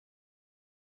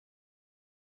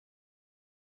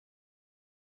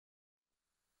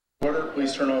Order,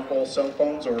 please turn off all cell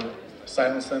phones or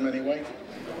silence them anyway.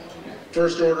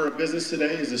 First order of business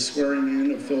today is the swearing in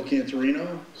of Phil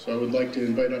Canterino. So I would like to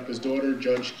invite up his daughter,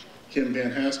 Judge Kim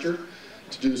Van Haster,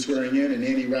 to do the swearing in, and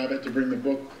Andy Rabbit to bring the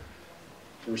book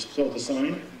for Phil to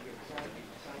sign.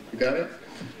 You got it?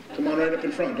 Come on right up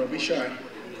in front, don't be shy.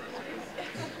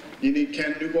 You need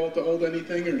Ken Newbold to hold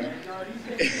anything or not?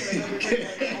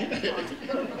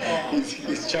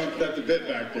 he's chomping at the bit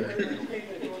back there.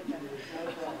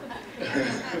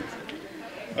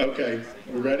 Okay,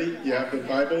 we ready? You have the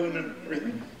Bible and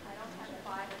everything?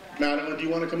 Madeline, do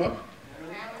you want to come up?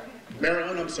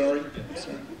 Marilyn, I'm sorry.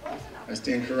 I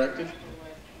stand corrected.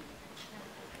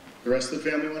 The rest of the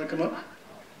family want to come up?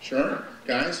 Sure.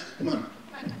 Guys, come on.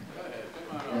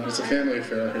 It's a family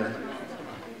affair here.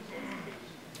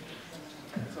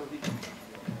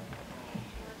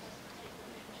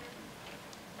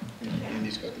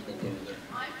 Andy's got the book over there.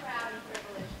 I'm proud and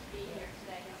privileged to be here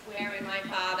today to swear in my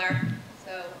father.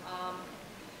 So,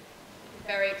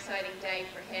 very exciting day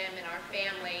for him and our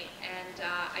family. And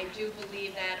I do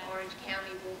believe that Orange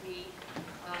County will be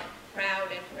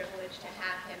proud and privileged to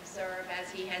have him serve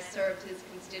as he has served his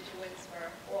constituents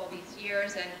for all these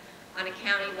years. And on a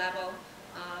county level,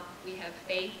 we have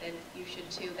faith, and you should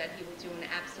too, that he will do an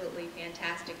absolutely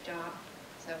fantastic job.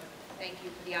 So thank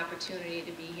you for the opportunity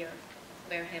to be here.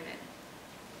 Swear him in.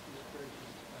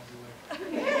 Raise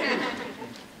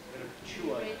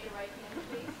your right hand,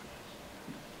 please.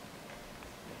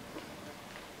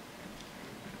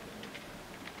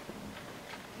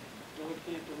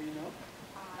 Canterino.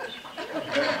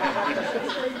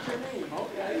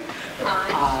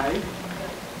 I,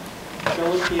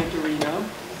 Philip Canterino,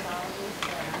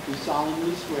 do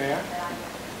solemnly swear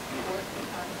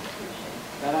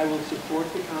that I will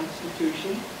support the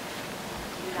Constitution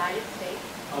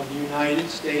of the United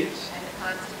States and the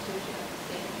Constitution of the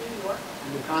State of New York,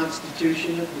 and the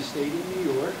Constitution of the State of New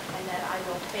York, and that I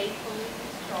will faithfully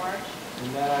discharge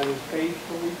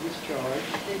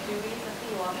the duties of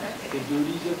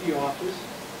the office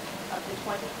of the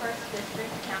 21st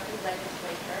District County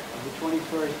Legislature according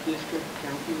to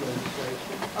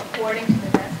the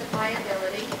best of my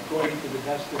ability,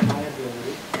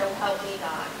 so help me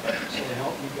God. So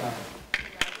help me God.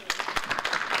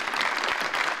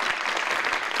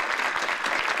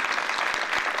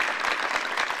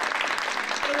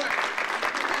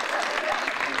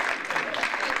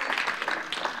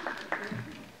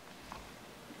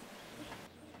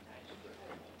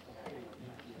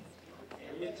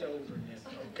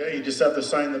 Okay, you just have to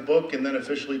sign the book and then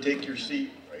officially take your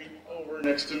seat right over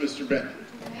next to Mr. Benton.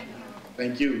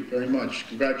 Thank you very much.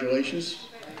 Congratulations.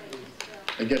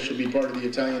 I guess you'll be part of the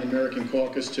Italian American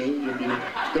caucus too. You'll be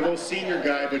the most senior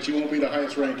guy, but you won't be the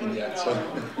highest ranking yet. So.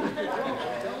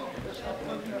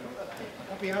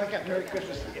 Merry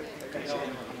Christmas to you.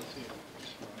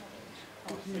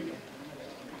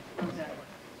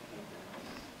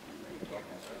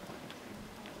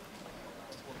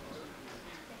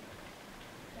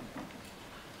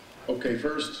 Okay,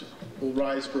 first we'll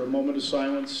rise for a moment of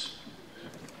silence,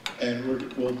 and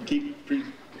we'll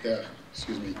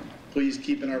please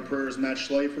keep in our prayers Matt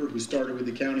Schleifer, who started with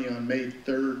the county on May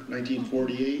 3rd,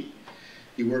 1948.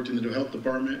 He worked in the health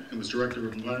department and was director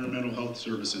of environmental health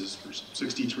services for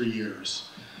 63 years.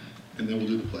 And then we'll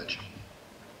do the pledge.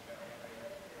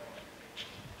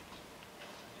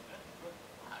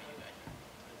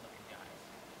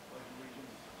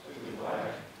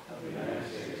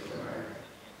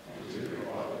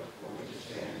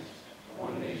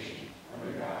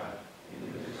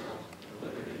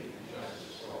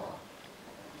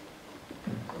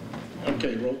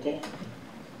 Okay, roll call.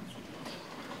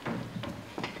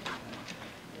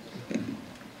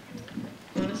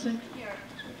 Coniston? Here.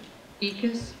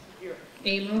 Ekus? Here.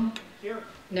 Amo? Here.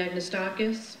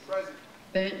 Nagnastakis? Present.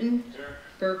 Benton? Here.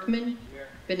 Berkman? Here.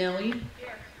 Benelli?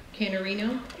 Here.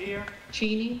 Canterino? Here.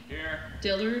 Cheney? Here.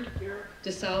 Dillard? Here.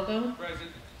 DeSalvo?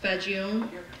 Present. Fagione?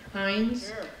 Here. Hines?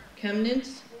 Here.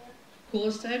 Chemnitz?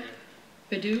 Kulisek?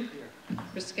 Paduk?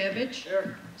 Riskevich?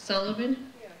 Here.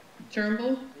 Sullivan?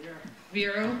 Turnbull? Here.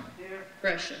 Vero? Here.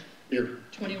 Gresham. Here.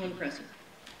 21 present.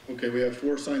 Okay, we have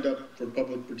 4 signed up for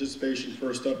public participation.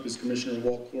 First up is Commissioner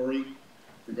Walt Corey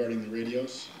regarding the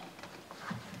radios.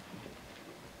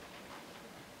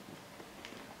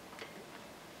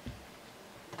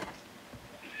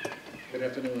 Good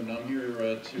afternoon. I'm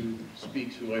here to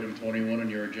speak to item 21 on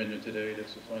your agenda today.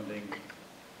 That's the funding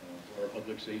for our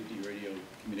public safety radio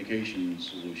communication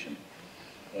solution.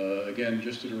 Again,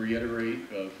 just to reiterate,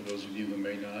 for those of you who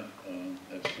may not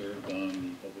have served on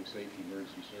the Public Safety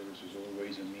Emergency Services or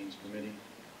Ways and Means Committee,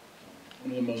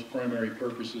 One of the most primary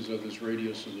purposes of this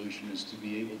radio solution is to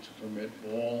be able to permit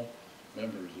all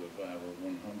members of our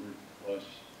 100-plus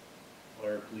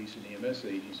fire, police, and EMS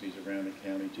agencies around the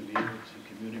county to be able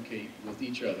to communicate with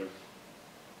each other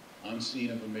on scene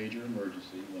of a major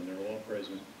emergency when they're all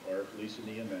present, fire, police, and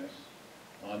EMS,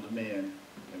 on demand,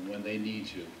 and when they need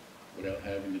to, without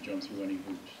having to jump through any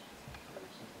hoops.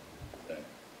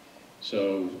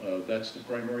 So that's the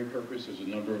primary purpose. There's a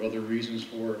number of other reasons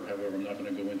for it. However, I'm not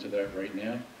going to go into that right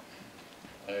now.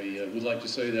 I would like to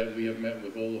say that we have met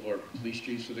with all of our police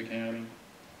chiefs of the county,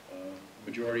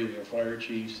 majority of our fire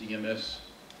chiefs, EMS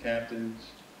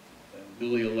captains, and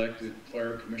duly elected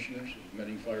fire commissioners of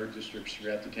many fire districts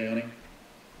throughout the county.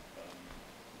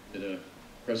 Did a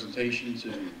presentation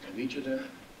to each of them.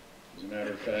 As a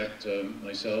matter of fact,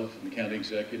 myself and the county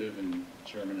executive and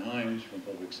Chairman Hines from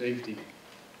Public Safety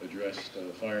addressed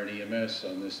fire and EMS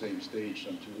on this same stage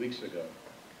some 2 weeks ago.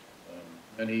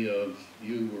 Many of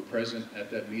you were present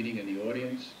at that meeting in the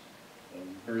audience,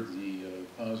 heard the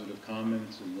positive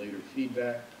comments and later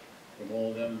feedback from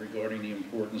all of them regarding the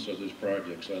importance of this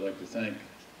project. So I'd like to thank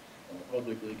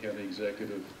publicly County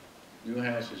Executive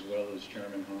Newhouse as well as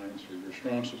Chairman Hines for your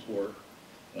strong support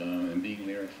and being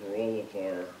there for all of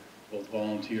our both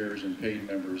volunteers and paid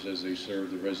members as they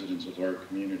serve the residents of our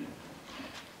community.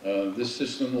 This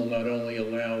system will not only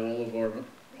allow all of our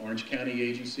Orange County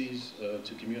agencies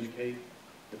to communicate,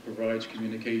 it provides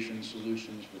communication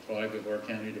solutions for 5 of our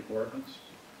county departments,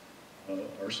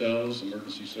 ourselves,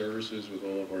 emergency services with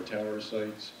all of our tower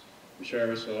sites, the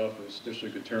Sheriff's Office,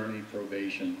 District Attorney,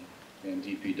 Probation, and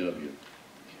DPW.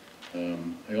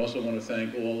 I also want to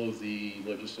thank all of the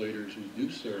legislators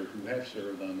who have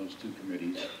served on those 2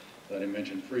 committees that I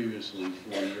mentioned previously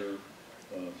for your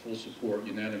full support,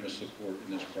 unanimous support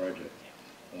in this project.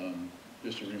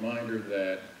 Just a reminder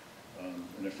that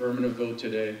an affirmative vote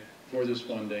today for this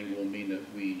funding will mean that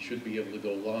we should be able to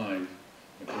go live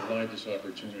and provide this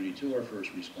opportunity to our first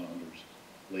responders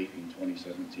late in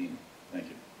 2017. Thank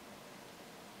you.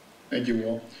 Thank you,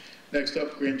 Walt. Next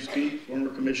up, Graham Speed, former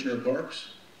Commissioner of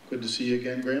Parks. Good to see you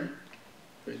again, Graham.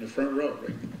 Right in the front row,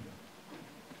 right?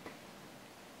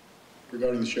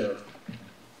 Regarding the sheriff.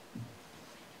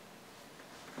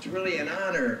 It's really an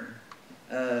honor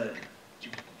to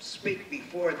speak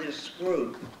before this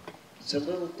group. It's a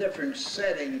little different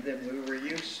setting than we were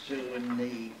used to in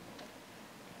the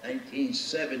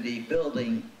 1970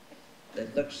 building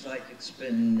that looks like it's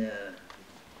been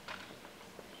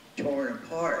torn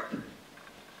apart.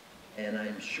 And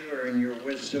I'm sure in your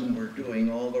wisdom we're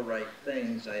doing all the right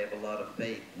things. I have a lot of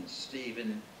faith in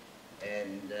Stephen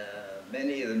and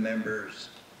many of the members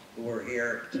who were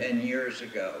here 10 years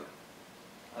ago.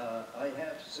 I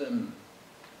have some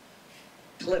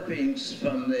clippings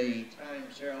from the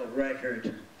Times Herald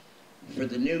Record for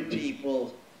the new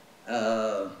people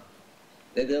that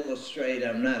illustrate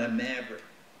I'm not a maverick.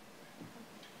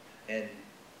 And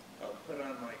I'll put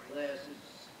on my glasses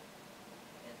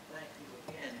and thank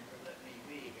you again for letting me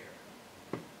be here.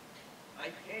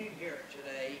 I came here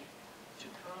today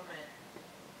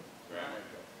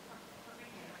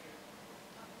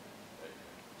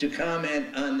to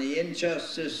comment on the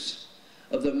injustice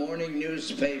of the morning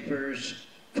newspaper's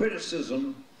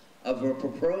criticism of a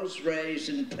proposed raise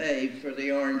in pay for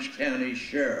the Orange County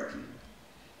Sheriff.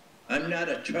 I'm not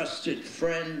a trusted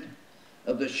friend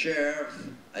of the sheriff.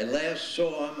 I last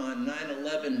saw him on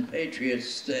 9/11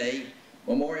 Patriots Day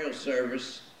memorial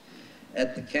service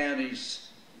at the county's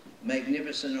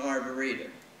magnificent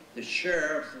Arboretum. The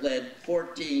sheriff led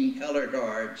 14 color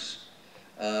guards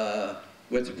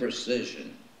with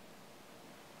precision.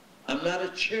 I'm not a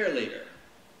cheerleader,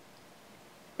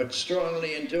 but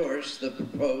strongly endorse the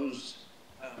proposed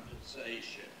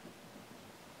compensation.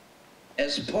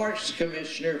 As Parks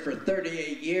Commissioner for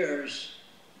 38 years,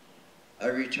 I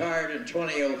retired in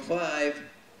 2005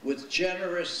 with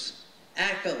generous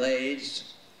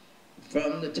accolades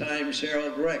from the Times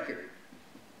Herald Record.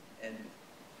 And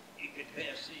you could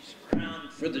pass these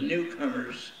around for the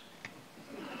newcomers.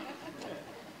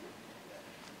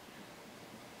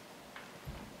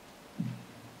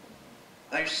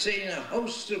 I've seen a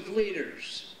host of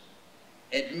leaders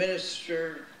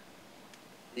administer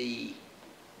the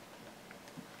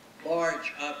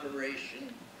large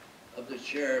operation of the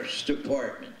Sheriff's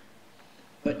Department,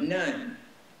 but none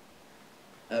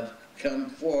have come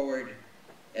forward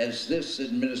as this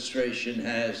administration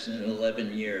has in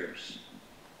 11 years.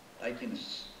 I can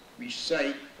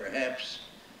recite perhaps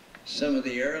some of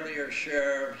the earlier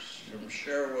sheriffs from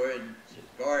Sherwood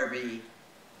to Garvey,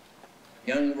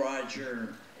 Young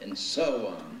Roger, and so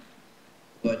on.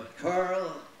 But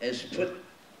Carl has put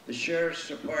the Sheriff's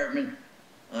Department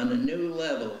on a new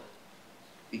level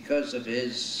because of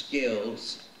his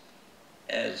skills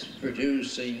as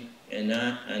producing an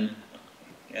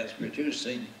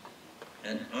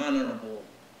honorable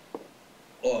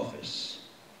office.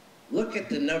 Look at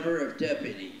the number of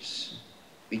deputies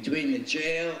between the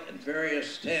jail and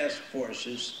various task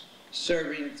forces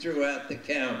serving throughout the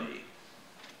county.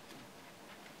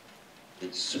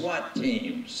 The SWAT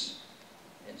teams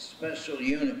and special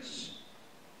units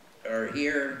are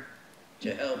here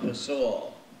to help us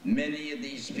all. Many of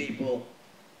these people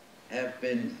have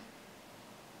been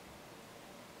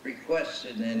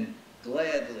requested and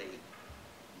gladly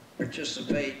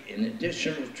participate in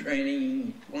additional training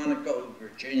in Quantico,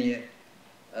 Virginia,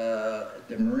 at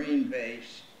the Marine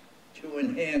base to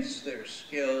enhance their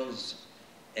skills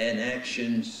and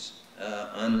actions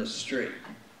on the street.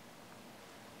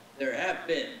 There have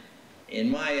been,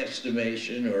 in my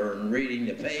estimation, or in reading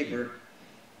the paper,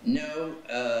 no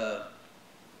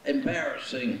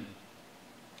embarrassing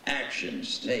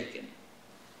actions taken.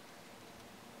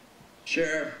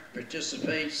 Sheriff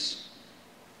participates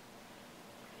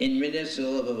in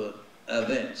municipal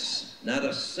events, not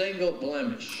a single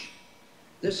blemish.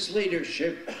 This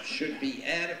leadership should be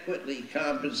adequately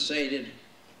compensated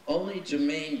only to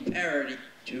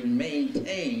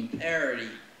maintain parity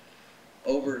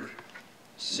over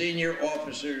senior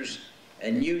officers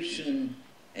and union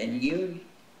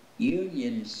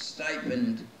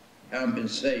stipend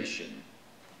compensation.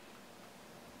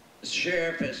 The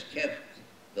sheriff has kept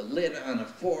the lid on a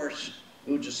force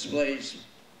who displays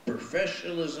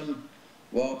professionalism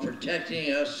while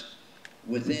protecting us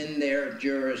within their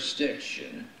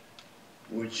jurisdiction,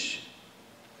 which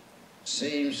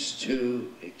seems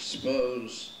to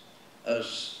expose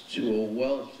us to a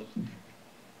wealth of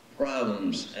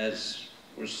problems, as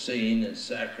was seen in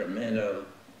Sacramento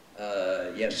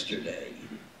yesterday.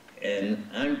 And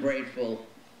I'm grateful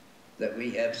that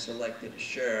we have selected a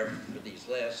sheriff for these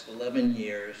last 11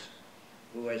 years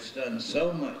who has done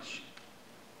so much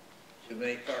to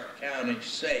make our county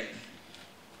safe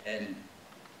and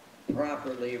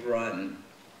properly run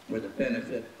for the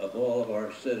benefit of all of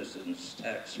our citizens,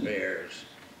 taxpayers,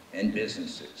 and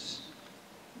businesses.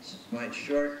 This is my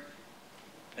short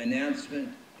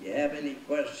announcement. If you have any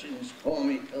questions, call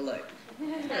me collect.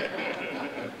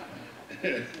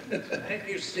 Thank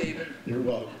you, Stephen. You're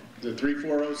welcome. The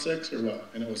 3406 or what?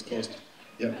 I know it's close to,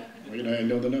 yeah, I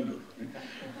know the number.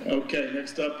 Okay,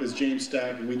 next up is James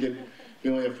Stack, and we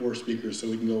only have 4 speakers, so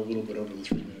we can go a little bit over the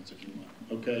 3 minutes if you want.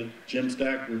 Okay, Jim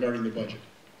Stack regarding the budget.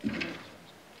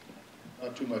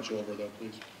 Not too much over though,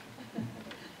 please.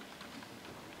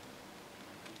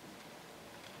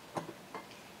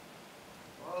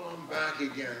 Well, I'm back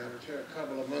again. I was here a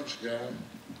couple of months ago.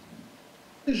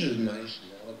 This is nice.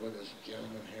 Look at this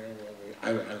gentleman here.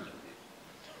 I don't know.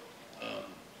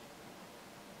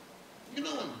 You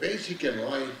know, in basic in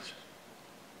life, is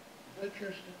that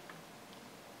your stuff?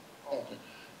 Oh, okay.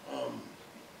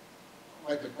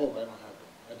 Like the Pope, I don't have it.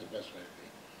 That's the best way to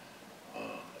be.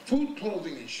 Food,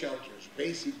 clothing, and shelter is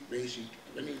basic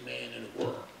of any man in the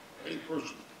world, any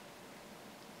person.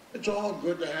 It's all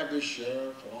good to have this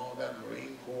sheriff and all that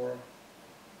Marine Corps.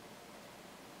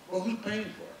 Well, who's paying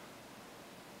for it?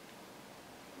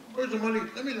 Where's the money?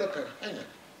 Let me look at, hang on.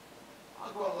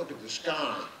 I'll go out and look at the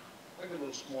sky. I got a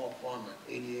little small farm at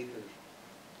 80 acres,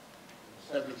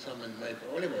 70-something acres.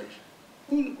 Anyways,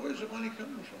 where's the money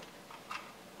coming from?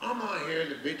 I'm out here,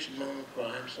 the bitch and moan and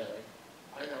cry, I'm sorry.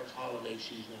 I know it's holiday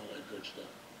season, all that good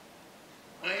stuff.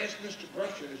 I asked Mr.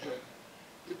 Brusher, I said,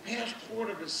 the past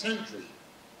quarter of a century,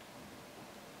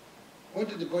 when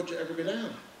did the budget ever go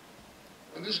down?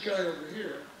 And this guy over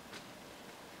here,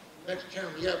 next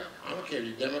county up, I don't care if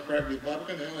he's Democrat,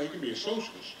 Republican, hell, he can be a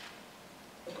socialist.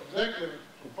 Executive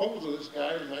proposal of this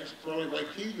guy, a nice curly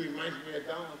white teeth, reminds me of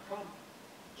Donald Trump.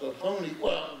 So phony,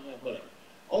 well, whatever.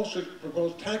 Also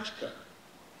proposed tax cut.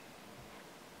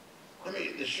 I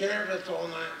mean, the sheriff, that's all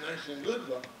nice and good,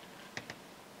 but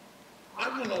I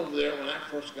went over there when I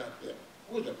first got there.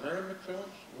 What was it, Merrimack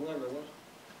Films? Whoever it was.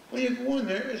 When you go in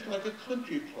there, it's like a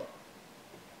country club.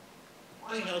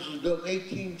 My house was built in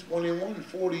 1821,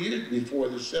 40 years before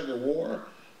the Civil War.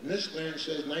 And this man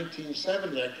says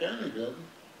 1970, that county building.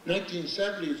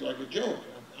 1970 is like a joke.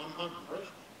 I'm not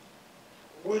impressed.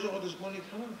 Where's all this money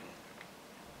coming from?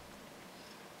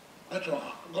 That's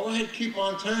all. Go ahead, keep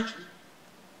on taxing.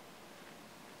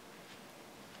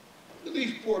 Look at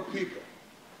these poor people.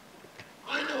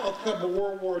 I know a couple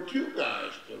World War II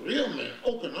guys, the real men,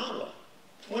 Okinawa.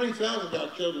 20,000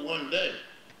 got killed in one day.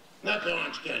 Not the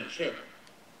Orange County Sheriff.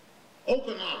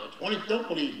 Okinawa, 20, don't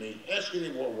believe me. Ask any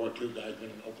World War II guys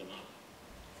been in Okinawa.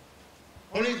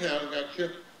 20,000 got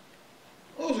killed.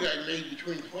 Those guys made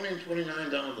between $20 and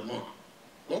 $29 a month.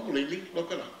 Don't believe me?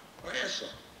 Look it up. Or ask some.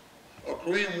 Or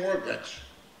Korean War vets.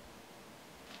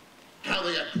 How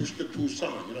they got pushed to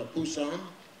Busan. You know Busan?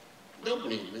 Don't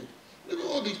believe me. Look at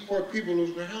all these poor people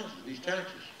losing their houses, these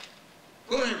taxes.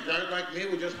 Go ahead, guys like me,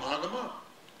 we'll just hog them up.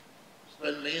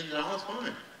 Spend millions of dollars,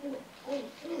 fine. Oh.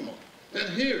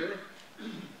 Then here,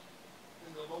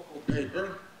 in the local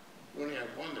paper, we only have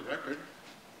one, the Record,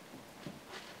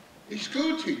 these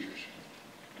school teachers.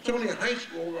 It's only a high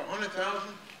school, over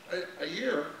 100,000 a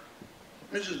year.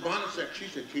 Mrs. Bonasek,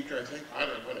 she's a teacher, I think. I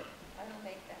don't know, whatever. I don't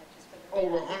make that just for the...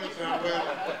 Over 100,000,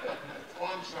 well,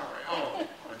 oh, I'm sorry. Oh,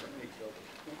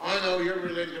 I know you're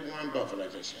related to Warren Buffett,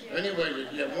 as I said. Anyway,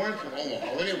 yeah, Warren's from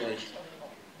Omaha. Anyways,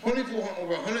 24,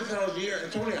 over 100,000 a year, and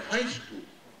it's only a high school.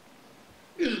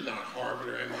 This is not Harvard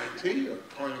or MIT or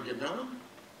Carnegie Mellon.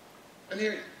 And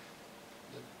here,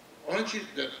 why don't you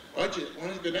go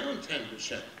down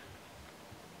 10%?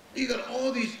 You got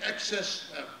all these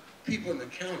excess people in the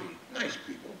county, nice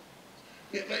people.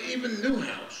 Yeah, like even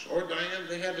Newhouse or Diane,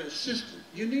 they had an assistant.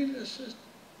 You need an assistant.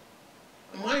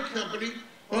 In my company,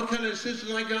 what kind of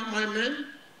assistant I got my men?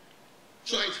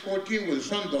 Sites 14 where the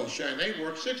sun don't shine. They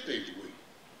work 6 days a week.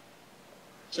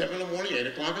 7 in the morning, 8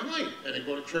 o'clock at night. And they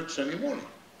go to church Sunday morning.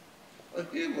 But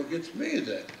here, what gets me is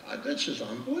that that's just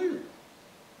unbelievable.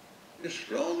 Just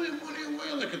throw their money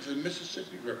away like it's the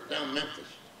Mississippi River down Memphis.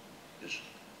 Just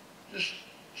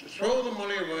throw the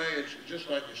money away. It's just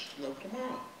like it's no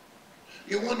tomorrow.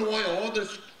 You wonder why all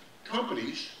these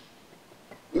companies,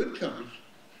 good companies,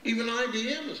 even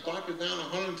IBM, the stock is down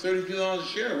 $132 a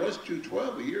share. It was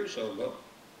 $212 a year or so ago.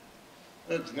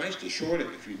 It's nice to short it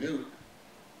if you knew.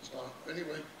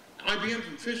 Anyway, IBM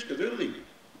from Fishka, they're leaving.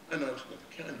 I know it's not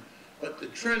the county. But the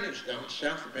trend is down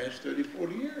south the past 30,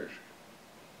 40 years.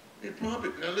 They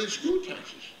probably, now there's school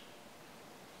taxes.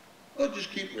 Well, just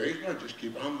keep raising, or just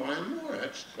keep on buying more.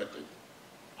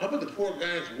 How about the poor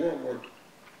guys in World War II?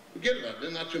 Forget about it,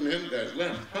 there's not too many guys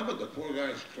left. How about the poor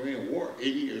guys in Korean War,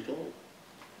 80 years old?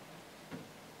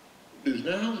 Lose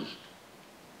their houses.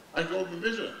 I go over and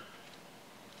visit them.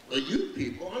 Well, you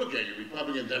people, I don't care, you're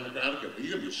Republican, Democratic, but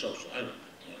you're going to be social, I don't know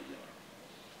how you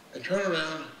are. And turn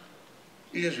around,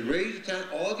 you just raise the tax,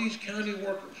 all these county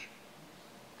workers.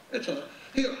 That's all.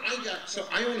 Here,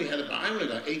 I only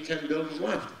got 8, 10 buildings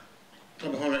left. A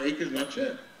couple hundred acres, and that's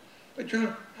it. But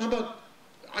how about,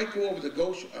 I go over to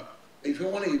Goshen, if you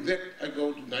want to evict, I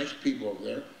go to nice people over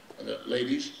there, the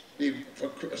ladies,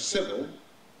 for civil,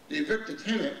 they evict the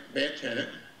tenant, bad tenant,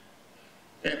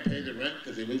 can't pay the rent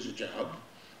because they lose a job.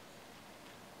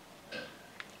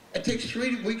 It takes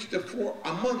 3 weeks to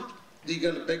a month, you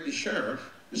got to beg the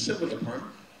sheriff, the civil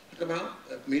department, to come out,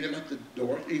 meet them at the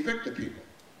door, evict the people.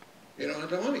 They don't have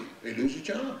the money, they lose a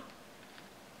job.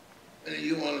 And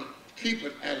you want to keep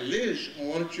it as it is,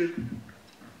 why don't you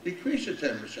decrease it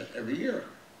 10% every year?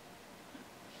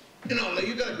 You know,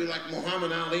 you got to be like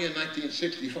Muhammad Ali in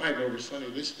 1965 over Sonny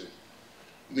Liston.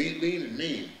 Lean and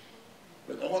mean.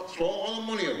 But throw all the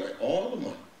money away, all the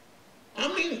money. How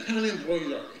many county employees are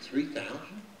there? 3,000?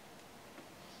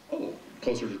 Oh.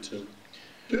 Closer to 2.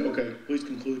 2? Okay, please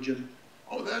conclude, Jim.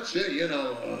 Oh, that's it, you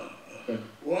know. Okay.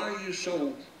 Why are you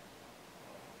so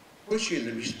pushy in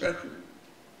the respect of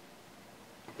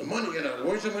the money, you know,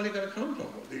 where's the money going to come from?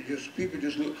 People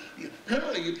just look.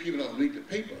 Apparently you people don't read the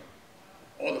paper,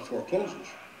 all the foreclosures.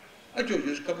 I told you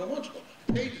this a couple of months ago.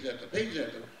 Pages after pages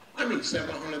after. I mean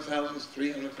 700,000,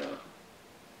 300,000.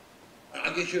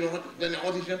 I guess you know what, then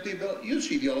all these empty buildings, you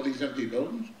see all these empty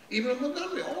buildings, even in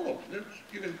Montgomery, all of them.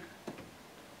 You can,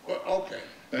 well, okay.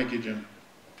 Thank you, Jim.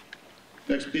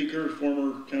 Next speaker,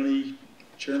 former county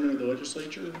chairman of the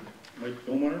legislature, Mike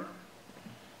Billmeyer,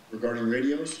 regarding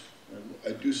radios.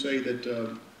 I do say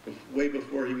that way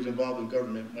before he was involved in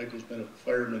government, Michael's been a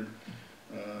fireman,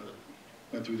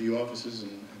 went through the offices,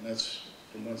 and that's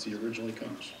from whence he originally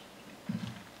comes.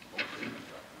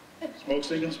 Smoke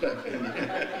signals back.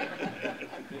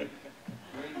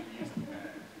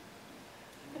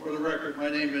 For the record, my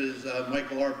name is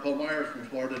Michael R. Pillmeyer from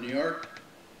Florida, New York.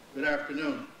 Good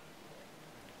afternoon.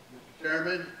 Mr.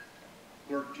 Chairman,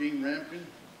 Clerk Gene Rampkin,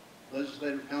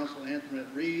 Legislative Counsel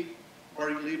Antoinette Reed,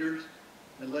 party leaders,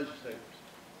 and legislators.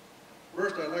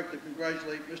 First, I'd like to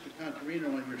congratulate Mr. Canterino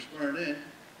on your swearing in.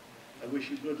 I wish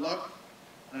you good luck,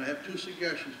 and I have 2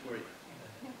 suggestions for you.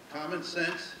 Common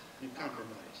sense and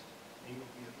compromise. And you'll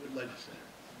be a good legislator.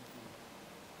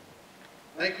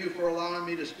 Thank you for allowing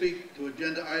me to speak to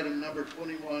agenda item number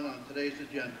 21 on today's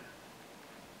agenda.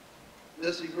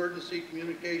 This emergency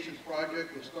communications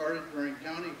project was started during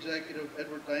County Executive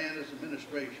Edward Diana's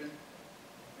administration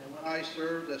and when I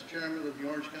served as chairman of the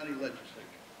Orange County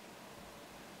Legislature.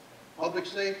 Public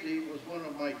safety was one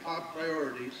of my top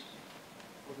priorities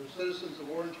for the citizens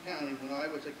of Orange County when I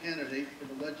was a candidate for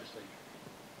the legislature.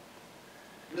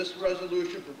 This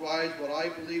resolution provides what I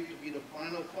believe to be the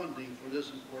final funding for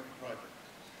this important project.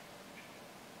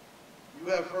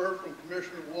 You have heard from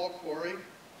Commissioner Walt Corey,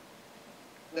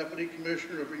 Deputy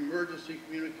Commissioner of Emergency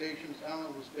Communications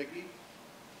Alan Wispicki,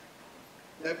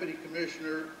 Deputy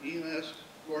Commissioner EMS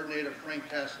Coordinator Frank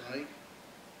Castanite,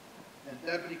 and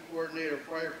Deputy Coordinator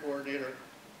Fire Coordinator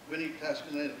Vinnie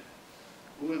Tascanelli,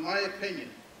 who in my opinion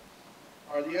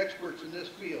are the experts in this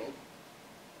field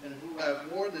and who have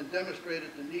more than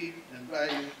demonstrated the need and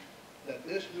value that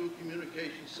this new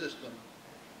communication system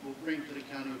will bring to the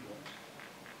County of Orange.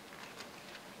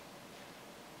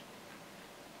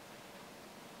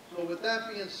 So with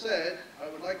that being said, I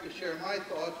would like to share my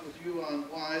thoughts with you on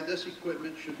why this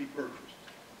equipment should be purchased.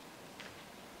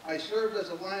 I served as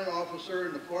a line officer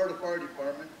in the Florida Fire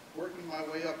Department, working my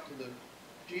way up to the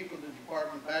chief of the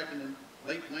department back in the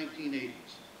late 1980s.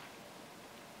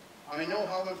 I know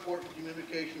how important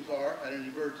communications are at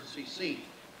an emergency scene.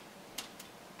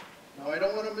 Now, I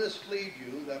don't want to mislead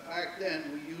you that back then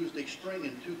we used a string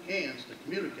and two cans to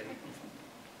communicate,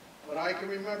 but I can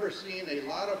remember seeing a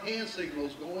lot of hand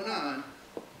signals going on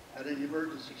at an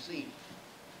emergency scene.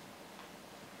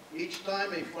 Each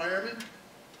time a fireman,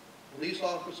 police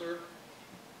officer,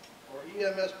 or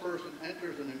EMS person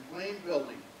enters an inflamed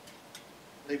building,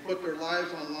 they put their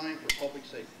lives on line for public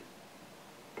safety.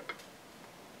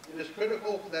 It is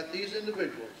critical that these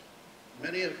individuals,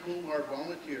 many of whom are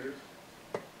volunteers,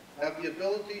 have the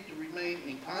ability to remain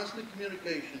in constant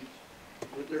communications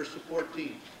with their support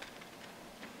teams.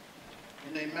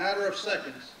 In a matter of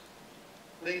seconds,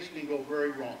 things can go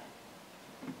very wrong.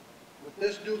 With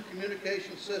this new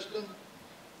communication system,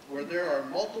 where there are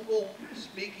multiple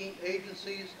speaking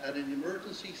agencies at an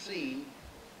emergency scene,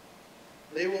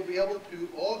 they will be able to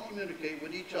all communicate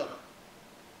with each other,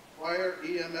 fire,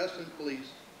 EMS, and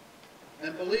police.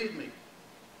 And believe me,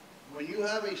 when you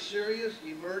have a serious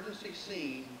emergency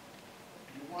scene,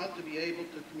 you want to be able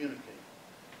to communicate.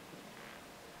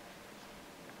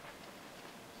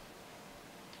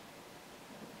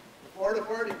 The Florida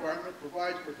Fire Department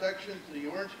provides protection to the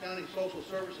Orange County Social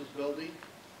Services Building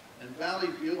and Valley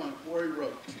View on Quarry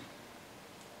Road.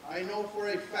 I know for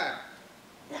a fact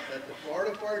that the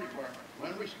Florida Fire Department,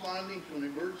 when responding to an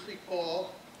emergency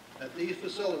call at these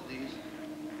facilities,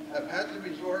 have had to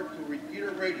resort to repeater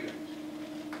radios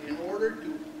in order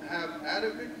to have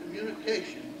adequate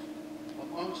communications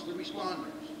amongst the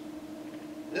responders.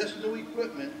 This new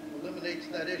equipment eliminates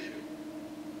that issue.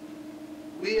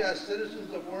 We as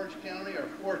citizens of Orange County are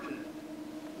fortunate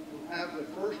to have the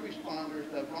first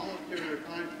responders that volunteer their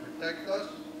time to protect us.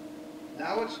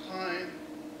 Now it's time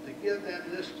to give them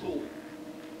this tool,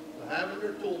 to have in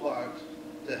their toolbox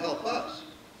to help us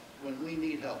when we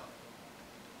need help.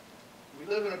 We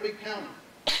live in a big county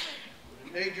with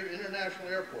a major international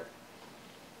airport,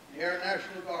 the Air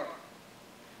National Guard,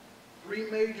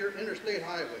 3 major interstate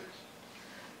highways,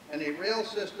 and a rail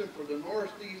system for the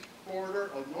northeast corridor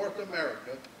of North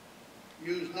America,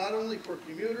 used not only for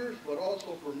commuters, but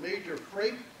also for major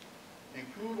freight and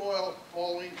crude oil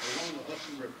hauling along the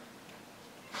Hudson River.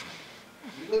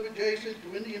 We live adjacent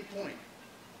to Indian Point,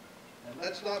 and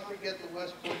let's not forget the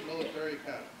West Point Military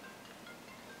Academy.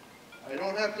 I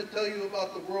don't have to tell you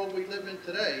about the world we live in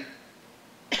today.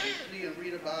 We see and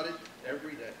read about it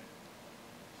every day.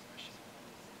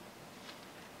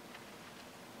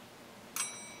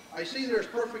 I see there's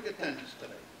perfect attendance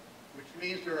today, which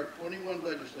means there are 21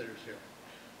 legislators here.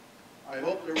 I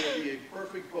hope there will be a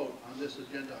perfect vote on this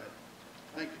agenda item.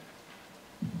 Thank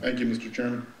you. Thank you, Mr.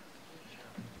 Chairman.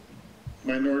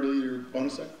 Minority Leader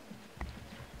Bonasek.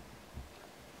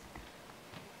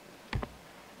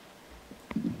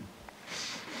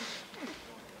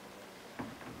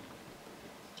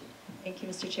 Thank you,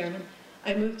 Mr. Chairman.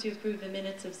 I move to approve the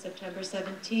minutes of September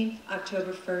 17th,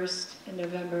 October 1st, and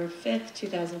November 5th,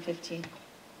 2015.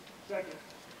 Second.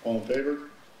 All in favor?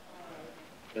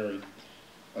 Carried.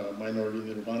 Minority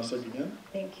Leader Bonasek again.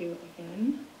 Thank you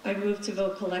again. I move to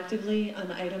vote collectively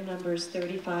on item numbers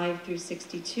 35 through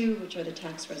 62, which are the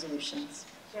tax resolutions.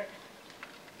 Second.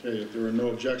 Okay, if there are no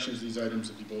objections, these items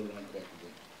will be voted on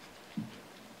collectively.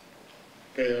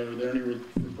 Okay, are there any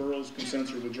referrals,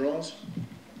 consents, or withdrawals?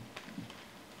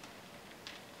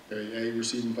 Okay, A,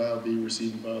 receive and file, B,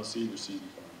 receive and file, C, receive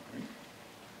and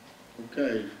file. Right?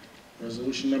 Okay,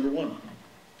 resolution number 1.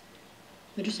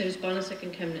 Legislators Bonasek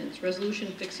and Chemnitz,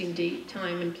 resolution fixing date,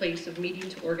 time, and place of meeting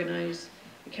to organize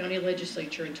the county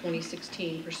legislature in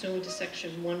 2016 pursuant to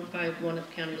section 151 of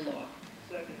county law.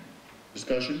 Second.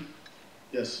 Discussion?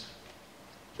 Yes.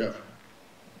 Jeff.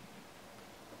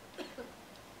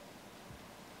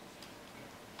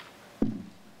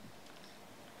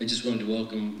 I just wanted to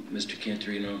welcome Mr.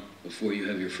 Canterino before you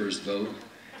have your first vote.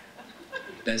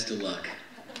 Best of luck.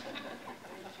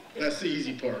 That's the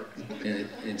easy part. And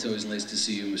it's always nice to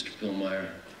see you, Mr.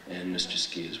 Pillmeyer, and Mr.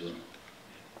 Ski as well.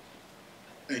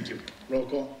 Thank you. Roll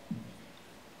call.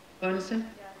 Bonasek?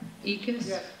 Ekis?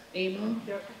 Yes. Amo?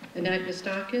 Yes.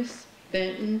 Anagnestakis?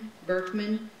 Benton?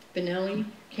 Berkman? Benelli?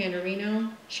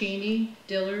 Canterino? Cheney?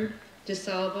 Dillard?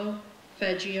 DeSalvo?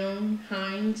 Fagione?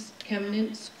 Hines?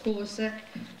 Chemnitz? Kulisek?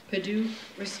 Paduk?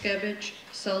 Riskevich?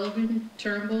 Sullivan?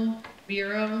 Turnbull?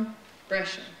 Bureau?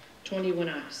 Brescia. 21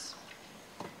 ayes.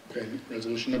 Okay,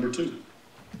 resolution number 2.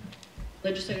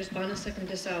 Legislators Bonasek and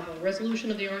DeSalvo.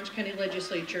 Resolution of the Orange County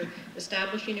Legislature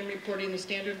establishing and reporting the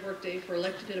standard workday for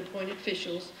elected and appointed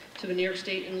officials to the New York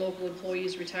State and local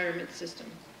employees retirement system.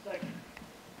 Second.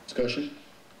 Discussion?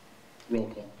 Roll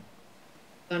call.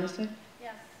 Bonasek?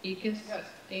 Yes. Ekis? Yes.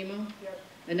 Amo? Yes.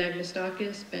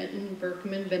 Anagnestakis? Benton?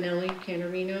 Berkman? Benelli?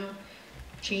 Canterino?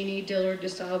 Cheney? Dillard?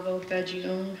 DeSalvo?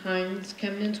 Fagione? Hines?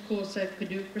 Chemnitz? Kulisek?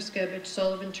 Paduk? Riskevich?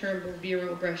 Sullivan? Turnbull?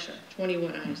 Bureau? Brescia.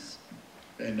 21 ayes.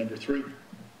 And number 3.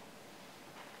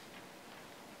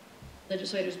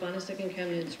 Legislators Bonasek and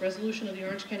Chemnitz. Resolution of the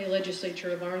Orange County Legislature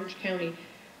of Orange County,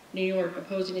 New York,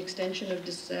 opposing extension of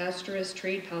disastrous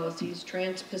trade policies,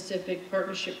 Trans-Pacific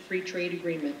Partnership Free Trade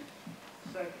Agreement.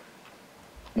 Second.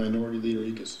 Minority Leader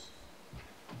Ekis.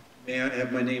 May I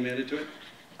have my name added to it?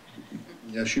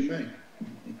 Yes, you may.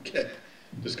 Okay.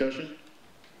 Discussion?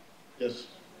 Yes.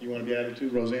 You want to be added to?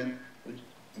 Roseanne, please.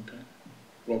 Okay.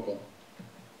 Roll call.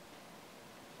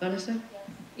 Bonasek?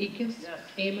 Yes. Ekis?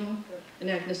 Yes. Amo?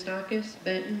 Anagnestakis?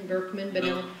 Benton? Berkman?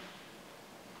 Benelli?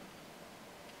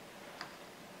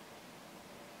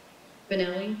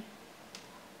 Benelli?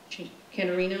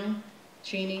 Canterino?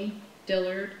 Cheney?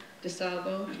 Dillard?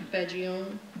 DeSalvo?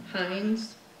 Fagione?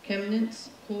 Hines? Chemnitz?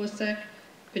 Kulisek?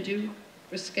 Paduk?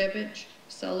 Riskevich?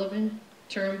 Sullivan?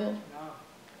 Turnbull? No.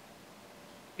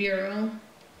 Bureau?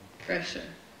 Brescia.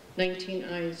 19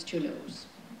 ayes, 2 noes.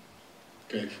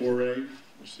 Okay, 4A,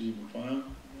 receive and file.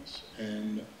 Yes.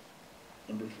 And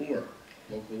number 4,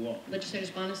 local law. Legislators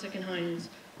Bonasek and Hines.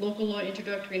 Local law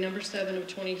introductory number 7 of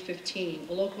 2015.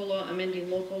 A local law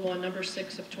amending local law number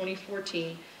 6 of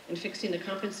 2014 and fixing the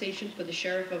compensation for the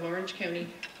Sheriff of Orange County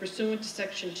pursuant to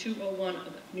section 201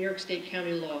 of New York State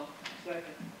County law. Second.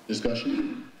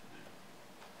 Discussion?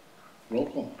 Roll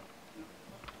call.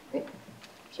 Oh,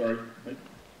 sorry. Right.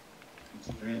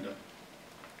 Your hand up.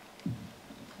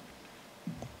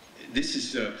 This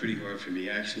is pretty hard for me.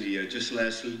 Actually, just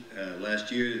last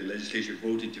year, the legislature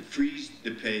voted to freeze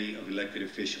the pay of elected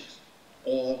officials,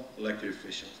 all elected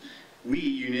officials. We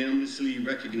unanimously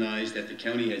recognized that the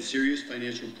county had serious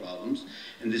financial problems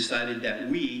and decided that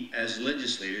we, as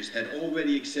legislators, had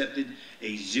already accepted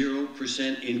a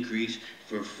 0% increase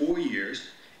for 4 years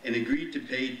and agreed to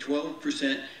pay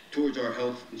 12% towards our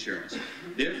health insurance.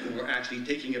 Therefore, actually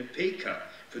taking a pay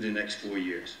cut for the next 4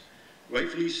 years.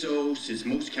 Rightfully so, since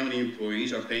most county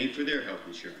employees are paying for their health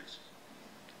insurance.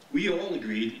 We all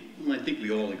agreed, well, I think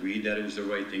we all agreed that it was the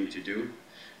right thing to do.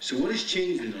 So what has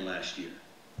changed in the last year?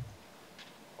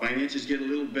 Finances get a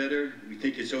little better. We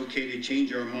think it's okay to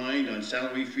change our mind on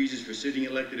salary freezes for sitting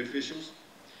elected officials.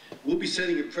 We'll be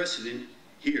setting a precedent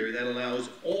here that allows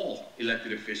all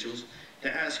elected officials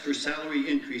to ask for salary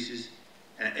increases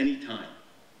at any time.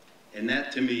 And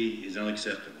that, to me, is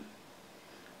unacceptable.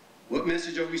 What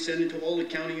message are we sending to all the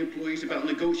county employees about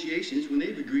negotiations when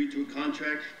they've agreed to a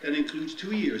contract that includes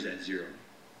 2 years at 0?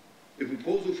 The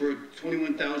proposal for a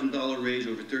 $21,000 raise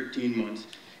over 13 months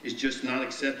is just not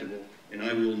acceptable, and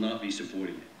I will not be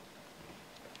supporting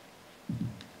it.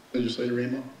 Legislator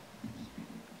Amo.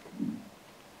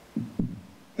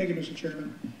 Thank you, Mr.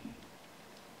 Chairman.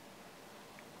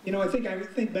 You know, I think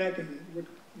back and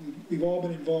we've all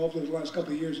been involved over the last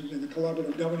couple of years in the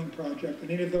collaborative governing project, and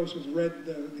any of those who've read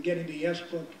the Getting to Yes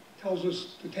book tells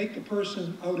us to take the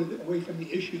person away from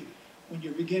the issue when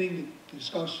you're beginning to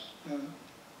discuss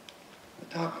a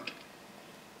topic.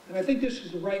 And I think this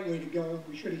is the right way to go, and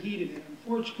we should have heeded it.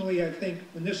 Unfortunately, I think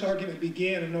when this argument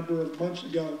began a number of months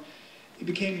ago, it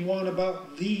became one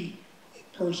about the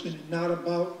person and not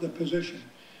about the position.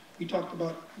 We talked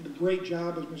about the great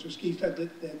job, as Mr. Ski said,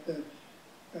 that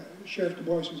Sheriff Du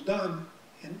Bois has done,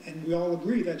 and we all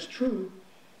agree that's true,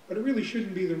 but it really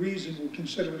shouldn't be the reason we're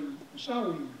considering a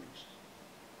salary increase.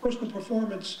 Personal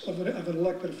performance of an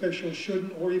elected official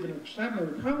shouldn't, or even a staff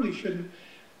member probably shouldn't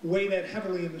weigh that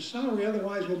heavily in the salary.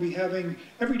 Otherwise, we'll be having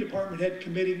every department head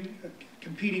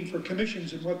competing for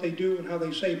commissions in what they do and how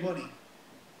they save money.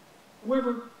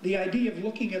 However, the idea of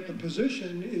looking at the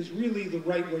position is really the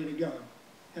right way to go.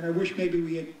 And I wish maybe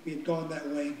we had gone that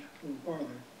way a little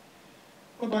farther.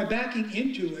 But by backing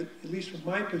into it, at least from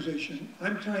my position,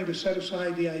 I'm trying to set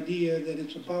aside the idea that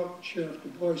it's about Sheriff Du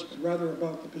Bois, but rather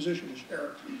about the position of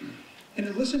sheriff. And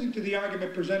in listening to the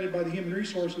argument presented by the Human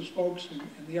Resources folks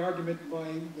and the argument by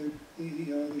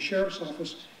the Sheriff's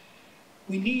Office,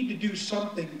 we need to do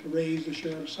something to raise the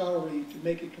sheriff's salary to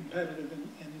make it competitive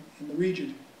in the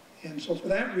region. And so for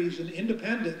that reason,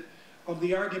 independent of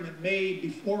the argument made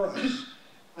before us,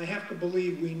 I have to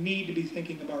believe we need to be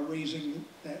thinking about raising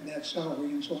that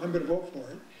salary, and so I'm going to vote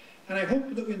for it. And I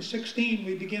hope that in 16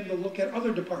 we begin to look at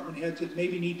other department heads that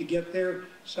maybe need to get their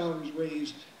salaries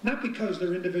raised, not because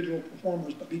they're individual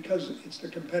performers, but because it's the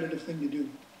competitive thing to do.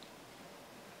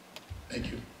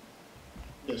 Thank you.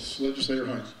 Yes, Legislator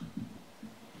Hines.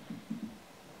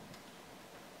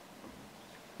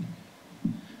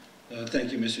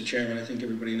 Thank you, Mr. Chairman. I think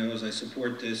everybody knows I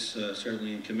support this,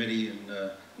 certainly in committee, and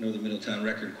I know the Middletown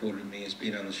Record quoted me as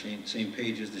being on the same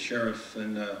page as the sheriff,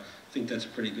 and I think that's a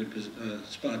pretty good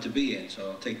spot to be in, so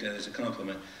I'll take that as a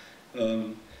compliment.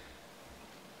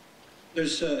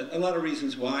 There's a lot of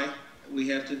reasons why we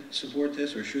have to support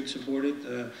this, or should support it.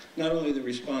 Not only the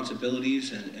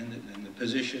responsibilities and the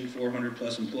position, 400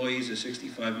 plus employees, a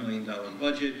 $65 million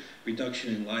budget,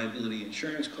 reduction in liability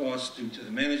insurance costs due to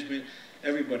the management.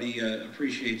 Everybody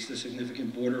appreciates the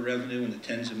significant border revenue in the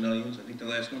tens of millions. I think the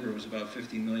last number was about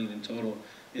 50 million in total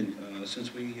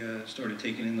since we started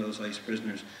taking in those ICE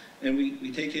prisoners. And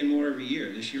we take in more every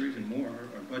year. This year even more.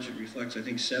 Our budget reflects, I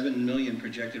think, 7 million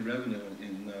projected revenue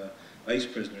in ICE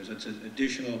prisoners. That's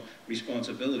additional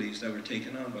responsibilities that were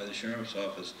taken on by the Sheriff's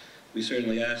Office. We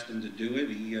certainly asked him to do it.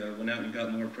 He went out and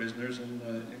got more prisoners and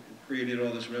created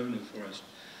all this revenue for us.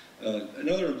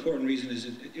 Another important reason is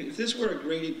that if this were a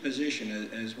graded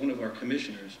position as one of our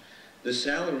commissioners, the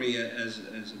salary as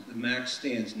the max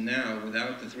stands now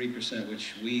without the 3%,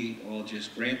 which we all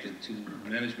just granted to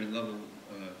management level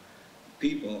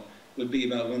people, would be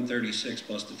about 136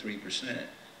 plus the 3%,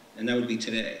 and that would be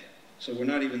today. So we're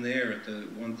not even there at the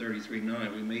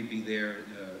 133.9. We may be there.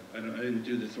 I didn't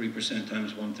do the 3%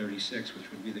 times 136, which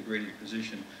would be the graded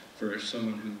position for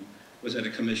someone who was at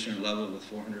a commissioner level with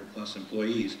 400 plus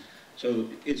employees. So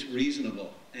it's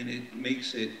reasonable, and it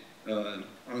makes it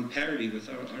on parity with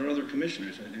our other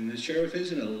commissioners. And the sheriff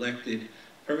is an elected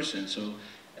person, so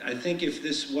I think if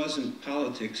this wasn't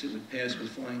politics, it would pass with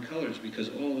flying colors, because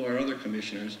all our other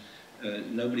commissioners,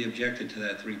 nobody objected to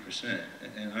that 3%.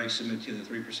 And I submit to you the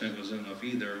 3% wasn't enough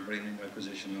either. Everybody knew my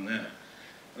position on that.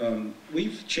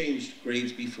 We've changed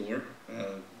grades before.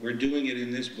 We're doing it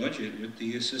in this budget with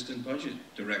the assistant budget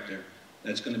director.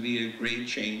 That's going to be a grade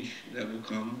change that will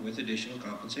come with additional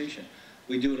compensation.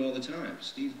 We do it all the time.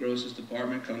 Steve Gross's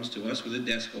department comes to us with a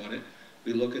desk audit.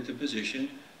 We look at the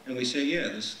position and we say,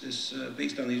 yeah,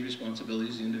 based on these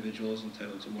responsibilities, the individual is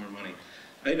entitled to more money.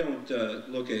 I don't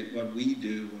look at what we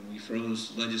do when we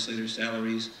froze legislator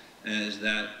salaries as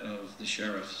that of the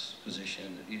sheriff's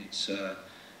position. It's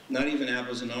not even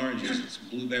apples and oranges. It's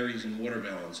blueberries and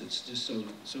watermelons. It's just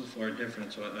so far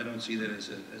different. So I don't see that as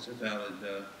a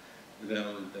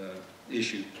valid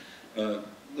issue.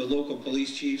 The local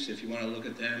police chiefs, if you want to look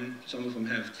at them, some of them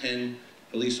have 10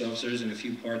 police officers and a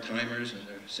few part-timers, and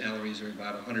their salaries are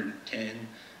about 110.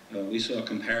 We saw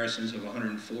comparisons of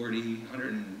 140,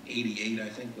 188, I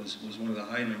think was one of the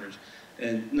high numbers,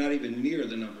 and not even near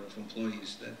the number of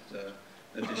employees that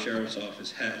the Sheriff's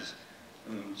Office has.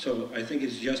 So I think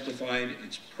it's justified,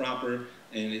 it's proper,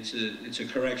 and it's a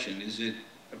correction. Is it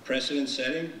a precedent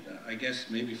setting? I guess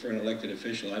maybe for an elected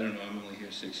official. I don't know, I'm only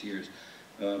here 6 years.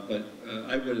 But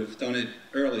I would have done it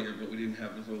earlier, but we didn't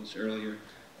have the votes earlier.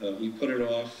 We put it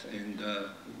off, and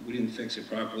we didn't fix it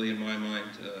properly in my mind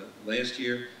last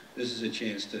year. This is a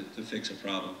chance to fix a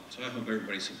problem. So I hope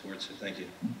everybody supports it. Thank you.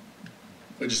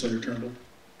 Legislator Turnbull.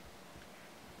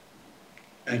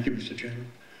 Thank you, Mr. Chairman.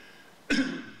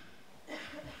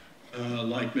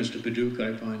 Like Mr. Paduk,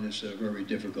 I find this a very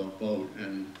difficult vote,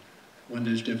 and when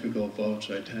there's difficult votes,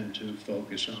 I tend to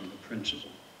focus on the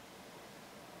principle.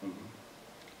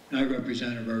 I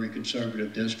represent a very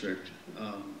conservative district.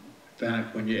 In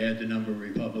fact, when you add the number of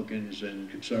Republicans and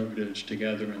conservatives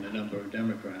together and the number of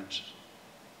Democrats,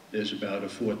 there's about a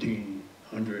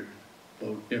 1,400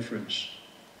 vote difference.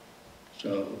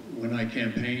 So when I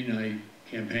campaign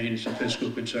as a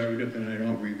fiscal conservative, and I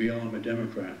don't reveal I'm a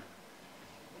Democrat.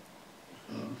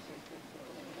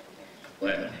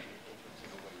 Well.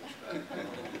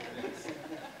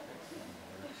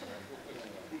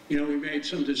 You know, we made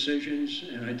some decisions,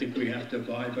 and I think we have to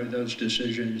abide by those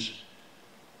decisions.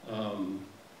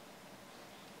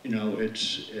 You know,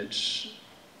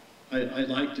 I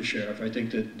like the sheriff. I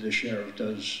think that the sheriff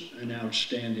does an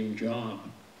outstanding job.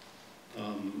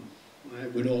 I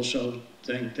would also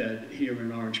think that here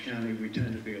in Orange County, we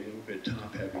tend to be a little bit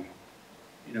top-heavy.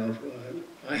 You know,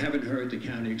 I haven't heard the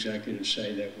county executive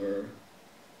say that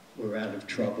we're out of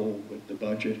trouble with the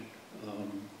budget.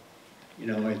 You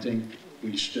know, I think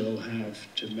we still have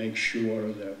to make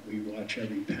sure that we watch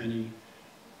every penny.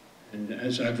 And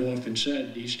as I've often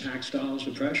said, these tax dollars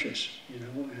are precious, you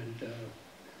know, and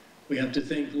we have to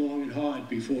think long and hard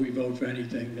before we vote for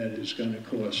anything that is going to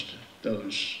cost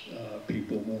those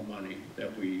people more money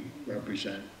that we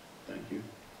represent. Thank you.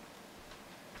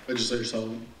 Legislator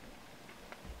Sullivan.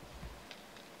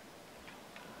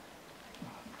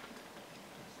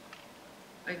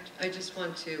 I just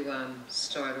want to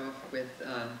start off with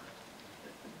the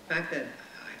fact that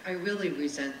I really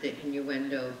resent the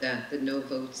innuendo that the no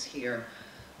votes here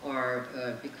are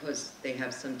because they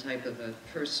have some type of a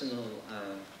personal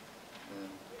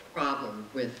problem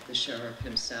with the sheriff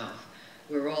himself.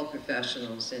 We're all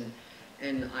professionals,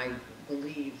 and I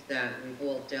believe that we've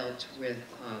all dealt with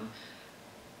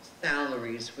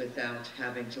salaries without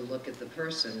having to look at the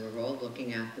person. We're all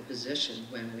looking at the position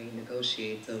when we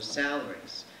negotiate those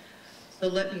salaries. So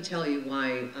let me tell you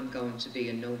why I'm going to be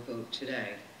a no vote today.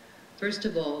 First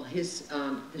of all,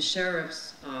 the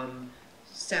sheriff's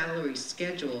salary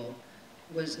schedule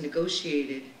was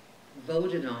negotiated,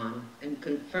 voted on, and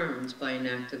confirmed by an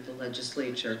act of the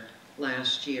legislature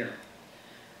last year.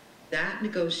 That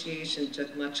negotiation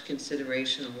took much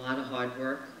consideration, a lot of hard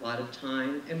work, a lot of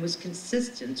time, and was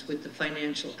consistent with the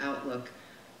financial outlook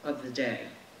of the day.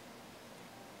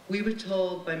 We were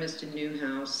told by Mr.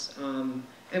 Newhouse,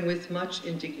 and with much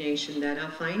indignation, that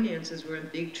our finances were in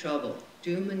big trouble,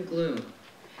 doom and gloom,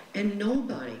 and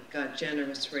nobody got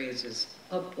generous raises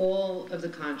of all of the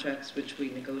contracts which we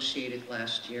negotiated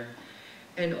last year.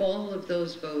 And all of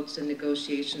those votes and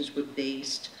negotiations were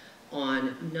based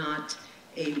on not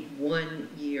a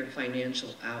one-year financial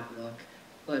outlook,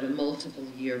 but a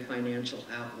multiple-year financial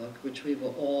outlook, which we were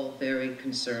all very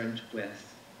concerned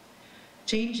with.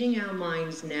 Changing our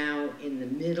minds now in the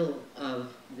middle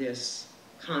of this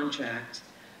contract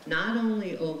not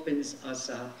only opens us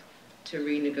up to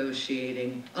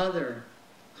renegotiating other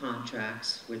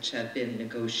contracts which have been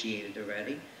negotiated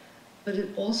already, but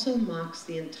it also mocks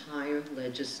the entire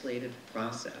legislative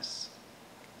process.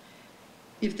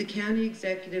 If the county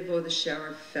executive or the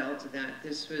sheriff felt that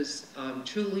this was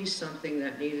truly something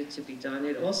that needed to be done,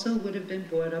 it also would have been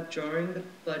brought up during the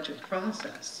budget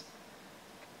process,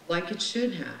 like it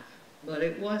should have, but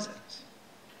it wasn't.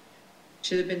 It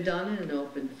should have been done in an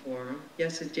open forum.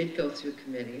 Yes, it did go through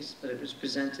committees, but it was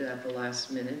presented at the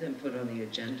last minute and put on the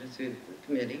agenda through the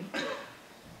committee.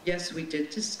 Yes, we did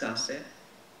discuss it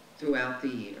throughout the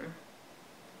year,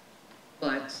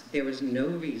 but there was no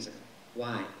reason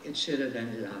why it should have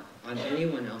ended up on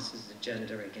anyone else's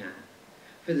agenda again.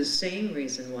 For the same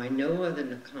reason why no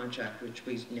other contract which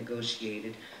we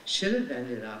negotiated should have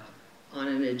ended up on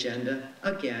an agenda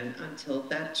again until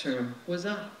that term was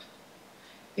up.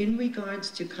 In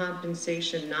regards to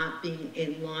compensation not being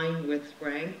in line with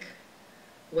rank,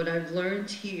 what I've learned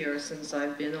here since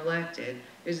I've been elected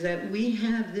is that we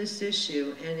have this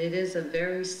issue, and it is a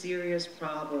very serious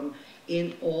problem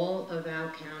in all of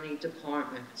our county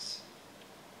departments.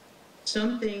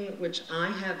 Something which I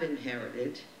have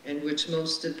inherited, and which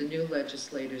most of the new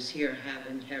legislators here have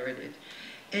inherited,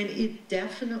 and it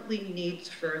definitely needs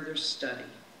further study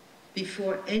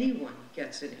before anyone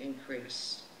gets an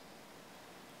increase.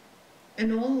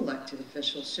 And all elected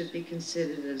officials should be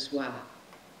considered as well.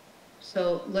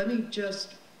 So let me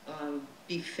just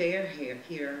be fair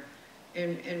here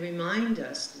and remind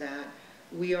us that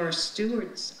we are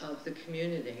stewards of the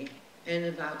community and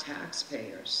of our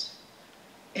taxpayers.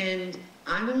 And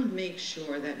I will make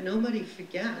sure that nobody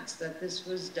forgets that this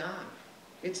was done.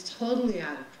 It's totally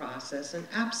out of process and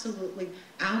absolutely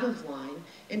out of line,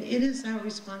 and it is our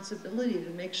responsibility to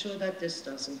make sure that this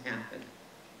doesn't happen.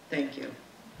 Thank you.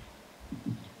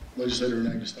 Legislator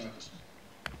Anagnostakis.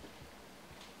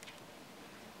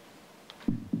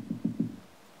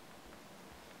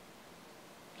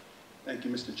 Thank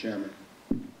you, Mr. Chairman.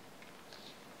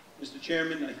 Mr.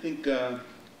 Chairman, I think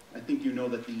you know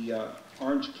that the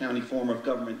Orange County form of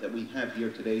government that we have here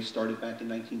today started back in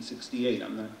 1968.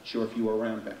 I'm not sure if you were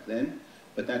around back then,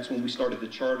 but that's when we started the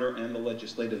charter and the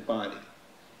legislative body.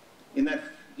 In that,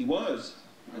 he was.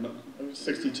 I was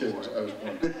 62, I was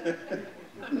born.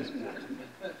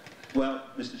 Well,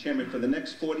 Mr. Chairman, for the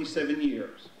next 47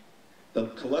 years, the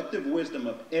collective wisdom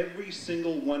of every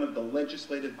single one of the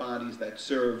legislative bodies that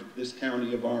served this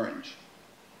county of Orange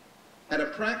had a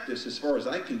practice, as far as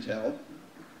I can tell,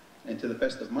 and to the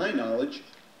best of my knowledge,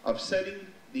 of setting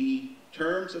the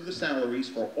terms of the salaries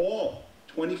for all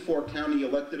 24 county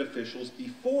elected officials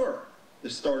before the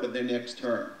start of their next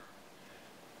term.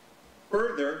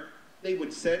 Further, they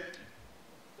would set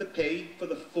the pay for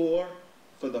the full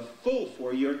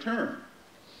 4-year term.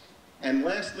 And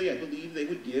lastly, I believe they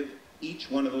would give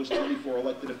each one of those 24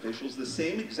 elected officials the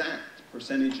same exact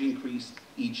percentage increase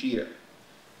each year.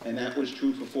 And that was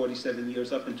true for 47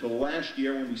 years up until last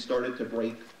year when we started to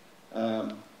break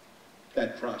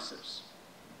that process.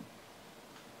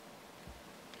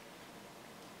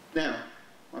 Now,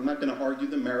 I'm not going to argue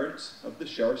the merits of the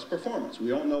sheriff's performance.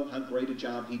 We all know how great a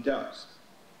job he does.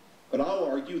 But I'll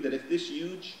argue that if this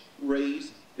huge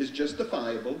raise is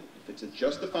justifiable, if it's a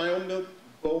justifiable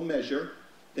measure,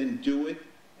 then do it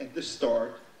at the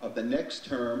start of the next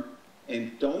term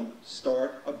and don't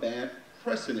start a bad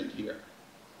precedent here.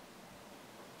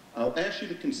 I'll ask you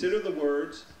to consider the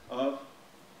words of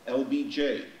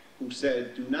LBJ, who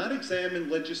said, "Do not examine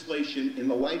legislation in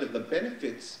the light of the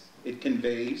benefits it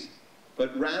conveys,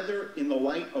 but rather in the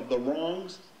light of the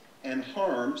wrongs and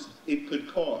harms it could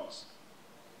cause."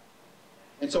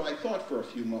 And so I thought for a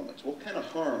few moments, what kind of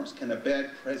harms can a bad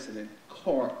precedent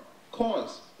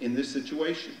cause in this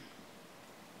situation?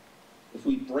 If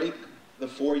we break the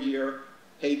 4-year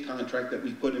pay contract that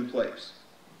we put in place,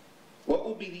 what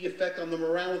will be the effect on the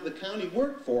morale of the county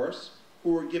workforce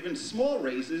who were given small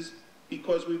raises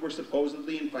because we were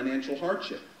supposedly in financial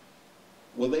hardship?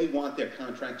 Will they want their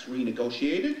contracts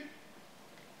renegotiated?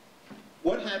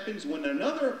 What happens when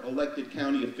another elected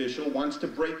county official wants to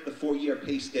break the 4-year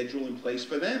pay schedule in place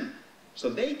for them so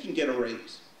they can get a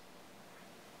raise?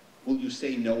 Will you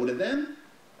say no to them?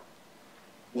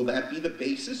 Will that be the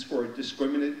basis for a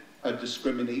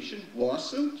discrimination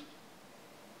lawsuit?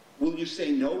 Will you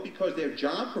say no because their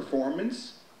job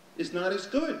performance is not as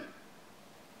good?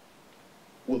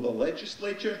 Will the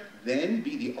legislature then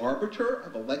be the arbiter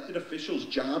of elected officials'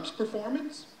 jobs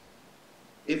performance?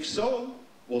 If so,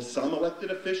 will some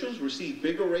elected officials receive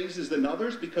bigger raises than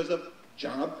others because of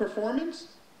job performance?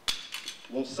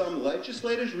 Will some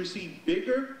legislators receive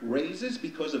bigger raises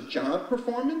because of job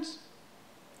performance?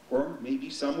 Or maybe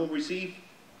some will receive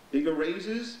bigger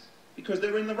raises because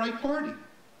they're in the right party.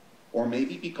 Or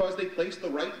maybe because they placed the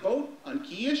right vote on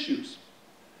key issues.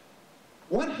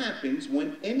 What happens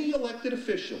when any elected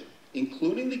official,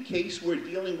 including the case we're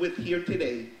dealing with here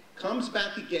today, comes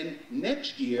back again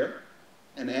next year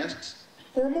and asks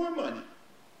for more money?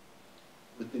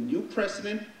 With the new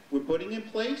precedent we're putting in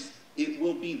place, it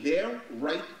will be their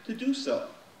right to do so.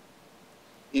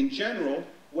 In general,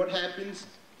 what happens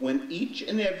when each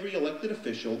and every elected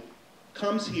official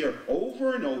comes here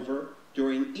over and over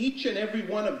during each and every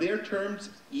one of their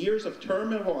years of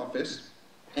term of office,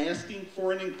 asking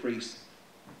for an increase,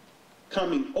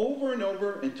 coming over and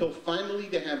over until finally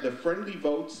they have the friendly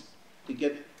votes to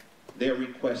get their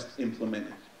request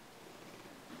implemented.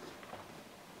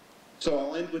 So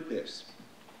I'll end with this.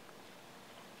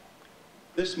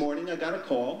 This morning I got a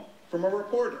call from a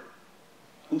reporter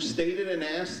who stated and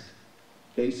asked,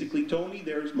 basically, Tony,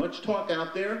 there's much talk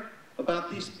out there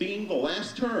about this being the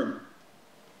last term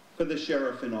for the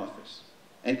sheriff in office.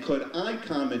 And could I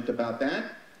comment about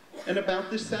that and about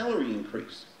this salary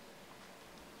increase?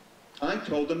 I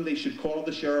told them they should call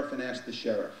the sheriff and ask the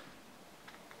sheriff.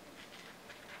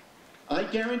 I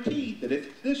guarantee that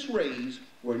if this raise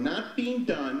were not being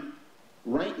done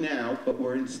right now, but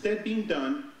were instead being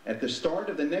done at the start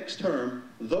of the next term,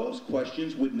 those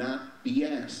questions would not be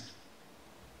asked.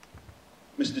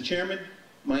 Mr. Chairman,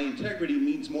 my integrity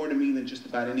means more to me than just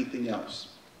about anything else.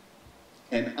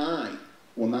 And I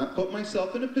will not put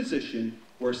myself in a position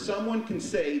where someone can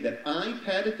say that I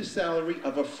padded the salary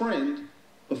of a friend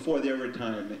before their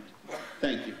retirement.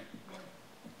 Thank you.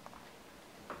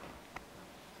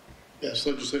 Yes,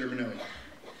 Legislator Manelli.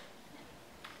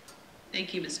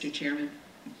 Thank you, Mr. Chairman.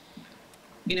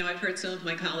 You know, I've heard some of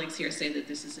my colleagues here say that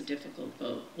this is a difficult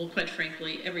vote. Well, quite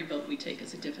frankly, every vote we take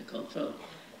is a difficult vote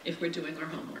if we're doing our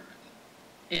homework.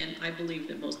 And I believe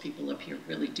that most people up here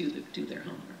really do their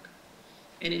homework.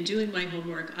 And in doing my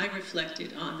homework, I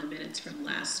reflected on the minutes from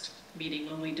last meeting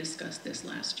when we discussed this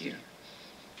last year.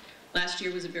 Last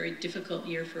year was a very difficult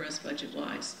year for us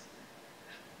budget-wise.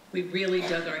 We really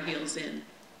dug our heels in,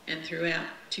 and throughout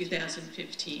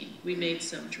 2015, we made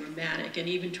some dramatic, and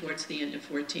even towards the end of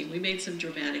 14, we made some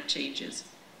dramatic changes.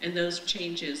 And those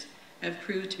changes have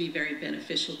proved to be very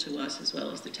beneficial to us as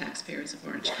well as the taxpayers of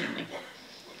Orange County.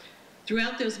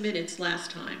 Throughout those minutes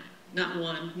last time, not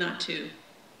one, not two,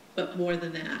 but more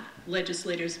than that,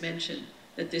 legislators mentioned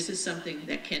that this is something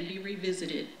that can be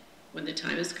revisited when the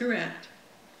time is correct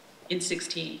in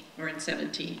 16 or in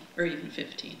 17 or even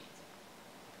 15.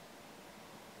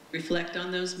 reflect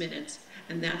on those minutes,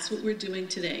 and that's what we're doing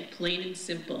today, plain and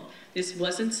simple. This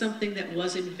wasn't something that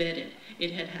wasn't vetted.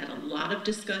 It had had a lot of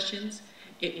discussions.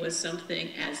 It was something,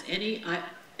 as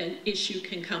an issue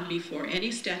can come before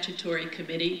any statutory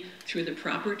committee through the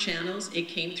proper channels. It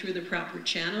came through the proper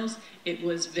channels. It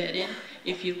was vetted.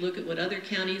 If you look at what other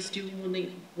counties do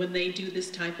when they do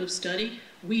this type of study,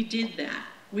 we did that.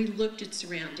 We looked at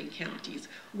surrounding counties.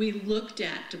 We looked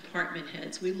at department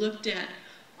heads. We looked at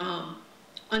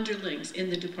underlings in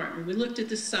the department. We looked at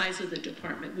the size of the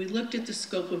department. We looked at the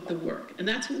scope of the work. And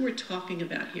that's what we're talking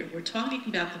about here. We're talking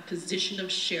about the position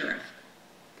of sheriff.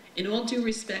 In all due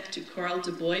respect to Carl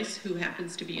Du Bois, who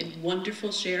happens to be a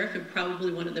wonderful sheriff and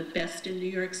probably one of the best in New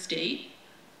York State,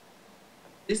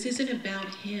 this isn't about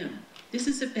him. This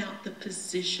is about the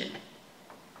position.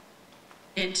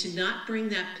 And to not bring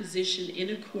that position in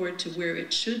accord to where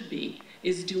it should be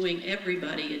is doing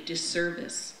everybody a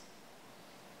disservice.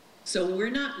 So we're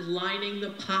not lining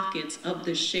the pockets of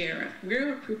the sheriff.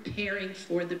 We're preparing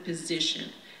for the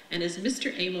position. And as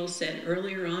Mr. Amos said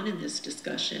earlier on in this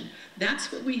discussion,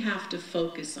 that's what we have to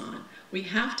focus on. We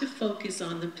have to focus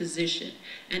on the position.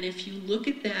 And if you look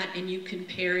at that and you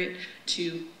compare it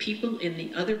to people in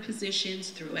the other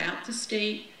positions throughout the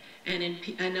state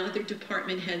and other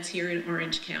department heads here in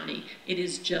Orange County, it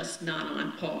is just not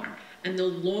on par. And the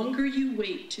longer you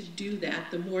wait to do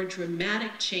that, the more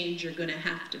dramatic change you're going to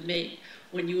have to make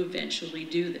when you eventually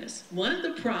do this. One of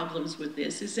the problems with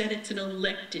this is that it's an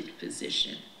elected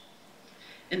position.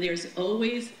 And there's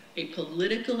always a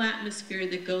political atmosphere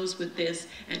that goes with this,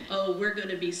 and oh, we're going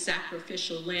to be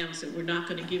sacrificial lambs and we're not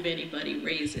going to give anybody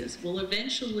raises. Well,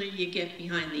 eventually you get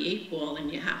behind the 8 ball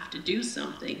and you have to do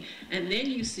something, and then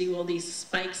you see all these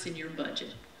spikes in your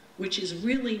budget, which is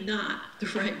really not the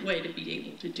right way to be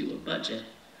able to do a budget.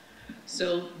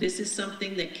 So this is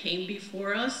something that came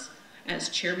before us as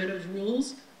chairman of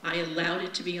rules. I allowed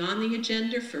it to be on the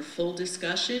agenda for full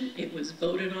discussion. It was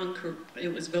voted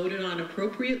on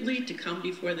appropriately to come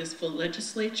before this full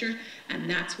legislature, and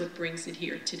that's what brings it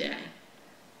here today.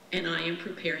 And I am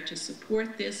prepared to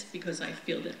support this because I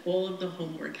feel that all of the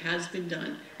homework has been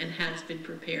done and has been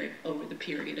prepared over the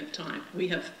period of time. We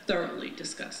have thoroughly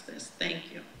discussed this.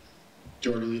 Thank you.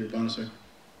 Majority Leader Bonasek.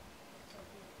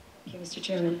 Thank you, Mr.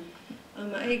 Chairman.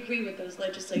 I agree with those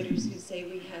legislators who say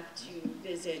we have to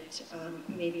visit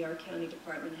maybe our county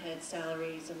department heads'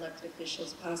 salaries, elected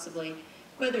officials possibly.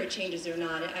 Whether it changes or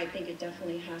not, I think it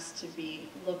definitely has to be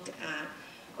looked at.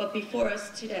 But before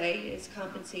us today is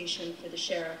compensation for the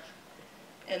sheriff.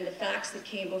 And the facts that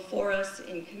came before us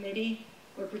in committee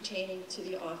were pertaining to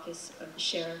the office of the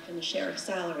sheriff and the sheriff's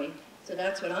salary. So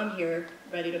that's what I'm here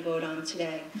ready to vote on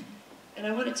today. And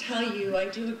I want to tell you, I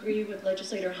do agree with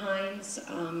Legislator Hines.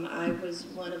 I was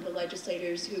one of the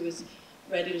legislators who was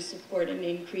ready to support an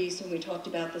increase, and we talked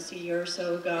about this a year or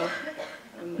so ago.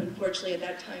 Unfortunately, at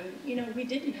that time, we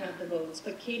didn't have the votes,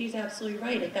 but Katie's absolutely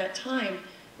right. At that time,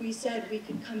 we said we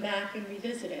could come back and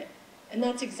revisit it. And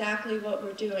that's exactly what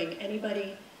we're doing.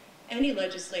 Any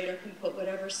legislator can put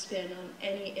whatever spin on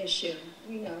any issue.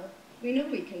 We know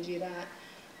we can do that.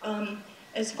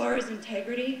 As far as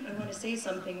integrity, I want to say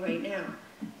something right now.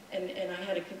 And I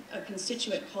had a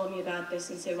constituent call me about this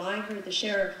and say, well, I heard the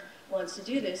sheriff wants to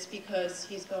do this because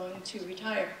he's going to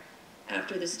retire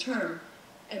after this term.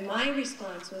 And my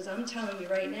response was, I'm telling you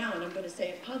right now, and I'm going to say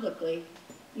it publicly,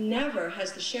 never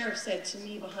has the sheriff said to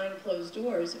me behind closed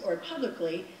doors or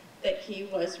publicly that he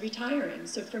was retiring.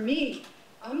 So for me,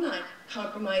 I'm not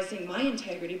compromising my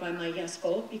integrity by my yes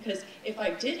vote, because if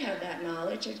I did have that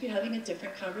knowledge, I'd be having a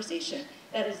different conversation.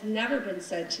 That has never been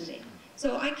said to me.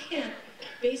 So I can't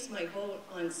base my vote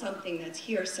on something that's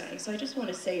hearsay. So I just want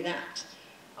to say that.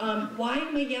 Why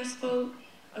my yes vote?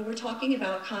 We're talking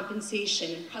about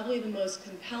compensation, and probably the most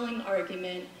compelling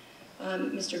argument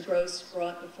Mr. Gross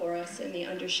brought before us and the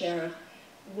undersheriff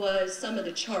was some of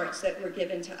the charts that were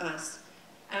given to us.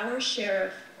 Our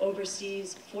sheriff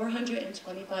oversees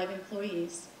 425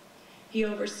 employees. He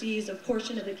oversees a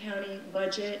portion of the county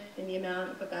budget in the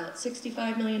amount of about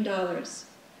 $65 million.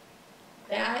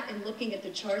 That, and looking at the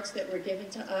charts that were given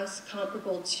to us,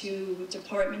 comparable to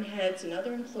department heads and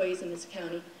other employees in this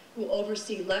county who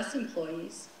oversee less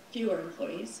employees, fewer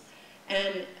employees,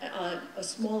 and a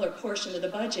smaller portion of the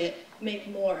budget make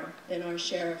more than our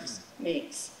sheriff's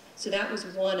makes. So that was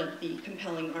one of the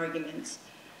compelling arguments.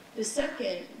 The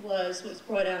second was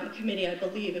brought out in committee. I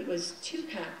believe it was 2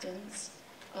 captains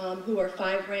who are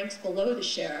 5 ranks below the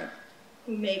sheriff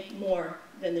who make more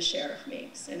than the sheriff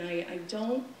makes. And I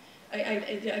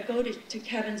go to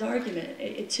Kevin's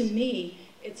argument. To me,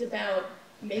 it's about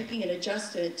making an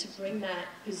adjustment to bring that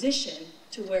position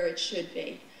to where it should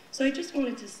be. So I just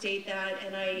wanted to state that,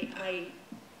 and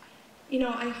you know,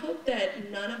 I hope that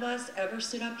none of us ever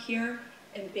sit up here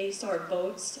and base our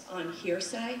votes on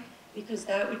hearsay, because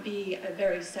that would be a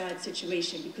very sad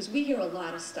situation, because we hear a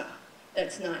lot of stuff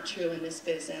that's not true in this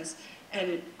business.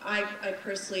 And I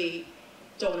personally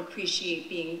don't appreciate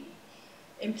being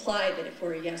implied that if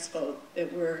we're a yes vote,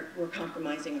 that we're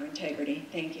compromising our integrity.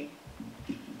 Thank you.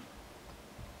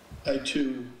 I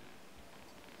too,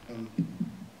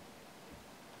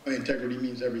 my integrity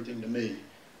means everything to me,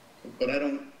 but I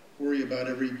don't worry about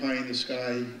every pie in the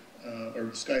sky, or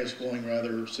the sky is falling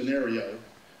rather, scenario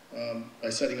by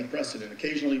setting a precedent.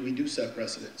 Occasionally we do set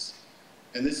precedents,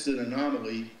 and this is an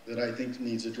anomaly that I think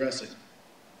needs addressing.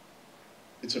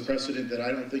 It's a precedent that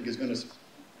I don't think is going to,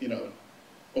 you know,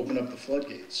 open up the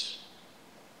floodgates.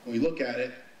 When we look at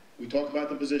it, we talk about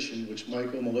the position, which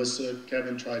Michael, Melissa,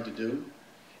 Kevin tried to do.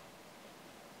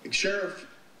 The sheriff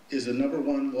is the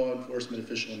 #1 law enforcement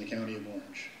official in the County of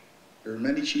Orange. There are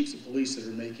many chiefs of police that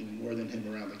are making more than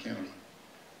him around the county.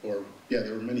 Or, yeah,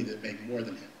 there are many that make more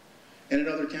than him. And in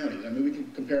other counties. I mean, we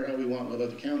can compare how we want with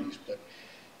other counties, but,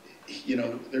 you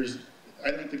know, I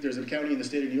don't think there's a county in the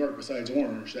state of New York besides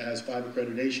Orange that has 5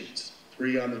 accreditations,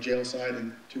 3 on the jail side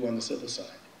and 2 on the civil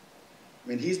side. I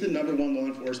mean, he's the #1 law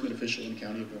enforcement official in the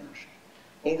County of Orange.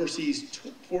 Oversees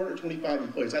 425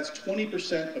 employees. That's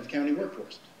 20% of county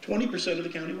workforce. 20% of the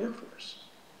county workforce.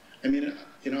 I mean,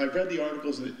 you know, I've read the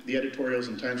articles, the editorials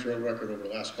in Times Square Record over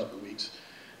the last couple of weeks,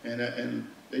 and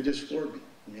they just floored me.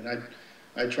 I mean,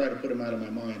 I try to put them out of my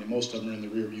mind, and most of them are in the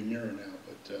rearview mirror now.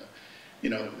 But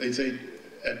you know, they say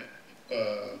at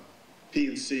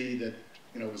P&C that,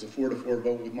 you know, it was a 4-4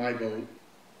 vote with my vote.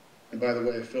 And by the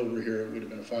way, if Phil were here, it would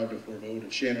have been a 5-4 vote.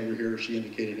 If Shannon were here, she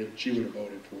indicated it, she would have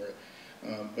voted for it.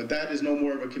 But that is no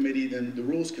more of a committee than the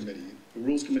Rules Committee. The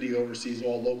Rules Committee oversees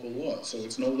all local laws, so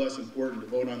it's no less important to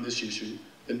vote on this issue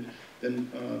than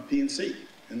P&C,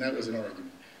 and that was an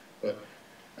argument. But,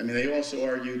 I mean, they also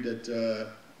argued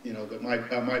that, you know, that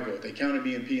my vote. They counted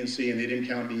me in P&C and they didn't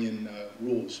count me in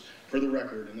Rules. For the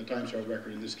record, in the Times Square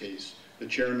Record in this case, the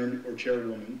chairman or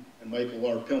chairwoman, and Michael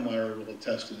R. Pillmeyer will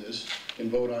attest to this, can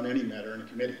vote on any matter in a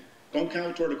committee. Don't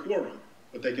count toward a quorum,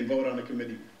 but they can vote on a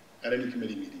committee, at any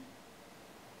committee meeting.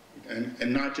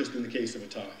 And not just in the case of a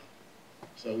tie.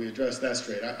 So we addressed that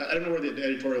straight. I don't know where the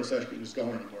editorial section was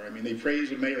going anymore. I mean, they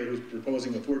praised the mayor who's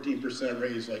proposing a 14%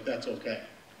 raise, like that's okay.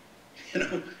 You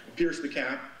know, pierce the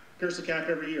cap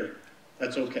every year.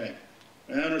 That's okay.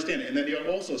 And I understand it. And then you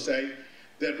also say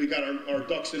that we got our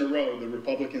ducks in a row. The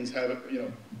Republicans have, you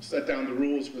know, set down the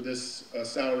rules for this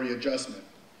salary adjustment.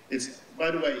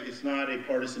 By the way, it's not a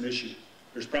partisan issue.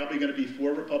 There's probably going to be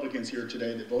 4 Republicans here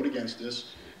today that vote against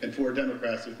this and 4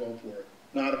 Democrats that vote for it.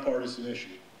 Not a partisan issue.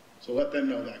 So let them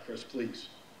know that, Chris, please.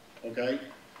 Okay?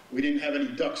 We didn't have any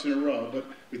ducks in a row, but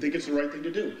we think it's the right thing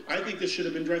to do. I think this should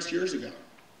have been addressed years ago.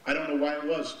 I don't know why it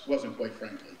wasn't, quite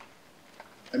frankly.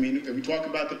 I mean, if we talk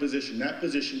about the position, that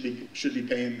position should be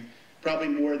paying probably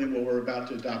more than what we're about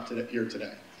to adopt here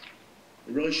today.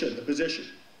 It really should, the position.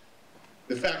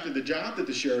 The fact that the job that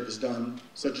the sheriff has done,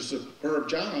 such a superb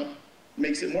job,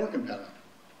 makes it more compelling.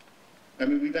 I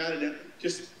mean, we've added,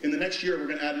 just in the next year, we're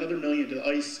going to add another $1 million to the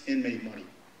ICE inmate money.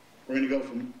 We're going to go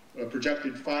from a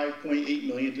projected $5.8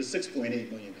 million to $6.8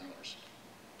 million.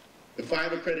 The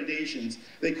 5 accreditations,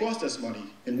 they cost us money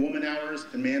in woman hours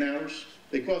and man hours.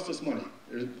 They cost us money.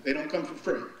 They don't come for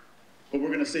free. But we're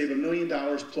going to save $1 million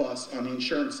plus on the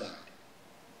insurance side.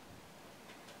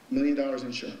 $1 million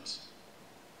insurance.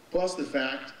 Plus the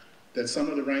fact that some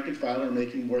of the rank and file are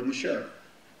making more than the sheriff,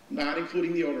 not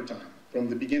including the overtime. From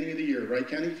the beginning of the year, right,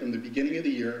 Kenny? From the beginning of the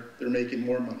year, they're making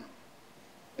more money.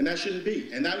 And that shouldn't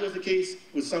be. And that was the case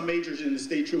with some majors in the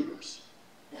state troopers.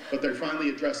 But they finally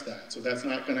addressed that, so that's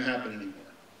not going to happen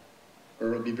anymore.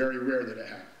 Or it'll be very rare that it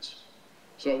happens.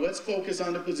 So let's focus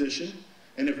on the position,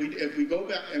 and if we go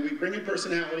back and we bring in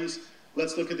personalities,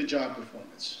 let's look at the job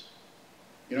performance.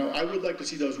 You know, I would like to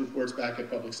see those reports back at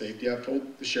Public Safety. I've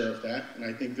told the sheriff that, and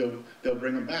I think they'll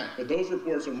bring them back. But those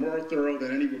reports are more thorough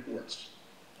than any reports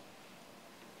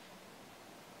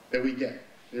that we get.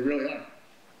 They really are.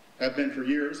 Have been for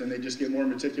years, and they just get more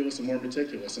meticulous and more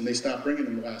meticulous, and they stopped bringing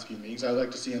them the last few meetings. I'd like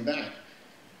to see them back,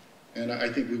 and I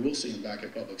think we will see them back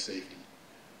at Public Safety.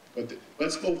 But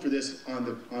let's vote for this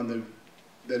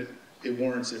that it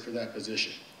warrants it for that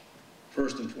position,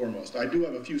 first and foremost. I do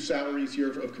have a few salaries here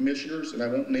of commissioners, and I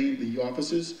won't name the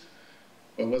offices,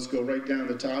 but let's go right down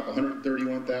the top,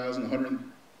 131,000,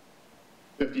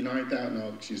 159,000, no,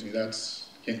 excuse me,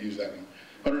 can't use that one.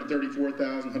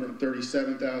 134,000,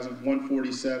 137,000,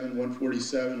 147,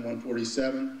 147,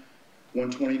 147,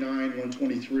 129,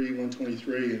 123,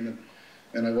 123, and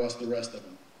I lost the rest of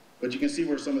them. But you can see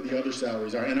where some of the other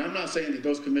salaries are. And I'm not saying that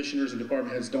those commissioners and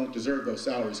department heads don't deserve those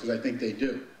salaries, because I think they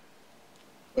do.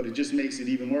 But it just makes it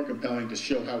even more compelling to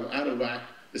show how out of whack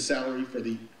the salary for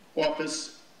the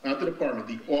office, not the department,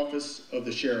 the office of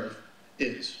the sheriff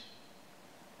is.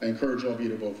 I encourage all of you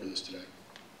to vote for this today.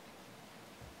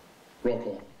 Roll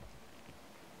call.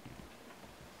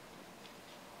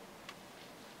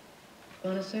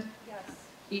 Bonasek? Yes.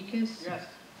 Ekis? Yes.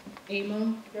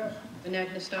 Amo? Yes.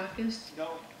 Anagnestakis? No.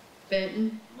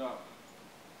 Benton? No.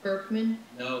 Berkman?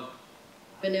 No.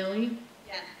 Benelli?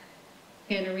 Yes.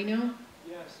 Canterino?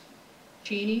 Yes.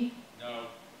 Cheney? No.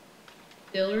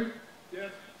 Dillard?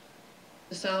 Yes.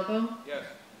 DeSalvo? Yes.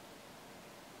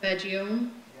 Fagione?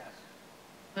 Yes.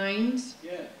 Hines?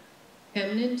 Yes.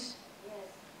 Chemnitz? Yes.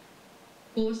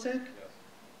 Kulisek?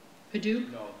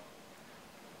 Paduk? No.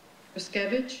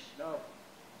 Riskevich? No.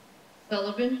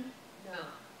 Sullivan? No.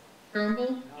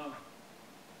 Turnbull? No.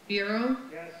 Bureau?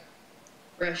 Yes.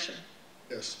 Brescia.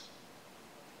 Yes.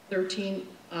 13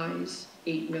 ayes,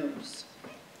 8 noes.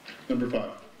 Number 5.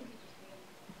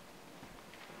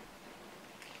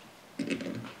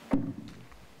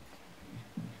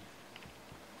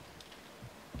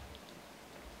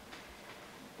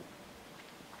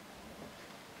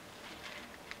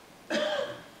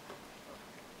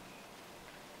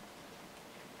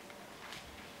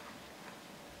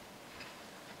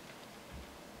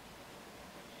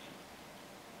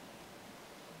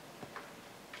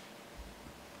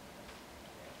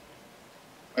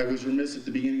 I was remiss at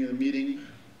the beginning of the meeting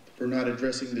for not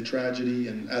addressing the tragedy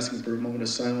and asking for a moment of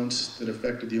silence that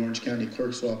affected the Orange County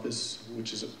Clerk's office,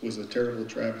 which was a terrible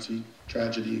tragedy,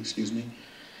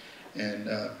 And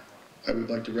I would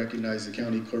like to recognize the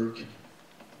county clerk,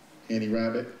 Annie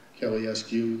Rabbit, Kelly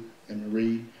Eskew, and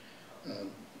Marie.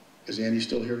 Is Annie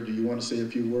still here? Do you want to say a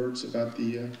few words about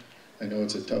the, I know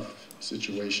it's a tough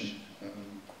situation.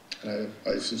 And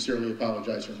I sincerely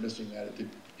apologize for missing that at the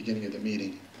beginning of the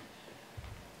meeting.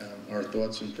 Our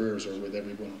thoughts and prayers are with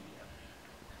everyone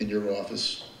in your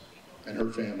office and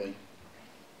her family.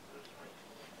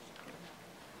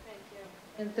 Thank you.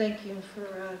 And thank you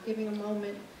for giving a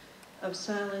moment of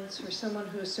silence for someone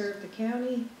who served the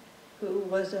county, who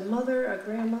was a mother, a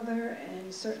grandmother,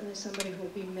 and certainly somebody who will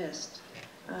be missed.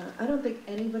 I don't think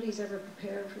anybody's ever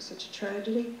prepared for such a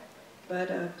tragedy,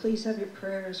 but please have your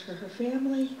prayers for her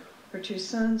family, her 2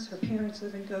 sons, her parents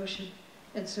live in Goshen,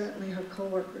 and certainly her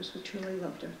co-workers who truly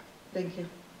loved her. Thank you.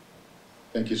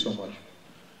 Thank you so much.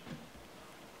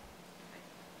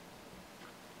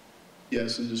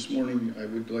 Yes, and this morning I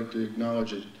would like to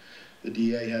acknowledge that the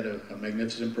DA had a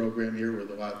magnificent program here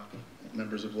with a lot of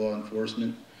members of law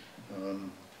enforcement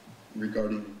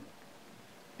regarding,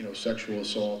 sexual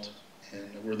assault.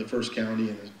 And we're the first county,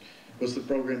 and what's the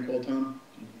program called, Tom?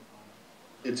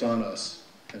 It's on us.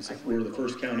 And so we're the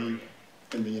first county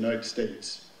in the United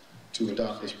States to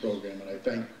adopt this program. And I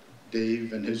thank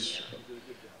Dave and his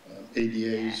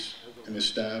ADAs and his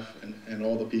staff and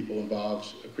all the people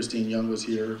involved. Christine Young was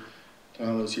here,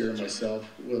 Tom was here, and myself.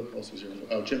 Who else was here?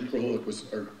 Oh, Jim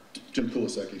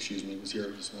Kulisek, excuse me, was here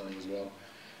this morning as well.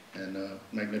 And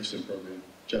magnificent program.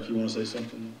 Jeff, you want to say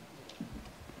something?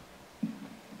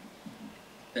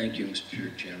 Thank you,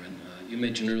 Mr. Chairman. You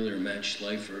mentioned earlier Matt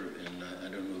Schleifer, and I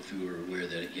don't know if you were aware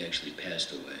that he actually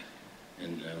passed away.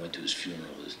 And I went to his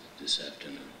funeral this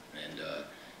afternoon. And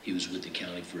he was with the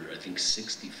county for, I think,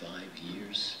 65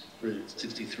 years.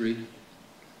 63?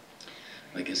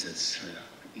 I guess that's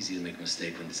easy to make a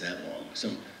mistake when it's that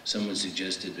long. Someone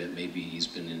suggested that maybe he's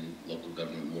been in local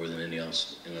government more than anyone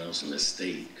else in the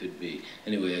state. Could be.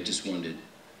 Anyway, I just wanted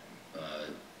to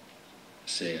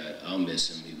say I'll miss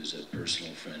him. He was a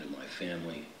personal friend of my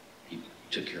family. He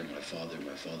took care of my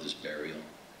father's burial,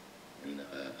 and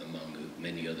among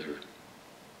many other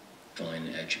fine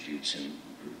attributes. And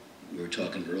we were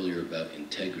talking earlier about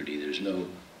integrity. There's no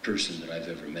person that I've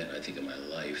ever met, I think, in my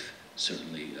life,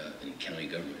 certainly in county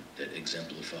government, that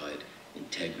exemplified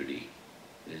integrity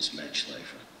as Matt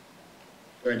Schleifer.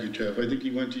 Thank you, Jeff. I think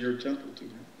he went to your temple, too.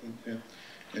 Yeah.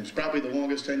 And it's probably the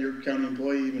longest tenured county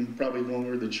employee, even probably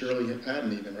longer than Shirley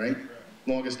Hatton even, right?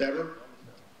 Longest ever?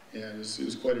 Yeah, it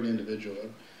was quite an individual.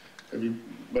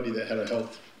 Everybody that had a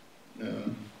health,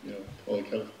 public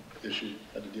health issue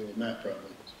had to deal with Matt,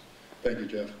 probably. Thank you,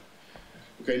 Jeff.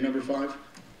 Okay, number 5.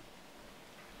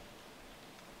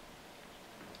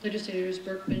 Legislators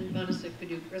Berkman, Bonasek,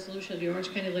 Paduk. Resolution of the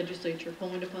Orange County Legislature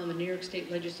calling upon the New York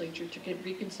State Legislature to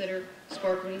reconsider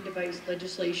sparkling device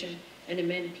legislation and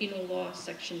amend penal law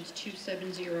sections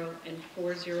 270 and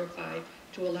 405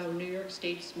 to allow New York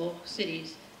State small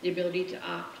cities the ability to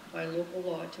opt by local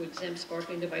law to exempt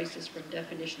sparkling devices from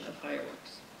definition of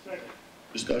fireworks.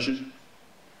 Discussion?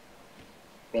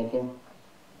 Roll call.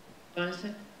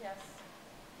 Bonasek? Yes.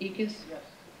 Ekis?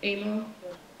 Amo?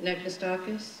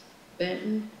 Anagnestakis?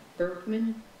 Benton?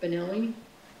 Berkman? Benelli?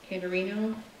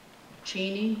 Canterino?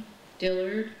 Cheney?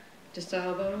 Dillard?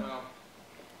 DeSalvo?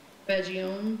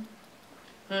 Fagione?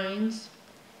 Hines?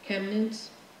 Chemnitz?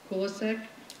 Kulisek?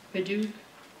 Paduk?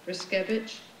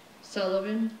 Riskevich?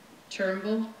 Sullivan?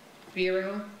 Turnbull?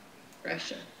 Vero?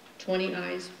 Brescia. 20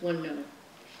 ayes, 1 no.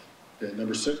 Okay,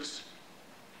 number 6.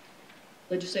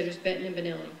 Legislators Benton and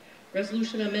Benelli.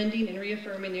 Resolution amending and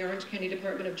reaffirming the Orange County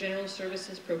Department of General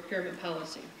Services procurement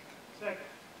policy. Second.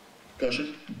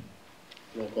 Discussion?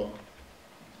 Roll call.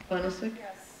 Bonasek?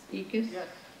 Yes. Ekis? Yes.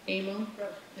 Amo?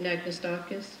 Yes.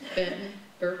 Anagnestakis? Benton?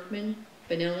 Berkman?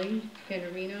 Benelli?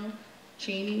 Canterino?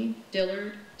 Cheney?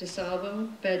 Dillard? DeSalvo?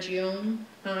 Fagione?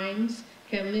 Hines?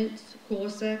 Chemnitz?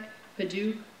 Kulisek?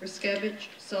 Paduk? Riskevich?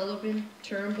 Sullivan?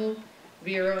 Turnbull?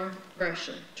 Vero?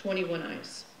 Brescia. 21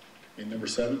 ayes. Okay, number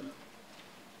 7.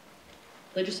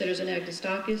 Legislators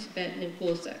Anagnestakis, Benton, and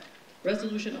Kulisek.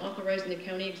 Resolution authorizing the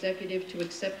county executive to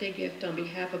accept a gift on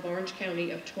behalf of Orange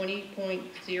County of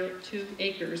 20.02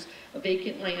 acres of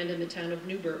vacant land in the town of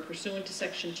Newburgh pursuant to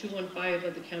section 215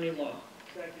 of the county law.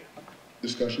 Second.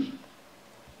 Discussion?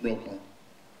 Roll call.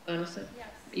 Bonasek? Yes.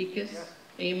 Ekis? Yes.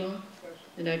 Amo?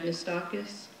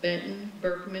 Anagnestakis, Benton,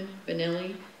 Berkman,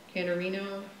 Benelli,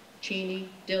 Canterino, Cheney,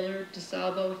 Dillard,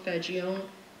 DeSalvo, Fagione,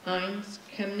 Hines,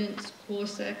 Chemnitz,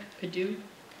 Kulisek, Paduk,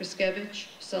 Riskevich,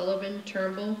 Sullivan,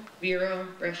 Turnbull, Vero,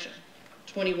 Brescia.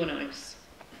 21 ayes.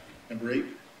 Number 8.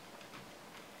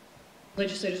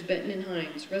 Legislators Benton and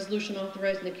Hines. Resolution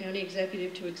authorizing the county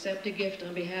executive to accept a gift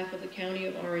on behalf of the county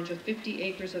of Orange of 50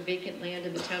 acres of vacant land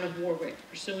in the town of Warwick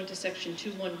pursuant to section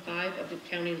 215 of the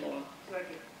county law.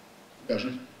 Second.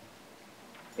 Discussion?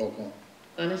 Roll call.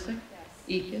 Bonasek?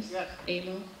 Yes. Ekis? Yes.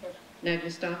 Amo? Yes.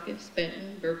 Anagnestakis,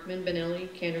 Benton, Berkman, Benelli,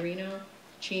 Canterino,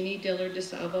 Cheney, Dillard,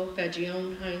 DeSalvo,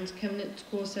 Fagione, Hines, Chemnitz,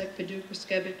 Kulisek, Paduk,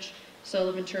 Riskevich,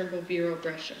 Sullivan, Turnbull, Vero,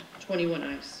 Brescia. 21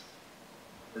 ayes.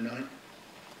 Number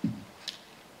 9.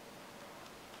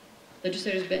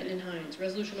 Legislators Benton and Hines.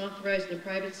 Resolution authorizing the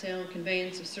private sale and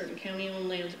conveyance of certain county-owned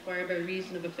lands acquired by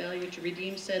reason of a failure to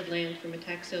redeem said land from a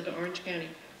tax sale to Orange County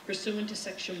pursuant to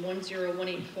section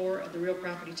 10184 of the real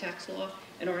property tax law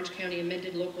and Orange County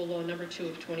amended local law number 2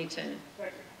 of 2010.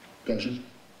 Second. Discussion?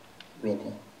 Roll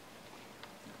call.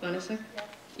 Bonasek?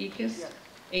 Yes. Ekis?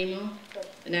 Amo?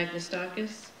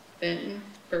 Anagnestakis? Benton?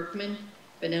 Berkman?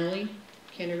 Benelli?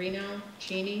 Canterino?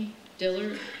 Cheney?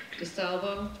 Dillard?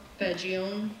 DeSalvo?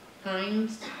 Fagione?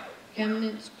 Hines?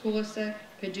 Chemnitz? Kulisek?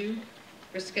 Paduk?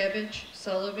 Riskevich?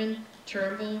 Sullivan?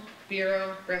 Turnbull?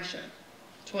 Vero? Brescia.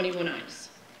 21 ayes.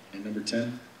 And number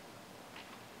 10.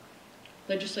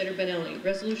 Legislator Benelli.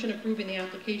 Resolution approving the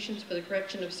applications for the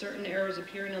correction of certain errors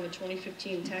appearing on the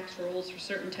 2015 tax rolls for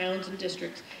certain towns and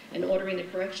districts and ordering the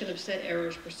correction of said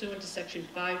errors pursuant to section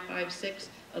 556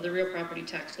 of the real property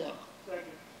tax law. Second.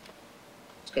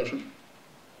 Discussion?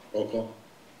 Roll call.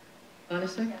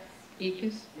 Bonasek?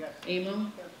 Ekis? Yes.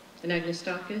 Amo?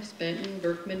 Anagnestakis? Benton?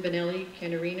 Berkman? Benelli?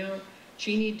 Canterino?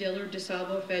 Cheney, Dillard,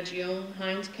 DeSalvo, Fagione,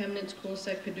 Hines, Chemnitz,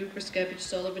 Kulisek, Paduk, Riskevich,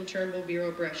 Sullivan, Turnbull,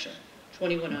 Vero, Brescia.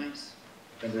 21 ayes.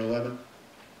 Number 11.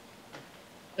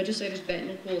 Legislators Benton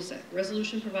and Kulisek.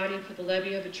 Resolution providing for the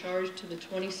levy of a charge to the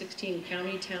 2016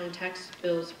 county town tax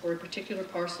bills for a particular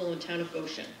parcel in town of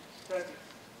Goshen. Second.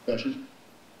 Discussion?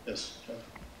 Yes, Jeff.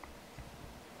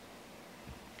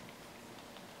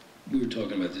 We were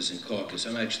talking about this in caucus.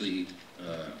 I'm actually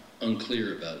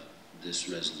unclear about this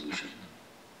resolution,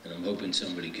 and I'm hoping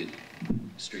somebody could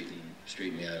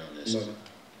straighten me out on this.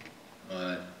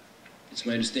 It's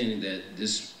my understanding that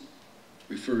this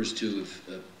refers to if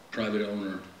a private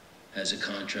owner has a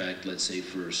contract, let's say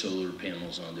for solar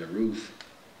panels on their roof,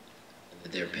 and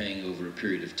that they're paying over a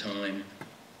period of time,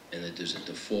 and that there's a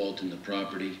default in the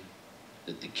property,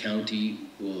 that the county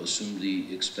will assume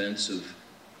the expense of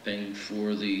paying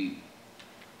for the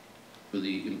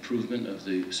improvement of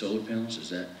the solar panels. Is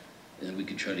that, and we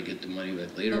could try to get the money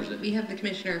back later? Well, we have the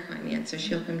Commissioner of Finance, so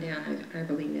she'll come down, I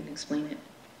believe, and explain it.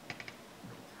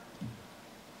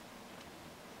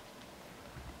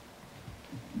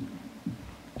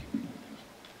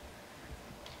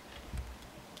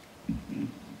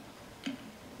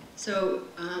 So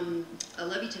a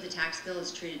levy to the tax bill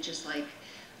is treated just like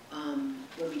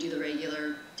when we do the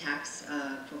regular tax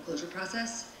foreclosure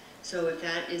process. So if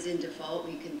that is in default,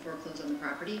 we can foreclose on the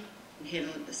property and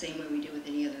handle it the same way we do with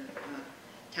any other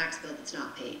tax bill that's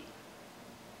not paid.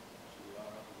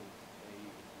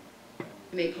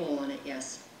 Make whole on it,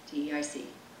 yes, DEIC.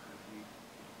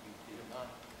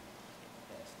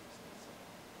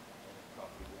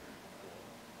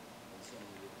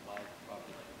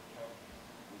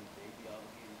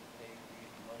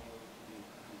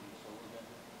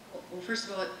 Well, first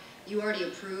of all, you already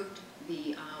approved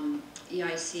the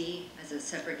EIC as a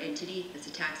separate entity, as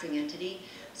a taxing entity.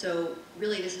 So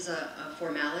really this is a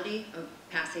formality of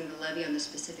passing the levy on the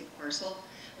specific parcel,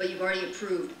 but you've already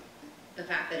approved the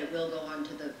fact that it will go on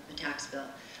to the tax bill.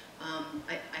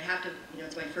 I have to,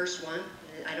 it's my first one.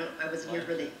 I wasn't here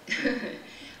for the,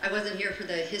 I wasn't here for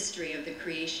the history of the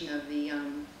creation of the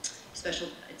special,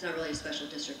 it's not really a special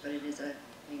district, but it is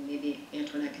maybe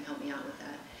Antoinette can help me out with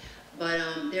that. But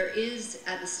there is,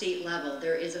 at the state level,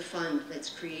 there is a fund that's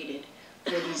created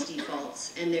for these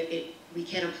defaults, and we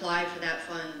can apply for that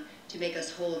fund to make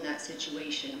us whole in that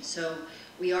situation. So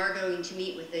we are going to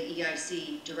meet with the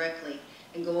EIC directly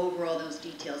and go over all those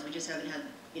details. We just haven't had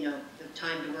the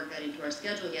time to work that into our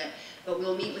schedule yet, but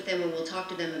we'll meet with them and we'll talk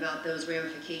to them about those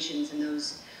ramifications and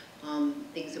those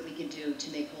things that we can do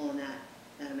to make whole in that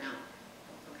amount.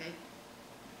 Okay?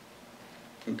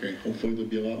 Okay, hopefully there'll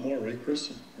be a lot more, right,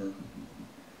 Chris? Or...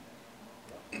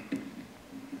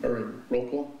 All right, roll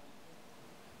call.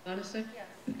 Bonasek? Yes.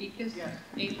 Ekis? Yes.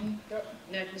 Abel? Yes.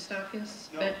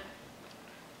 Nagustakis? No.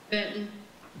 Benton?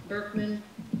 Berkman?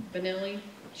 Benelli?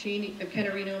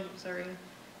 Canterino, sorry.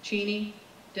 Cheney?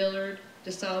 Dillard?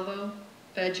 DeSalvo?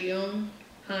 Fagione?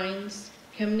 Hines?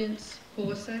 Chemnitz?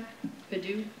 Kulisek?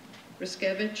 Paduk?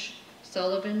 Riskevich?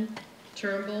 Sullivan?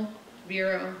 Turnbull?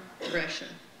 Vero? Brescia.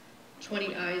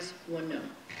 20 ayes, 1 no.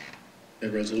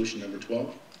 Okay, resolution number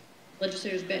 12.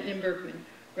 Legislators Benton and Berkman.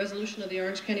 Resolution of the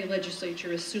Orange County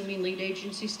Legislature assuming lead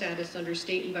agency status under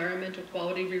State Environmental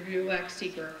Quality Review Act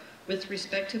seeker with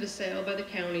respect to the sale by the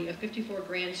county of 54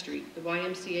 Grand Street, the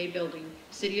YMCA building,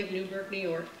 City of Newburgh, New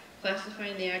York,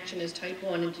 classifying the action as type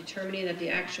 1 and determining that the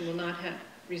action will not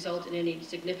result in any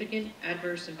significant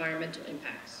adverse environmental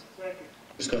impacts.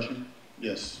 Discussion?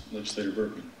 Yes, Legislator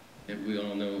Berkman. And we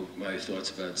all know my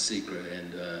thoughts about SECRA,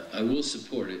 and I will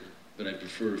support it, but I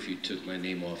prefer if you took my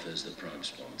name off as the prime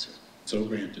sponsor. So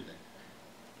granted.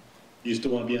 You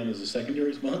still want to be on as a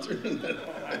secondary sponsor?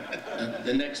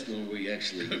 The next one, we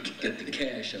actually get the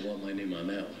cash, I want my name on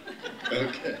that one.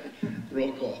 Okay.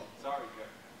 Roll call.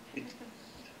 Sorry,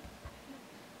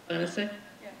 Bonasek?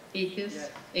 Yes. Ekis? Yes.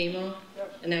 Amo? Yes.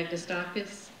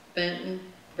 Anagnestakis? Benton?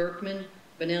 Berkman?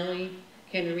 Benelli?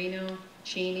 Canterino?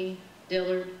 Cheney?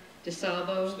 Dillard?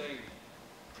 DeSalvo?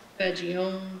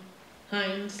 Fagione?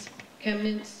 Hines?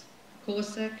 Chemnitz?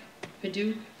 Kulisek?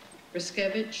 Paduk?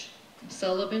 Riskevich?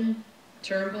 Sullivan?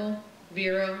 Turnbull?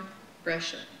 Vero?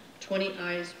 Brescia. 20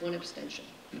 ayes, 1 abstention.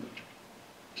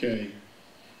 Okay.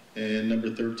 And number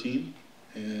 13.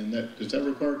 And does that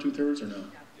require 2/3 or no?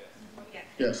 Yes.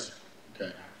 Yes.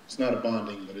 Okay. It's not a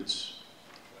bonding, but it's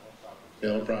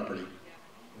sale of property.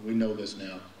 We know this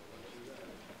now.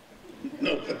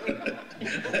 No.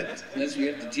 Unless we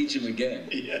have to teach him again.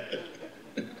 Yeah.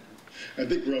 I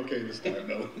think we're okay this time,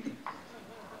 though.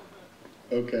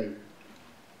 Okay.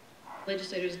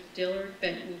 Legislators Dillard,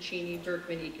 Benton, Cheney,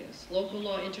 Berkman, Ekis. Local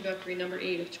law introductory number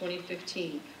 8 of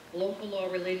 2015. A local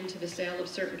law relating to the sale of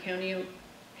certain county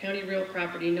real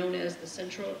property known as the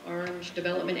Central Orange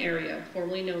Development Area,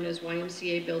 formerly known as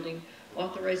YMCA building,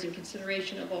 authorizing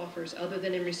consideration of offers other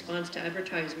than in response to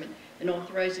advertisement, and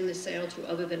authorizing the sale to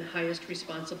other than highest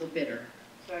responsible bidder.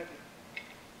 Second.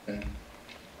 Okay.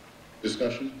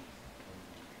 Discussion?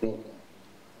 Roll call.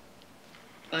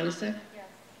 Bonasek?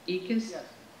 Yes. Ekis? Yes.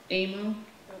 Amo?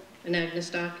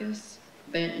 Anagnestakis?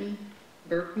 Benton?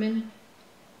 Berkman?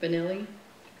 Benelli?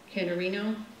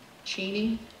 Canterino?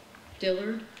 Cheney?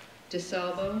 Dillard?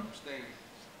 DeSalvo?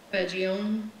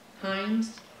 Fagione?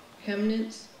 Hines?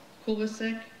 Chemnitz?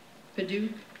 Kulisek?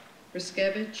 Paduk?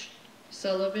 Riskevich?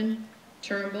 Sullivan?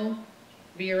 Turnbull?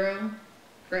 Vero?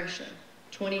 Brescia.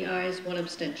 20 ayes, 1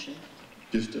 abstention.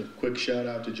 Just a quick shout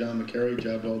out to John McCary.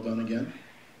 Job well done again.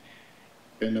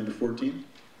 Okay, number 14.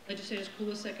 Legislators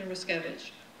Kulisek and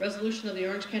Riskevich. Resolution of the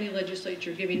Orange County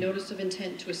Legislature giving notice of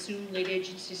intent to assume lead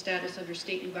agency status under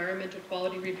State Environmental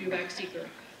Quality Review Act seeker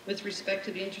with respect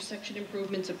to the intersection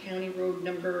improvements of County Road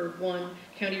number 1,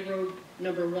 County Road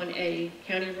number 1A,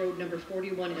 County Road number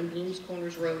 41, and Blooms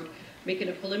Corners Road, making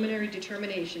a preliminary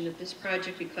determination that this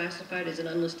project be classified as an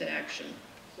unlisted action.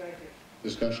 Second.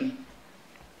 Discussion?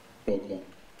 Roll call.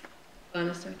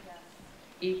 Bonasek?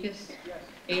 Ekis? Yes.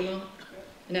 Amo?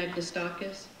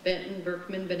 Anagnestakis? Benton?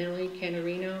 Berkman? Benelli?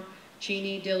 Canterino?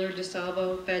 Cheney? Dillard?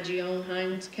 DeSalvo? Fagione?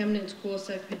 Hines? Chemnitz?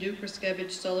 Kulisek? Paduk? Riskevich?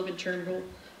 Sullivan? Turnbull?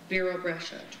 Vero?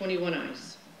 Brescia. 21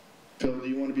 ayes. Phil, do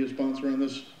you want to be a sponsor on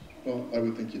this? Well, I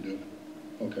would think you do.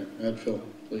 Okay, add Phil,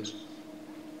 please.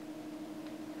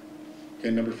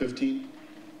 Okay, number 15.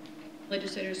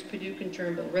 Legislators Paduk and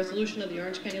Turnbull. Resolution of the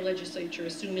Orange County Legislature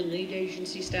assuming lead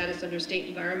agency status under State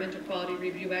Environmental Quality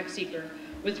Review Act seeker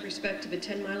with respect to the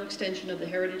 10-mile extension of the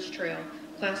Heritage Trail,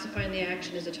 classifying the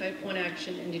action as a Type 1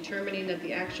 action and determining that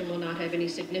the action will not have any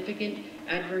significant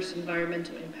adverse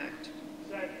environmental impact.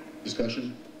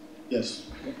 Discussion? Yes.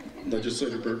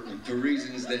 Legislator Berkman. For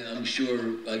reasons that I'm sure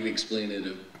I can explain at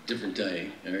a different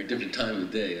day, or a different time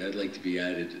of day, I'd like to be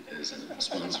added as a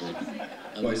sponsor.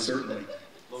 Why, certainly.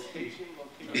 Location.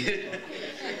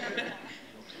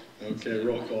 Okay,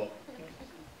 roll call.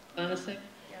 Bonasek?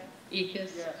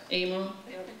 Ekis? Amo?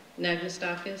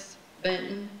 Nagustakis?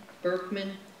 Benton?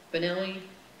 Berkman? Benelli?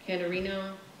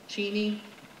 Canterino? Cheney?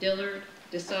 Dillard?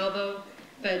 DeSalvo?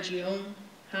 Fagione?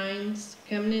 Hines?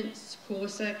 Chemnitz?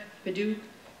 Kulisek? Paduk?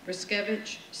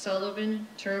 Riskevich? Sullivan?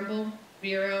 Turnbull?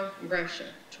 Vero? Brescia.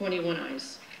 21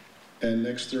 ayes. And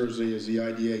next Thursday is the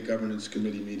IDA Governance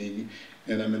Committee meeting,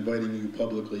 and I'm inviting you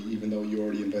publicly, even though you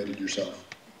already invited yourself.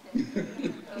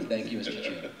 Thank you, Mr.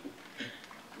 Chair.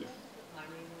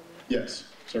 Yes,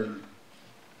 certainly.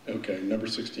 Okay, number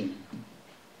 16.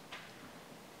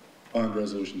 Bond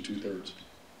resolution, 2/3.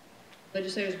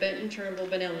 Legislators Benton, Turnbull,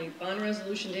 Benelli. Bond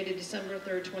resolution dated December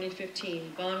 3rd,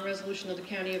 2015. Bond resolution of the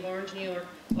County of Orange, New York,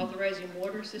 authorizing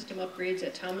water system upgrades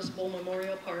at Thomas Bull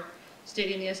Memorial Park,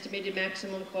 stating the estimated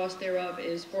maximum cost thereof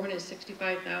is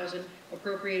 $465,000,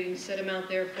 appropriating said amount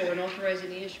therefore, and authorizing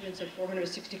the issuance of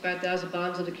 $465,000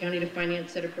 bonds of the county to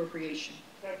finance said appropriation.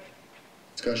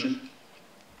 Discussion?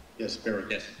 Yes, Barry.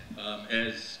 Yes.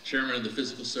 As chairman of the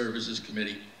Fiscal Services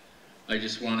Committee, I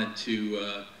just wanted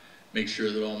to make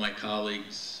sure that all my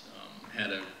colleagues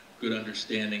had a good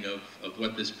understanding of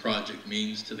what this project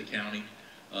means to the county.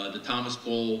 The Thomas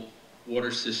Bull water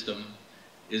system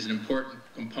is an important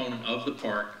component of the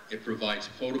park. It provides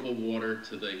potable water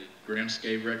to the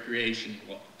Gramscay Recreation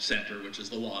Center, which is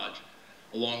the lodge,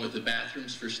 along with the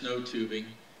bathrooms for snow tubing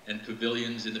and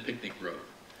pavilions in the picnic grove.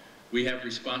 We have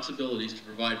responsibilities to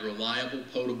provide reliable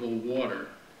potable water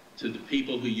to the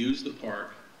people who use the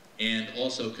park and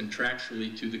also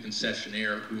contractually to the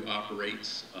concessionaire who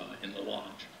operates in the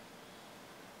lodge.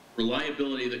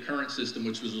 Reliability of the current system,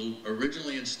 which was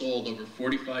originally installed over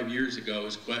 45 years ago,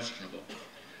 is questionable.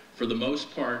 For the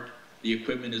most part, the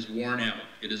equipment is worn out.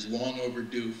 It is long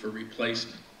overdue for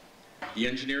replacement. The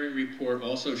engineering report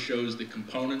also shows the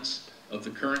components of the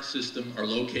current system are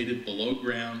located below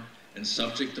ground and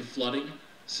subject to flooding,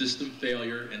 system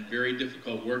failure, and very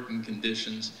difficult working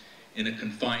conditions in a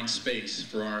confined space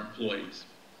for our employees.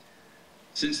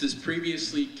 Since this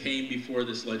previously came before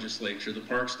this legislature, the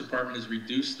Parks Department has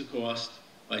reduced the cost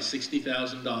by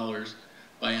 $60,000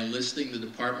 by enlisting the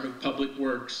Department of Public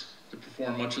Works to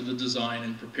perform much of the design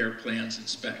and prepare plans and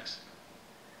specs.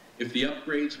 If the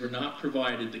upgrades were not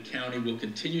provided, the county will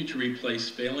continue to replace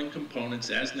failing components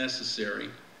as necessary,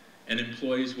 and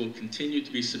employees will continue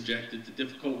to be subjected to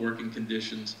difficult working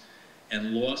conditions,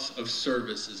 and loss of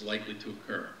service is likely to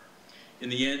occur. In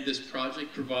the end, this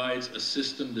project provides a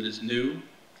system that is new,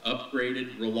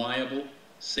 upgraded, reliable,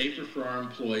 safer for our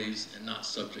employees, and not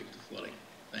subject to flooding.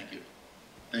 Thank you.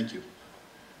 Thank you.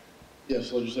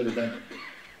 Yes, Legislator Benton.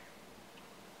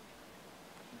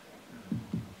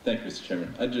 Thank you, Mr.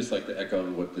 Chairman. I'd just like to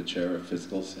echo what the Chair of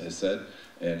Fiscals has said,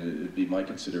 and it would be my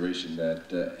consideration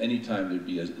that anytime there'd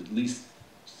be at least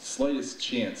slightest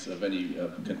chance of any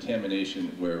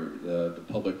contamination where the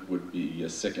public would be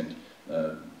sickened,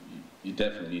 you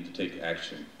definitely need to take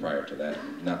action prior to that,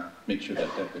 and not make sure that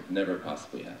that could never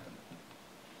possibly happen.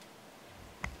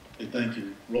 Okay, thank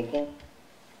you. Roll call?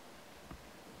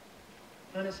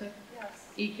 Bonasek? Yes.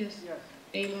 Ekis? Yes.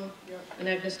 Amo? Yes.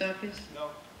 Anagnestakis?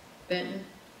 No. Benton?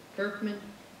 Berkman?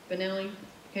 Benelli?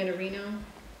 Canterino?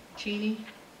 Cheney?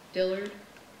 Dillard?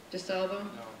 DeSalvo?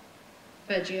 No.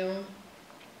 Fagione?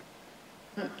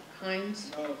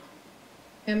 Hines? No.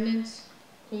 Chemnitz?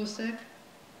 Kulisek?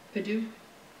 Paduk?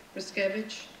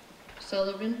 Riskevich?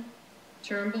 Sullivan?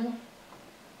 Turnbull?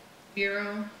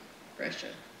 Vero? Brescia.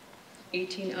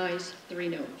 18 ayes, 3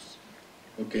 noes.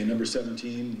 Okay, number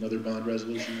 17, another bond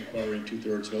resolution requiring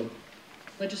 2/3 vote.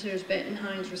 Legislators Benton,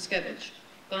 Hines, Riskevich.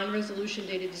 Bond resolution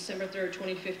dated December 3rd,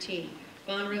 2015.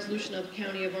 Bond resolution of the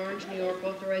County of Orange, New York,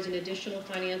 authorizing additional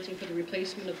financing for the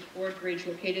replacement of the Ford Bridge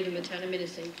located in the town of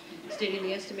Minisink, stating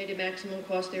the estimated maximum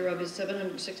cost thereof is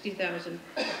 $760,000,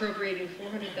 appropriating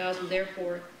 $400,000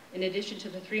 therefore, in addition to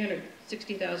the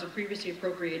 $360,000 previously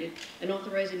appropriated, and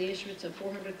authorizing the issuance of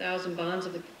 $400,000 bonds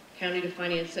of the county to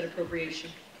finance said appropriation.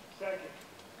 Second.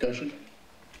 Discussion?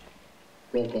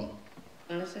 Roll call.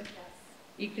 Bonasek?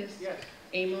 Ekis? Yes.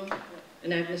 Amo?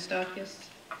 Anagnestakis?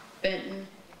 Benton?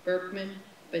 Berkman?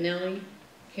 Benelli?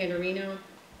 Canterino?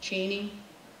 Cheney?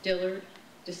 Dillard?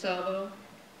 DeSalvo?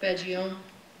 Fagione?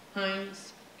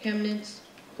 Hines? Chemnitz?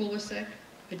 Kulisek?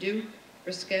 Paduk?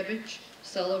 Riskevich?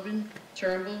 Sullivan,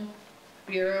 Turnbull,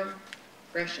 Bureau,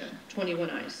 Brescia, 21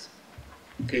 ayes.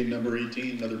 Okay, number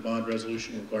 18, another bond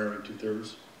resolution requiring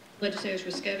 2/3. Legislators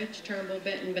Riskevich, Turnbull,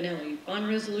 Benton, Benelli. Bond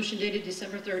resolution dated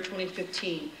December 3rd,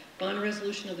 2015. Bond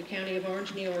resolution of the County of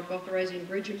Orange, New York, authorizing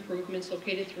bridge improvements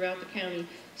located throughout the county,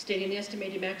 stating the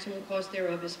estimated maximum cost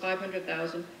thereof is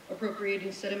 $500,000,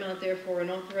 appropriating said amount therefore,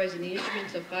 and authorizing the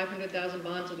issuance of 500,000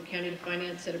 bonds of the county to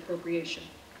finance said appropriation.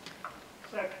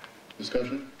 Second.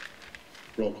 Discussion?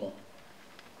 Roll call.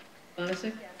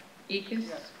 Bonasek? Yes. Ekis?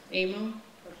 Yes. Amo?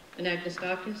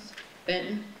 Anagnestakis?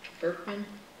 Benton? Berkman?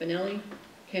 Benelli?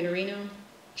 Canterino?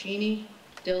 Cheney?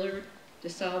 Dillard?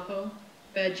 DeSalvo?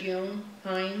 Fagione?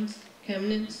 Hines?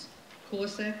 Chemnitz?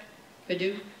 Kulisek?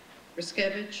 Paduk?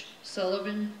 Riskevich?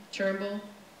 Sullivan? Turnbull?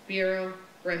 Bureau?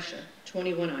 Brescia,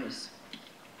 21 ayes.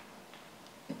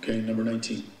 Okay, number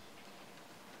 19.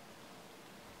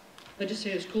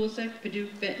 Legislators Kulisek,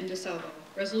 Paduk, Benton, DeSalvo.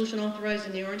 Resolution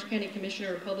authorizing the Orange County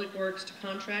Commissioner of Public Works to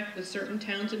contract with certain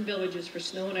towns and villages for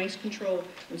snow and ice control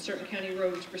on certain county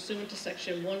roads pursuant to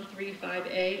Section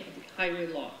 135A of the Highway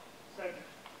Law. Second.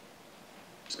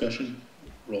 Discussion?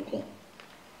 Roll call.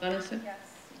 Bonasek?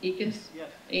 Yes. Ekis?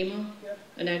 Yes. Amo? Yes.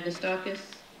 Anagnestakis?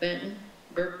 Benton?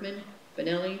 Berkman?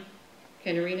 Benelli?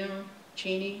 Canterino?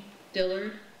 Cheney?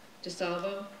 Dillard?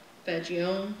 DeSalvo?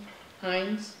 Fagione?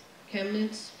 Hines?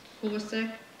 Chemnitz?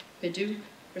 Kulisek? Paduk?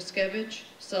 Riskevich?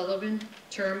 Sullivan?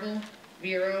 Turnbull?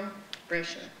 Bureau?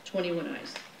 Brescia, 21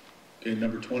 ayes. Okay,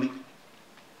 number 20.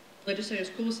 Legislators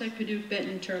Kulisek, Paduk,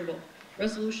 Benton, Turnbull.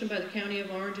 Resolution by the County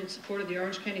of Orange in support of the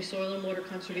Orange County Soil and Water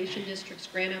Conservation District's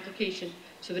grant application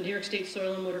to the New York State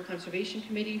Soil and Water Conservation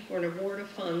Committee for an award of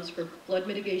funds for flood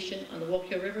mitigation on the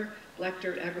Wallkill River Black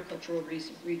Dirt Agricultural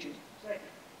Region. Second.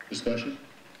 Discussion?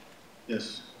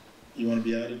 Yes. You want to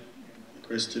be added?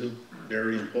 Chris too?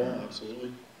 Barry and Paul?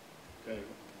 Absolutely. Okay.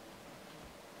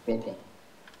 Roll call.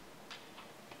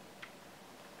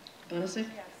 Bonasek?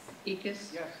 Yes.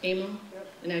 Ekis? Yes. Amo? Yes.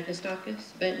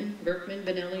 Anagnestakis? Benton? Berkman?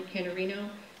 Benelli? Canterino?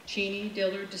 Cheney?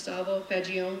 Dillard? DeSalvo?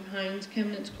 Fagione? Hines?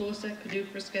 Chemnitz? Kulisek?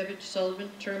 Paduk? Riskevich? Sullivan?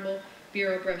 Turnbull?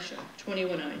 Bureau? Brescia,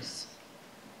 21 ayes.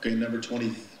 Okay, number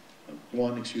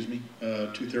 21, excuse me,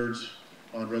 2/3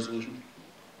 on resolution.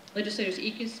 Legislators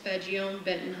Ekis, Fagione,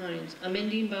 Benton, Hines,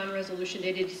 amending bond resolution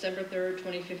dated December 3rd,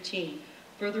 2015,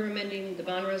 further amending the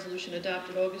bond resolution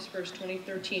adopted August 1st,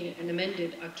 2013, and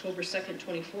amended October 2nd,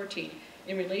 2014,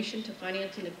 in relation to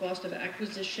financing the cost of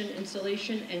acquisition,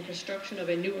 installation, and construction of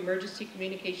a new emergency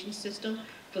communications system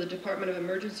for the Department of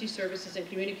Emergency Services and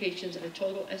Communications at a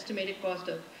total estimated cost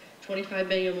of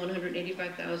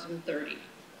 $25,185,030.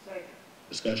 Second.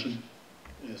 Discussion?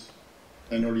 Yes.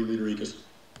 Minority Leader Ekis.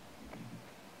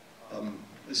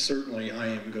 Certainly, I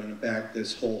am going to back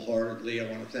this wholeheartedly. I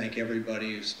want to thank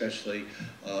everybody, especially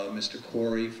Mr.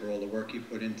 Corey, for all the work he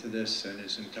put into this and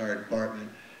his entire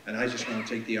department. And I just want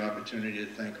to take the opportunity to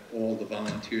thank all the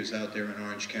volunteers out there in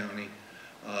Orange County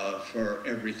for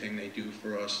everything they do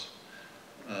for us.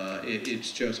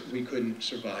 It's just, we couldn't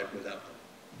survive without them.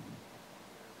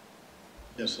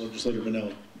 Yes, Legislator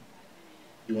Benelli.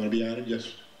 You want to be added?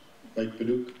 Yes. Mike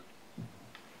Paduk.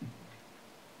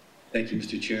 Thank you,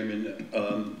 Mr. Chairman.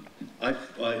 I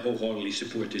wholeheartedly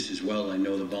support this as well. I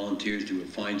know the volunteers do a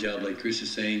fine job, like Chris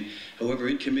is saying. However,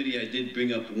 in committee, I did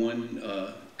bring up one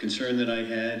concern that I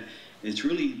had. It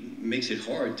really makes it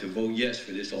hard to vote yes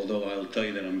for this, although I'll tell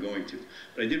you that I'm going to.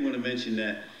 But I did want to mention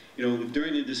that, you know,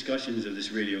 during the discussions of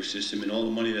this radio system and all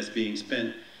the money that's being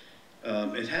spent,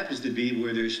 it happens to be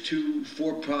where there's two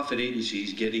for-profit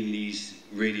agencies getting these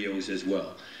radios as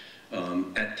well,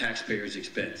 at taxpayers'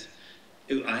 expense.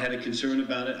 I had a concern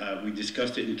about it. We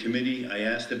discussed it in committee. I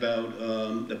asked about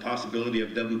the possibility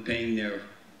of them paying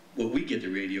what we get the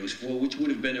radios for, which would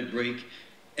have been a break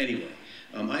anyway.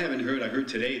 I haven't heard, I heard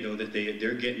today though that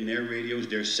they're getting their radios,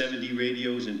 there's 70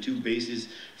 radios and 2 bases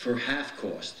for half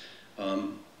cost.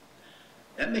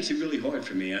 That makes it really hard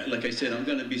for me. Like I said, I'm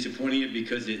going to be supporting it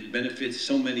because it benefits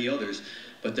so many others.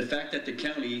 But the fact that the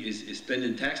county is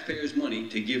spending taxpayers' money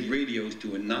to give radios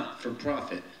to a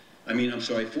not-for-profit,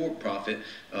 for-profit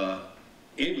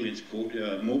ambulance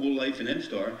corps, Mobile Life and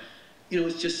MSTAR, you know,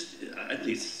 it's just, I think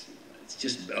it's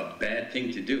just a bad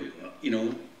thing to do. You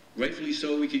know, rightfully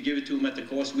so, we could give it to them at the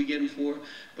cost we get them for,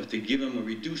 but to give them a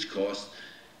reduced cost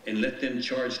and let them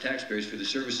charge taxpayers for the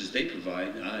services they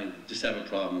provide, I just have a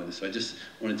problem with it. So I just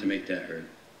wanted to make that heard.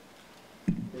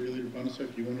 Majority Leader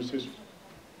Bonasek, you want to say something?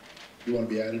 You want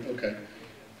to be added? Okay.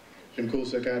 Jim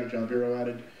Kulisek added, John Bureau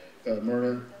added,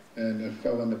 Myrna, and a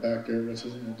fellow in the back there, what's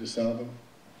his name, DeSalvo?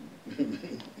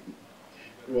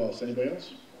 Who else? Anybody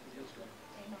else?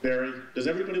 Barry. Does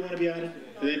everybody want to be added?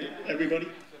 Everybody?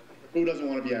 Who doesn't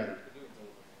want to be added?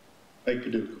 Mike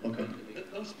Paduch, okay.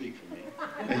 Don't speak for me.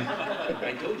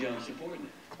 I told you I'm supporting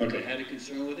it. Okay. I had a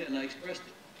concern with it and I expressed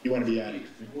it. You want to be added?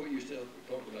 Support yourself,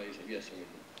 talk about yourself, yes, I would.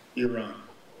 You're on.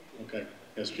 Okay.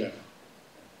 Yes, Jeff.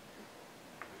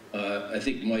 I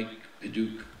think Mike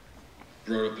Paduch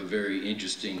brought up a very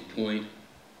interesting point.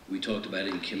 We talked about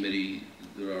it in committee.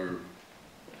 There are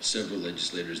several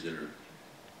legislators that are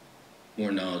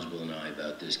more knowledgeable than I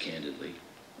about this, candidly.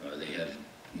 They have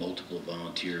multiple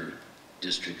volunteer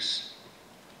districts,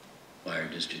 fire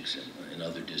districts, and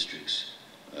other districts,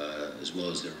 as well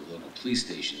as their local police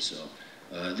stations. So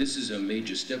this is a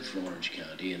major step for Orange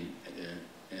County,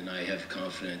 and I have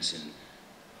confidence in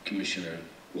Commissioner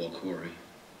Walcory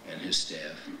and his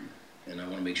staff, and I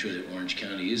want to make sure that Orange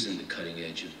County is in the cutting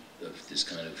edge of this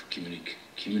kind of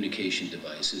communication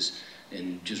devices.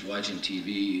 And just watching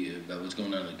TV about what's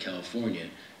going on in California,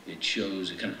 it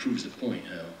kind of proves the point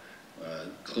how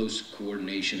close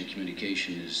coordination and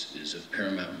communication is of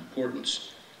paramount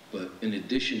importance. But in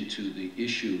addition to the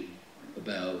issue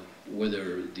about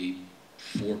whether the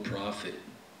for-profit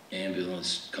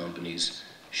ambulance companies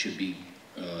should be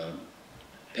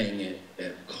paying it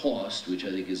at cost, which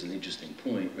I think is an interesting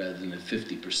point, rather than a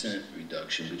 50%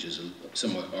 reduction, which is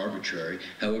somewhat arbitrary,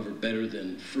 however, better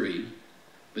than free.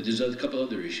 But there's a couple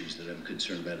other issues that I'm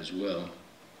concerned about as well.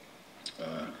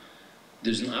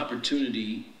 There's an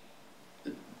opportunity,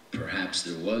 perhaps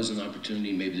there was an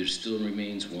opportunity, maybe there still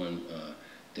remains one,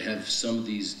 to have some of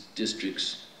these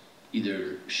districts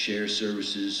either share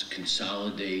services,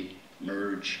 consolidate,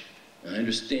 merge. And I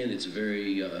understand it's a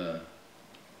very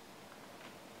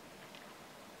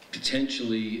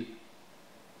potentially,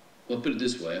 well, put it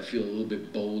this way, I feel a little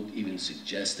bit bold even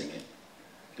suggesting it,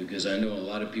 because I know a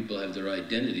lot of people have their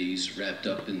identities wrapped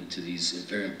up into these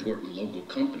very important local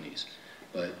companies.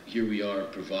 But here we are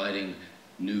providing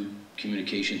new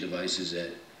communication devices at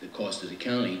the cost of the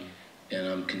county, and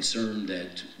I'm concerned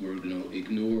that we're going to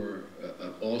ignore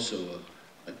also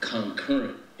a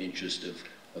concurrent interest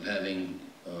of having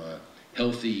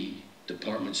healthy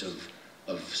departments of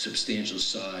substantial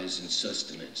size and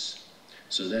sustenance.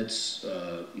 So that's,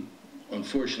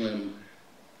 unfortunately, I'm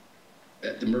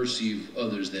at the mercy of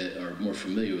others that are more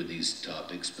familiar with these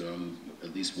topics, but I'm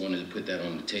at least wanted to put that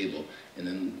on the table. And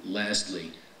then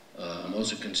lastly, I'm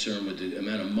also concerned with the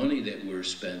amount of money that we're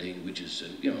spending, which is,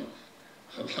 you know,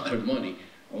 a lot of money.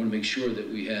 I want to make sure that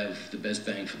we have the best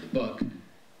bang for the buck,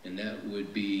 and that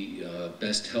would be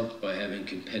best helped by having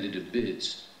competitive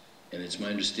bids. And it's my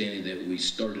understanding that we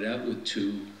started out with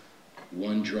 2,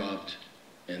 1 dropped,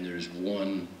 and there's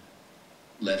 1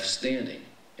 left standing.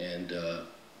 And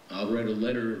I'll write a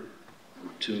letter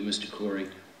to Mr. Corey,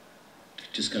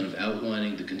 just kind of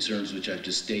outlining the concerns which I've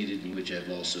just stated and which I've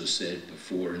also said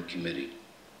before in committee.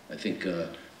 I think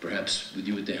perhaps with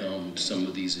you at the helm, some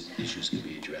of these issues can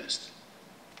be addressed.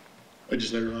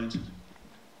 Legislator Lyons.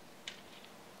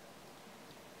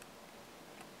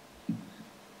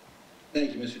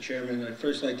 Thank you, Mr. Chairman. I'd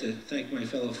first like to thank my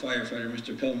fellow firefighter,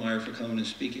 Mr. Pellmeyer, for coming and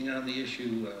speaking on the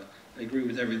issue. I agree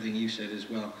with everything you said as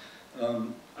well.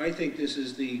 I think this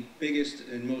is the biggest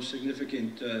and most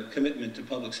significant commitment to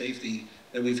public safety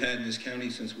that we've had in this county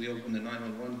since we opened the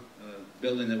 911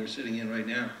 building that we're sitting in right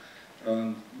now.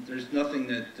 There's nothing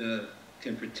that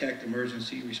can protect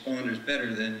emergency responders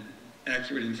better than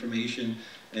accurate information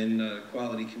and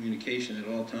quality communication at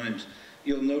all times.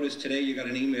 You'll notice today you got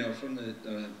an email from the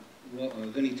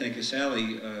Vinnie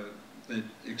Tankasali that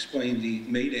explained the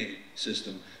Mayday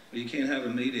system. But you can't have a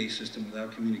Mayday system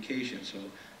without communication, so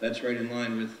that's right in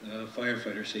line with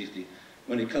firefighter safety.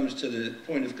 When it comes to the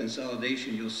point of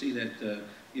consolidation, you'll see that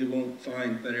you won't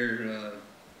find better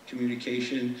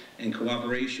communication and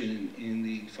cooperation in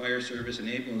the fire service and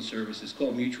ambulance service. It's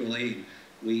called mutual aid.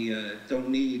 We don't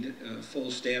need full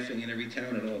staffing in every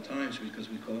town at all times because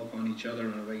we call upon each other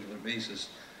on a regular basis.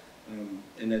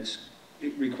 And that's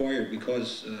required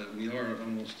because we are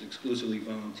almost exclusively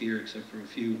volunteer except for a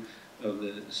few of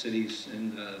the cities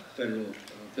and federal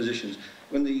positions.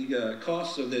 When the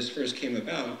costs of this first came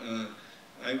about,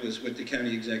 I was with the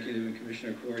county executive and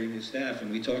Commissioner Corey and his staff, and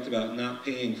we talked about not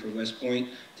paying for West Point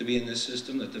to be in this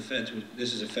system, that the feds would,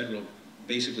 this is a federal,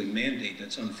 basically, mandate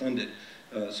that's unfunded,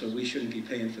 so we shouldn't be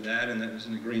paying for that, and that was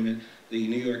an agreement. The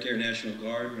New York Air National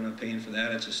Guard, we're not paying for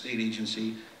that, it's a state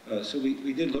agency. So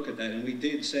we did look at that, and we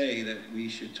did say that we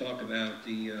should talk about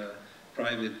the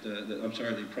private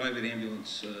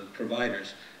ambulance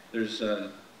providers. There's,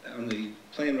 on the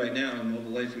plan right now, Mobile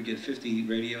Life would get 50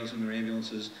 radios in their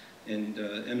ambulances, and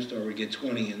MSTAR would get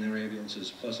 20 in their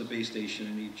ambulances, plus a base station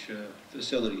in each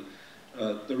facility.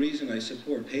 The reason I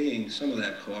support paying some of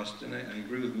that cost, and I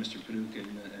agree with Mr. Paduk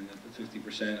and the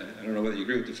 50%, I don't know whether you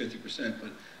agree with the 50%,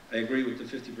 but I agree with the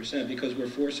 50% because we're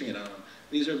forcing it on them.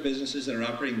 These are businesses that are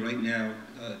operating right now,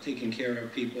 taking care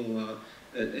of people,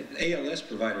 ALS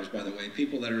providers, by the way,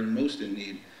 people that are most in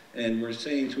need. And we're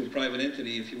saying to a private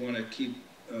entity, if you want to keep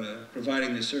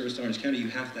providing this service to Orange County, you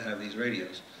have to have these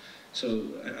radios. So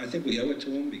I think we owe it to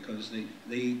them because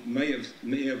they may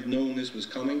have known this was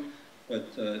coming,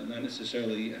 but not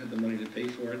necessarily had the money to pay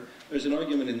for it. There's an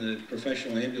argument in the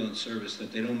professional ambulance service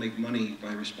that they don't make money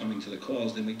by responding to the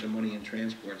calls, they make their money in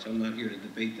transport. So I'm not here to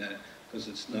debate that because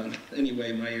it's not in any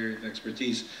way my area of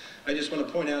expertise. I just want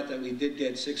to point out that we did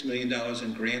get $6 million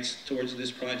in grants towards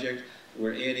this project.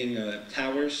 We're adding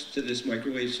towers to this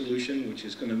microwave solution, which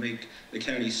is going to make the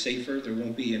county safer. There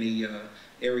won't be any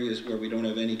areas where we don't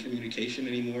have any communication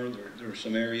anymore. There are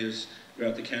some areas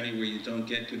throughout the county where you don't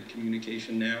get good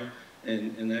communication now,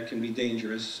 and that can be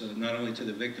dangerous, not only to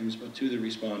the victims, but to the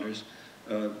responders.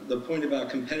 The point about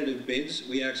competitive bids,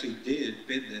 we actually did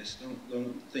bid this.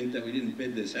 Don't think that we didn't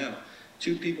bid this out.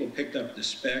 2 people picked up the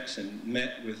specs and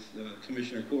met with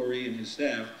Commissioner Corey and his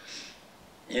staff.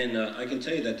 And I can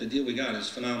tell you that the deal we got is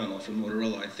phenomenal from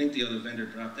Motorola. I think the other vendor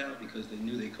dropped out because they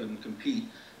knew they couldn't compete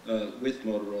with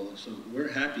Motorola. So we're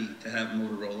happy to have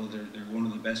Motorola. They're one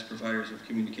of the best providers of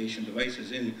communication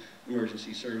devices in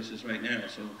emergency services right now.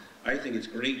 So I think it's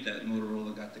great that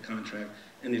Motorola got the contract.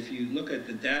 And if you look at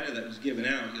the data that was given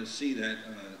out, you'll see that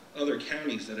other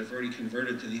counties that have already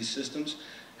converted to these systems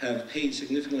have paid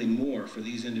significantly more for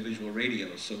these individual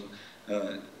radios. So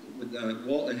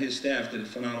Walt and his staff did a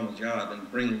phenomenal job in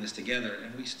bringing this together,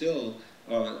 and we still,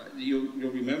 you'll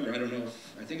remember, I don't know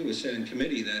if, I think it was said in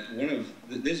committee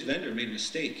that this vendor made a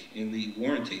mistake in the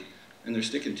warranty, and they're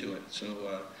sticking to it.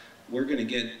 So we're going to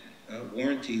get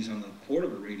warranties on the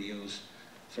portable radios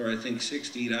for, I think,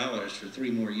 $60 for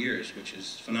 3 more years, which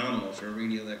is phenomenal for a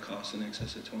radio that costs in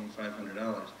excess of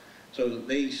 $2,500. So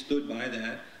they stood by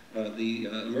that. The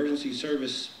emergency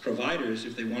service providers,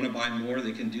 if they want to buy more,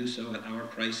 they can do so at our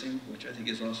pricing, which I think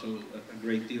is also a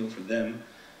great deal for them.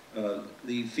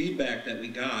 The feedback that we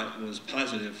got was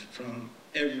positive from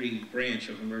every branch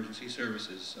of emergency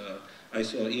services. I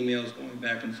saw emails going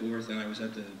back and forth, and I was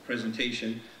at the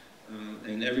presentation,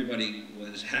 and everybody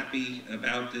was happy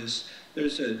about this.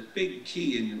 There's a big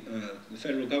key in the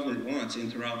federal government wants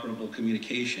interoperable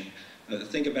communication.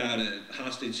 Think about a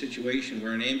hostage situation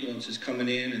where an ambulance is coming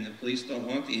in and the police don't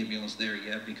want the ambulance there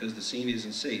yet because the scene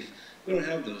isn't safe. We don't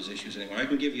have those issues anymore. I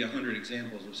can give you 100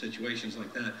 examples of situations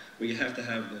like that where you have to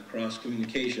have the cross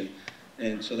communication,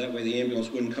 and so that way the ambulance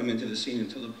wouldn't come into the scene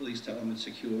until the police tell them it's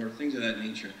secure, things of that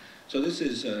nature. So this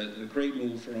is a great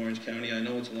move for Orange County. I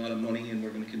know it's a lot of money, and we're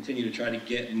going to continue to try to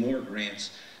get more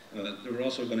grants. We're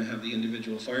also going to have the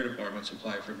individual fire departments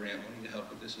apply for grant money to help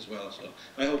with this as well. So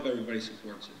I hope everybody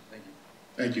supports it. Thank you.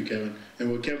 Thank you, Kevin. And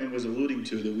what Kevin was alluding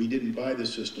to, that we didn't buy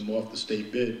this system off the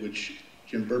state bid, which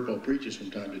Jim Burpo preaches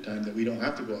from time to time, that we don't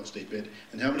have to go off state bid.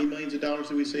 And how many millions of dollars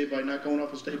did we save by not going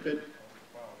off a state bid?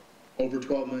 Over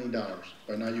 $12 million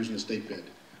by not using a state bid,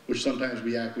 which sometimes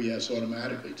we acquiesce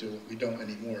automatically to. We don't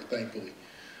anymore, thankfully.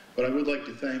 But I would like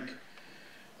to thank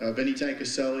Benny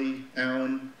Tancaselli,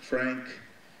 Alan, Frank,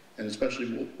 and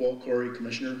especially Walt Corey,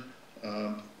 Commissioner.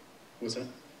 What's that?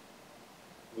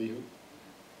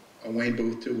 Wayne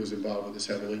Booth, too, was involved with this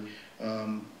heavily.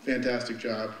 Fantastic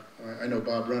job. I know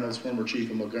Bob Reynolds, former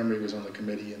chief of Montgomery, was on the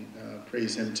committee, and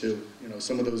praise him, too. You know,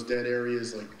 some of those dead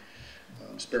areas like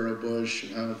Sparrow Bush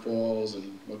and Highland Falls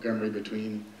and Montgomery,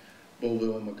 between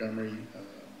Bullville and Montgomery,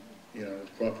 you know,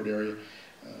 Crawford area,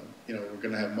 you know, we're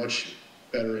going to have much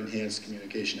better enhanced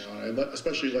communication now. And I'd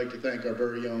especially like to thank our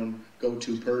very own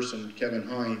go-to person, Kevin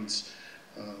Hines,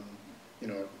 you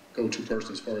know, go-to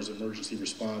person as far as emergency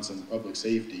response and public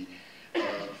safety,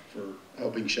 for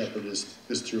helping shepherd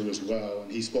this through as well.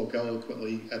 And he spoke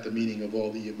eloquently at the meeting of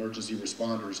all the emergency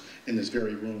responders in this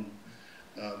very room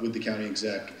with the county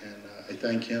exec. And I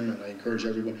thank him, and I encourage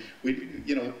everyone.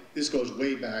 You know, this goes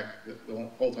way back, the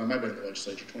whole time I've been in the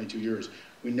legislature, 22 years.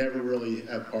 We never really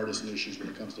have partisan issues when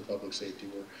it comes to public safety.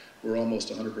 We're almost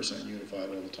 100% unified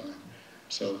all the time.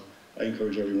 So I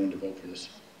encourage everyone to vote for this.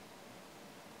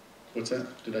 What's that?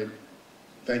 Did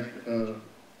I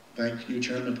thank you,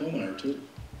 Chairman Pillmeyer, too?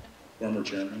 Former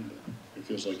chairman, but it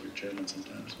feels like you're chairman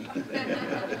sometimes.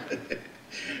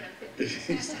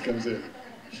 He comes in.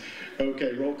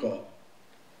 Okay, roll call.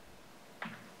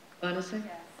 Bonasek?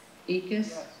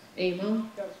 Ekis? Amo?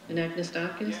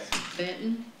 Anagnestakis?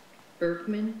 Benton?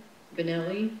 Berkman?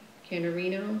 Benelli?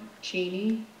 Canterino?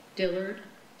 Cheney? Dillard?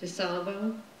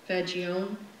 DeSalvo?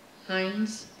 Fagione?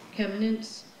 Hines?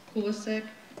 Kemnitz? Kulisek?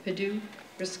 Paduk,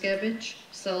 Riskevich,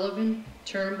 Sullivan,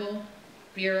 Turnbull,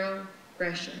 Bureau,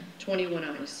 Brescia. 21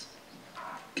 ayes.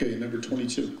 Okay, number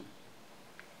 22.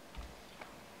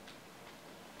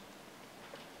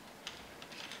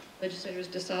 Legislators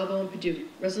DeSalvo and Paduk.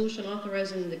 Resolution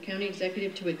authorizing the county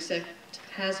executive to accept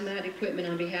hazmat equipment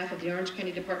on behalf of the Orange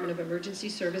County Department of Emergency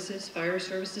Services, Fire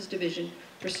Services Division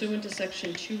pursuant to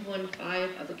Section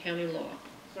 215 of the county law.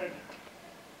 Second.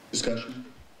 Discussion?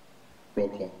 Roll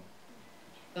call.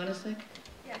 Bonasek?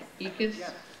 Yes. Ekis?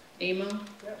 Yes. Amo?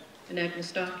 Yes.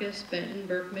 Anagnestakis, Benton,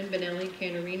 Berkman, Benelli,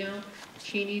 Canterino,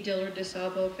 Cheney, Dillard,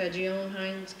 DeSalvo, Fagione,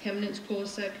 Hines, Chemnitz,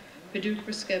 Kulisek, Paduk,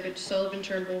 Riskevich, Sullivan,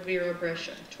 Turnbull, Vero,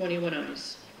 Brescia. 21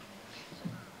 ayes.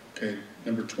 Okay,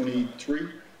 number 23.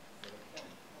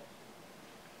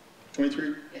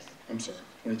 23? Yes. I'm sorry,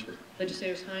 23.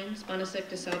 Legislators Hines, Bonasek,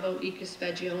 DeSalvo, Ekis,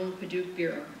 Fagione, Paduk,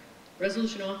 Bureau.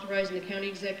 Resolution authorizing the county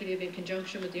executive in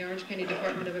conjunction with the Orange County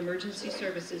Department of Emergency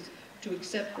Services to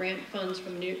accept grant funds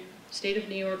from State of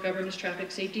New York Governor's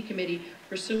Traffic Safety Committee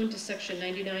pursuant to Section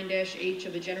 99-H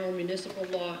of the General Municipal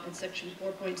Law and Section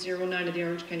 4.09 of the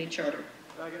Orange County Charter.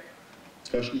 Second.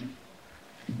 Discussion?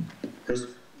 Chris?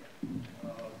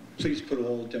 Please put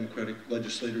all Democratic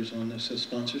legislators on this as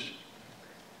sponsors.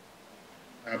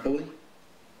 Happily?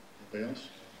 Anybody else?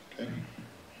 Okay.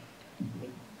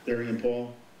 Larry and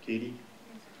Paul, Katie?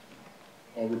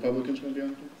 All Republicans going to be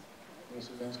on it?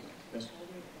 Yes.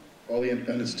 All the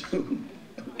independents too?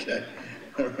 Okay.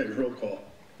 All right, roll call.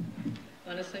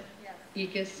 Bonasek? Yes.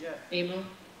 Ekis? Yes. Amo?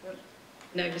 Yes.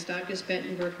 Anagnestakis,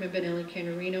 Benton, Berkman, Benelli,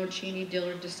 Canterino, Cheney,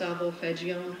 Dillard, DeSalvo,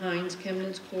 Fagione, Hines,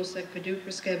 Chemnitz, Kulisek, Paduk,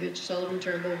 Riskevich, Sullivan,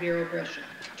 Turnbull, Vero, Brescia.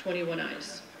 21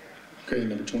 ayes. Okay,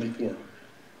 number 24.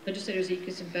 Legislators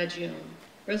Ekis and Fagione.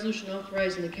 Resolution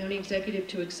authorizing the county executive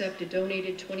to accept a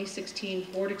donated 2016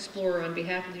 Ford Explorer on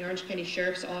behalf of the Orange County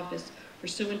Sheriff's Office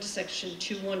pursuant to Section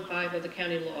 215 of the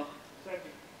county law.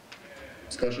 Second.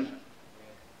 Discussion?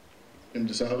 Kim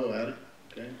DeSalvo added.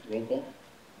 Okay, roll call.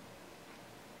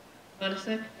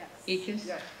 Bonasek? Yes. Ekis?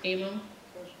 Yes. Amo?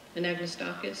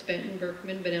 Anagnestakis, Benton,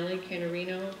 Berkman, Benelli,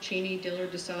 Canterino, Cheney,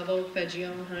 Dillard, DeSalvo,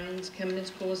 Fagione, Hines,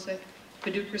 Chemnitz, Kulisek,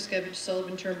 Paduk, Riskevich,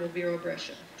 Sullivan, Turnbull, Vero,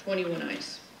 Brescia. 21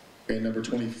 ayes. Okay, number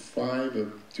 25, a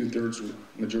 2/3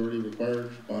 majority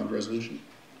required bond resolution.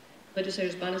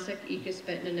 Legislators Bonasek, Ekis,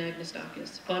 Benton, and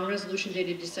Anagnestakis. Bond resolution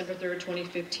dated December 3rd,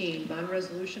 2015. Bond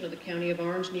resolution of the County of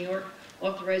Orange, New York,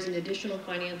 authorizing additional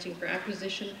financing for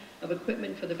acquisition of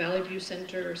equipment for the Valley View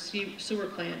Center sewer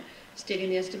plant,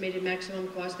 stating the estimated maximum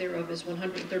cost thereof is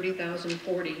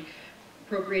 $130,040,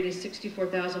 appropriated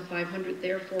 $64,500,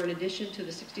 therefore in addition to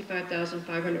the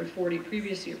 $65,540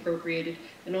 previously appropriated,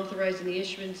 and authorizing the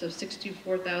issuance of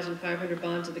 $64,500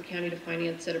 bonds of the county to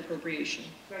finance said appropriation.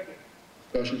 Second.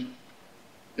 Discussion?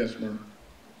 Yes, Myrna.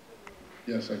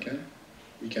 Yes, I can.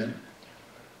 We can.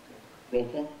 Roll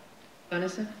call.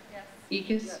 Bonasek? Yes.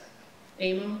 Ekis? Yes.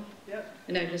 Amo? Yes.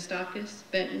 Anagnestakis,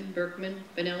 Benton, Berkman,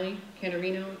 Benelli,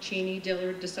 Canterino, Cheney,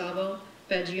 Dillard, DeSalvo,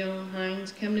 Fagione,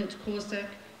 Hines, Chemnitz, Kulisek,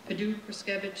 Paduk,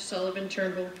 Riskevich, Sullivan,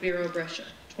 Turnbull, Vero, Brescia.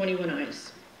 21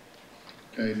 ayes.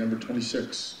 Okay, number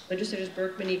 26. Legislators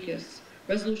Berkman, Ekis.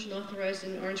 Resolution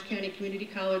authorizing Orange County Community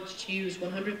College to use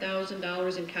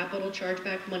 $100,000 in capital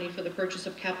chargeback money for the purchase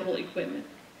of capital equipment.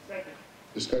 Second.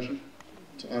 Discussion?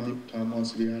 Tom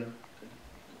wants to be added.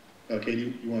 Okay.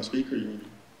 Katie, you want to speak or you want to?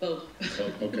 Both.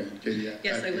 Oh, okay, Katie.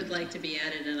 Yes, I would like to be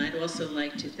added, and I'd also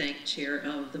like to thank Chair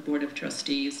of the Board of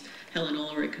Trustees, Helen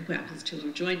Ulrich, who happens to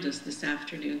have joined us this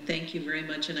afternoon. Thank you very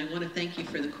much, and I want to thank you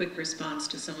for the quick response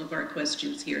to some of our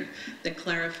questions here that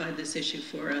clarified this issue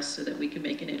for us so that we can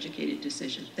make an educated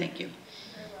decision. Thank you.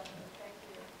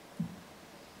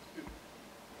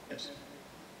 Yes.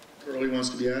 Curly wants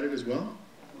to be added as well.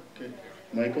 Okay.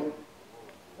 Michael?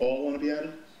 All want to be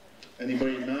added?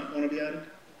 Anybody not want to be added?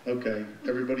 Okay,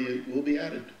 everybody will be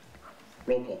added.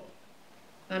 Roll call.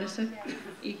 Bonasek?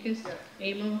 Ekis?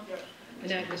 Amo?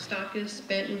 Anagnestakis,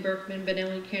 Benton, Berkman,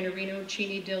 Benelli, Canterino,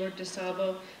 Cheney, Dillard,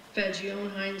 DeSalvo, Fagione,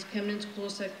 Hines, Chemnitz,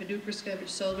 Kulisek, Paduk, Riskevich,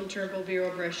 Sullivan, Turnbull,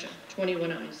 Vero, Brescia.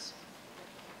 21 ayes.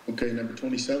 Okay, number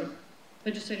 27.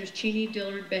 Legislators Cheney,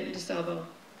 Dillard, Benton, DeSalvo.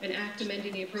 An act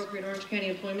amending the appropriate Orange County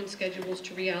employment schedules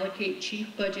to reallocate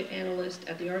chief budget analyst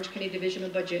at the Orange County Division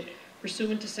of Budget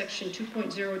pursuant to Section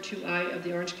 2.02I of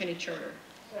the Orange County Charter.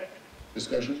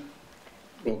 Discussion?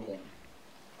 Roll call.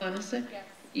 Bonasek? Yes.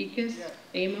 Ekis? Yes.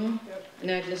 Amo? Yes.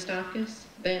 Anagnestakis,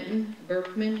 Benton,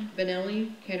 Berkman,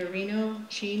 Benelli, Canterino,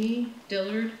 Cheney,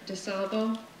 Dillard,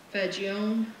 DeSalvo,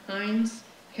 Fagione, Hines,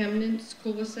 Chemnitz,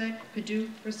 Kulisek, Paduk,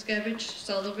 Riskevich,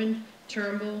 Sullivan,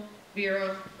 Turnbull,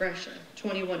 Vero, Brescia.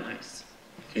 21 ayes.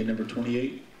 Okay, number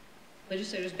 28.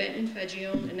 Legislators Benton,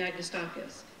 Fagione, and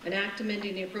Agnestakis. An act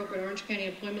amending the appropriate Orange County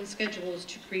employment schedules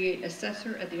to create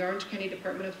assessor at the Orange County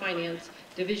Department of Finance,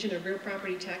 Division of Real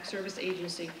Property Tax Service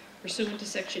Agency, pursuant to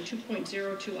Section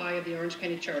 2.02I of the Orange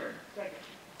County Charter.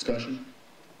 Discussion?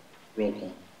 Roll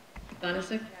call.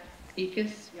 Bonasek?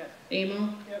 Ekis? Yes.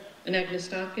 Amo? Yes.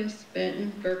 Anagnestakis?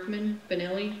 Benton? Berkman?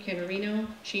 Benelli? Canarino?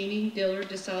 Cheney? Dillard?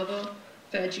 DeSalvo?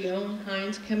 Fagione?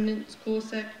 Hines? Chemnitz?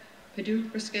 Kulisek?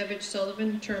 Paduk? Riskevich?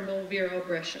 Sullivan? Turnbull? Vero?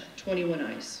 Brescia. 21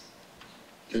 ayes.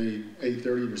 Okay,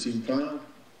 8:30, receive and file.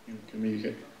 You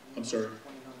communicate. I'm sorry.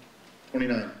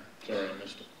 29. Sorry, I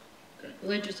missed it. Okay.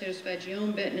 Legislators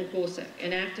Fagione, Benton, and Kulisek.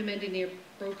 An act amending the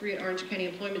appropriate Orange County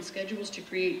employment schedules to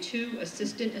create 2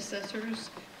 assistant assessors,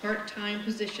 part-time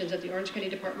positions at the Orange County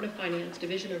Department of Finance,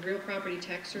 Division of Real Property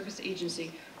Tax Service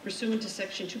Agency, pursuant to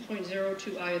Section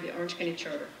 2.02I of the Orange County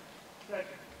Charter.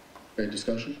 Okay,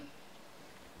 discussion?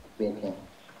 Roll call.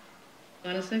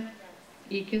 Bonasek?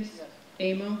 Ekis?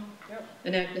 Amo?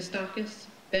 Anagnestakis?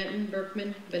 Benton?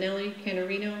 Berkman? Benelli?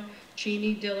 Canarino?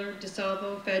 Cheney? Dillard?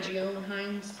 DeSalvo? Fagione?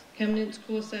 Hines? Chemnitz?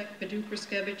 Kulisek? Paduk?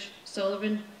 Riskevich?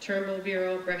 Sullivan? Turnbull?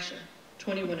 Vero? Brescia.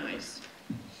 21 ayes.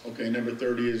 Okay, number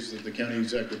 30 is that the county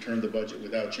exec returned the budget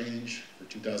without change for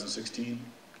 2016.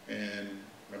 And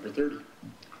number 30.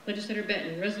 Legislator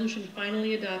Benton, resolution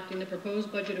finally adopting the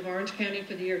proposed budget of Orange County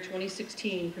for the year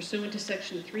 2016 pursuant to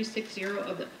Section 360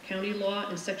 of the county law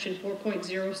and Section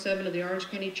 4.07 of the Orange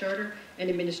County Charter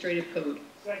and Administrative Code.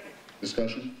 Second.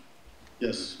 Discussion?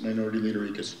 Yes, Minority Leader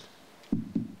Ekis.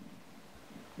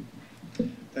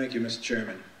 Thank you, Mr.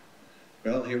 Chairman.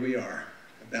 Well, here we are,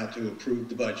 about to approve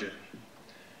the budget.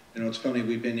 You know, it's funny,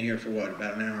 we've been here for what,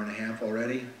 about an hour and a half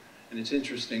already? And it's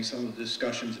interesting, some of the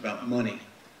discussions about money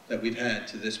that we've had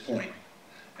to this point,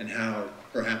 and how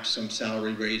perhaps some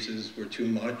salary raises were too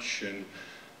much, and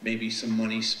maybe some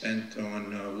money spent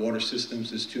on water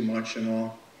systems is too much and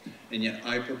all. And yet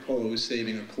I propose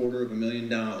saving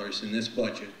 $250,000 in this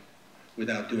budget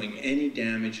without doing any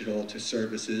damage at all to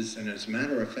services, and as a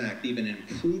matter of fact, even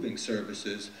improving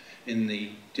services in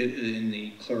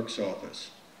the clerk's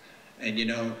office. And you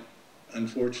know,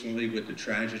 unfortunately, with the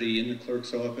tragedy in the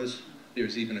clerk's office,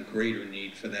 there's even a greater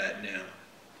need for that now.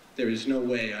 There is no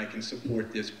way I can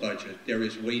support this budget. There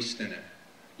is waste in it.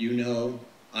 You know,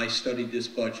 I studied this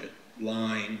budget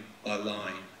line by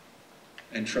line.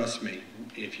 And trust me,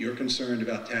 if you're concerned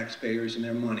about taxpayers and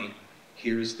their money,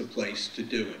 here's the place to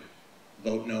do it.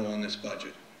 Vote no on this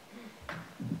budget.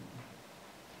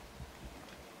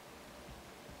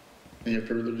 Any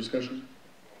further discussion?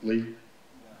 Lee?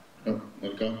 No,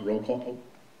 let it go. Roll call. Oh.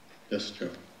 Yes, Joe.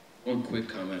 One quick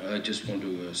comment. I just want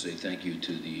to say thank you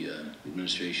to the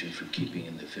administration for keeping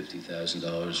in the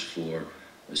 $50,000 for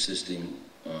assisting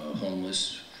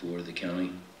homeless for the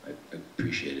county. I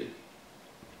appreciate it.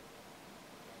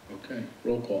 Okay,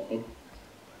 roll call. Oh.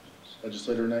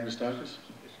 Legislator Anagnestakis?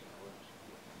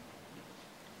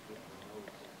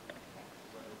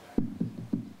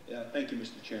 Thank you,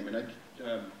 Mr. Chairman.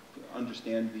 I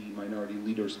understand the minority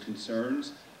leader's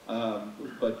concerns,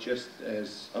 but just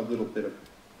as a little bit of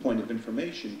point of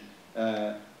information,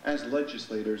 as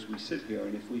legislators, we sit here,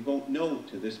 and if we vote no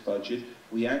to this budget,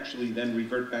 we actually then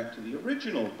revert back to the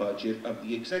original budget of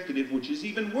the executive, which is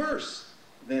even worse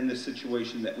than the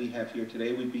situation that we have here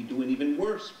today. We'd be doing even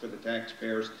worse for the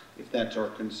taxpayers if that's our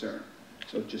concern.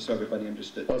 So just so everybody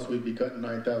understood. Plus, we'd be cutting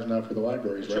 $9,000 out for the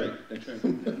libraries, that's right? That's right.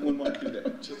 Wouldn't want to do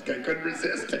that. Just I couldn't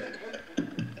resist it.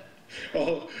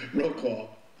 Oh, roll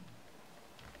call.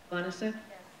 Bonasek?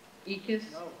 Ekis?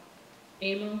 No.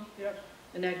 Amo? Yes.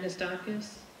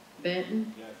 Anagnestakis?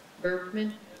 Benton? Yes.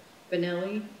 Berkman?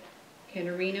 Benelli?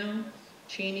 Canarino?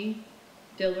 Cheney?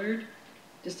 Dillard?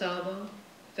 DeSalvo?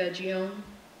 Fagione?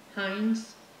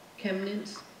 Hines?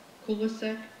 Chemnitz?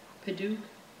 Kulisek? Paduk?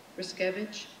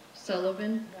 Riskevich?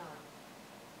 Sullivan?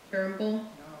 Turnbull?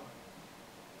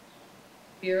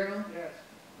 Bureau? Yes.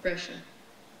 Brescia.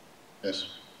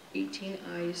 Yes. 18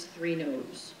 ayes, 3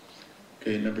 noes.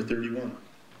 Okay, number 31.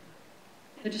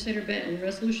 Legislator Benton,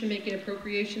 resolution making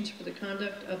appropriations for the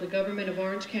conduct of the government of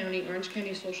Orange County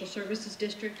Social Services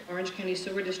District, Orange County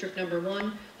Sewer District Number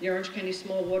 1, the Orange County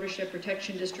Small Watershed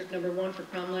Protection District Number 1 for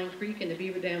Cromline Creek and the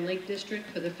Beaver Dam Lake District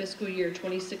for the fiscal year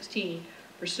 2016,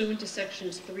 pursuant to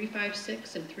sections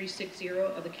 356 and 360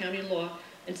 of the county law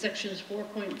and sections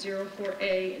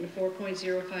 4.04A and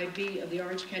 4.05B of the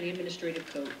Orange County Administrative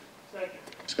Code. Second.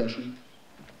 Discussion?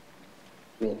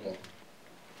 Roll call.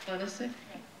 Bonasek?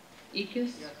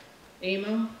 Ekis?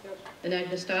 Amo?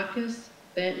 Anagnestakis?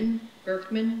 Benton?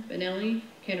 Berkman? Benelli?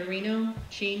 Canarino?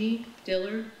 Cheney?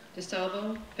 Dillard?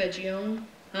 DeSalvo? Fagione?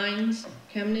 Hines?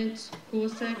 Chemnitz?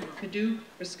 Kulisek? Paduk?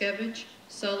 Riskevich?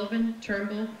 Sullivan,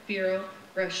 Turnbull, Vero,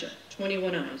 Brescia.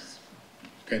 21 ayes.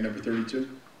 Okay, number 32.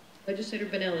 Legislator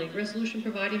Benelli, resolution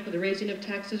providing for the raising of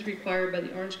taxes required by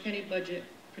the Orange County budget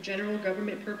for general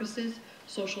government purposes,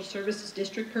 social services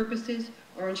district purposes,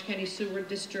 Orange County Sewer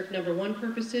District Number 1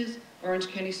 purposes, Orange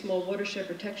County Small Watershed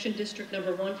Protection District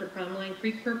Number 1 for Cromline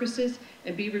Creek purposes,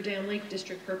 and Beaver Dam Lake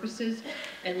District purposes,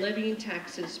 and levying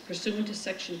taxes pursuant to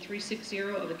Section 360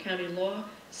 of the county law,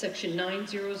 Section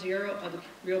 900 of the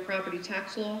real property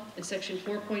tax law, and Section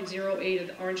 4.08 of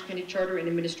the Orange County Charter and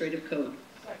Administrative Code.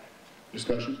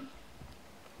 Discussion?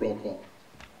 Roll call.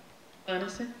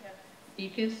 Coniston?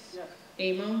 Yes. Demas? Yes.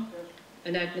 Amo? Yes.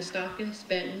 Anagnestakis,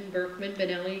 Benton, Berkman,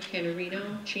 Benelli,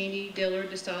 Canterino, Cheney, Diller,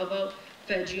 DeSalvo,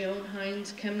 Fagione,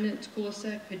 Hines, Chemnitz,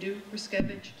 Kulisek, Paduk,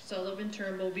 Riskevich, Sullivan,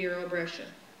 Turnbull, Vero, Brescia.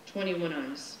 21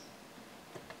 ayes.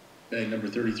 Okay, number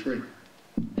 33.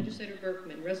 Legislator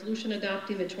Berkman, resolution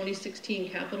adopting the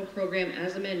 2016 capital program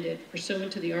as amended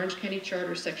pursuant to the Orange County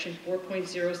Charter, Section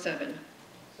 4.07.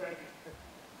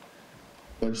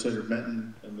 Legislator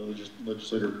Benton and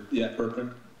Legislator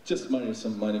Berkman. Just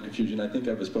some minor confusion. I think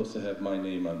I was supposed to have my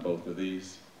name on both of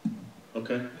these.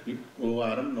 Okay, we'll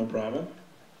add them, no problem.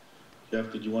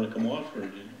 Jeff, did you want to come off, or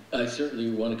did you? I certainly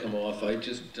want to come off. I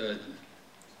just I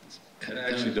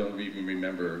actually don't even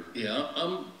remember. Yeah,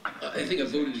 I think I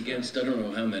voted against, I don't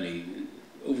know how many,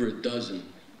 over a dozen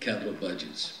capital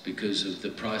budgets because of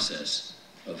the process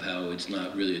of how it's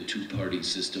not really a two-party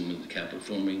system with the capital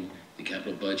forming the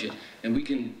capital budget. And we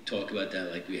can talk about that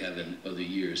like we have in other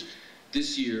years.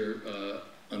 This year,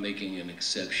 I'm making an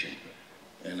exception,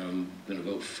 and I'm going to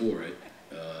vote for it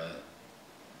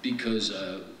because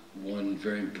one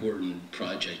very important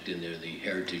project in there, the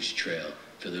Heritage Trail,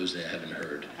 for those that haven't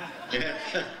heard.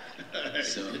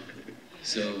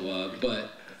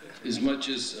 But as much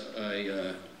as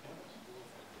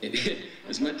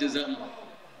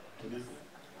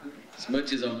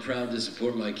I'm proud to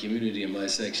support my community and my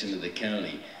section of the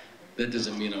county, that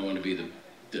doesn't mean I want to be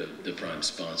the prime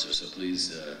sponsor. So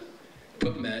please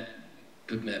put Matt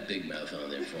Big Mouth on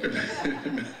there for me.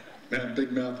 Matt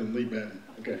Big Mouth and Lee Benton.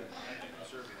 Okay.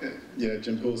 Yeah,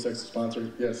 Jim Kulisek's the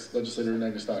sponsor. Yes, Legislator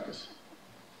Anagnestakis.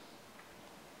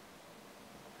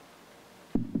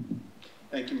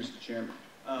 Thank you, Mr. Chairman.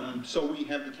 So we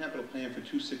have the capital plan for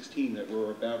 2016 that we're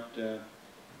about to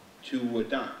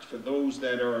adopt. For those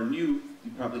that are new,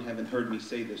 you probably haven't heard me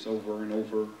say this over and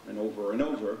over and over and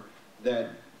over,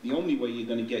 that the only way you're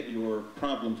going to get your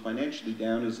problem financially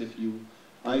down is if you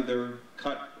either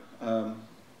cut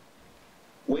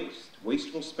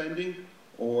wasteful spending,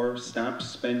 or stop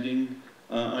spending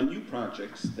on new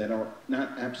projects that are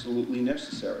not absolutely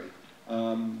necessary.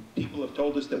 People have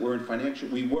told us that we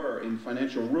were in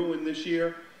financial ruin this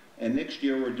year, and next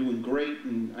year we're doing great,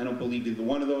 and I don't believe either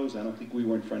one of those. I don't think we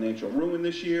were in financial ruin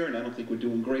this year, and I don't think we're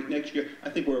doing great next year. I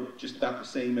think we're just about the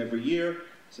same every year.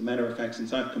 As a matter of fact,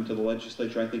 since I've come to the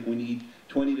legislature, I think we need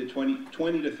 20 to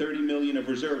 30 million of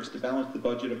reserves to balance the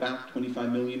budget, about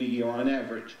 25 million a year on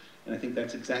average, and I think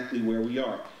that's exactly where we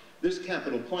are. This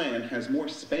capital plan has more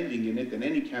spending in it than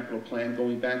any capital plan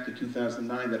going back to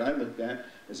 2009 that I looked at.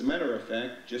 As a matter of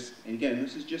fact, and again,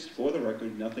 this is just for the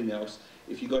record, nothing else.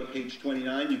 If you go to page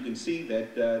 29, you can see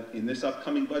that in this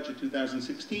upcoming budget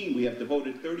 2016, we have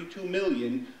devoted 32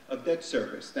 million of debt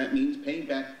service. That means paying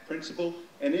back principal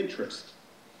and interest.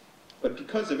 But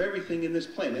because of everything in this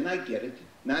plan, and I get it,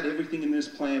 not everything in this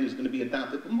plan is going to be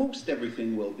adopted, but most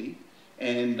everything will be.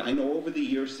 And I know over the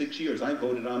years, 6 years, I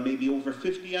voted on maybe over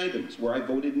 50 items where I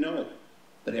voted no.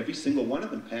 But every single one of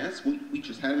them passed. We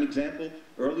just had an example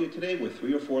earlier today where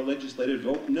 3 or 4 legislators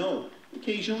vote no.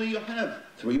 Occasionally you'll have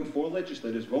 3 or 4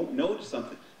 legislators vote no to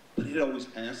something, but it always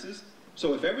passes.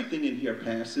 So if everything in here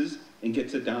passes and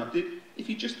gets adopted, if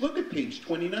you just look at page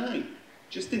 29,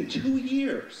 just in 2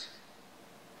 years,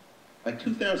 by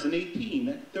 2018,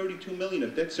 that 32 million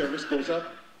of debt service goes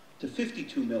up to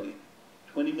 52 million.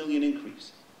 20 million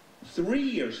increase. 3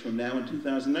 years from now, in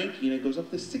 2019, it goes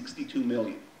up to 62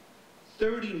 million.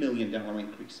 $30 million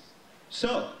increase.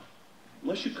 So,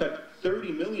 unless you cut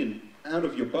 30 million out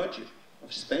of your budget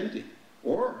of spending,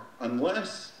 or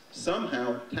unless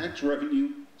somehow tax revenue,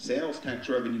 sales tax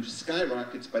revenue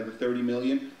skyrockets by the 30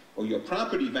 million, or your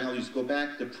property values go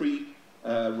back to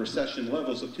pre-recession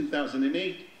levels of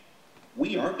 2008,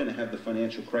 we are going to have the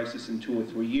financial crisis in 2 or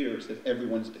 3 years that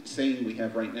everyone's been saying we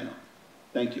have right now.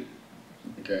 Thank you.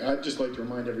 Okay, I'd just like to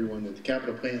remind everyone that the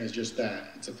capital plan is just that.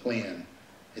 It's a plan.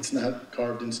 It's not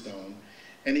carved in stone.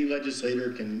 Any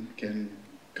legislator can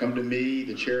come to me,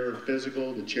 the chair of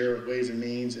fiscal, the chair of ways and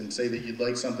means, and say that you'd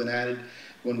like something added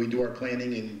when we do our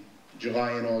planning in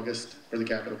July and August for the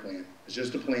capital plan. It's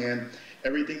just a plan.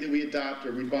 Everything that we adopt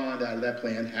or we bond out of that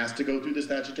plan has to go through the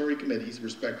statutory committees,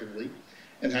 respectively,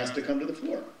 and has to come to the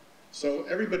floor. So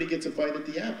everybody gets a bite at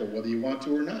the apple, whether you want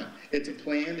to or not. It's a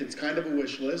plan. It's kind of a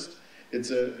wish list. It's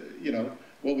a, you know,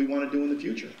 what we want to do in the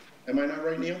future. Am I not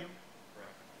right, Neil?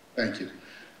 Thank you.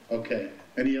 Okay.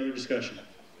 Any other discussion?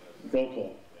 Roll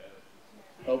call.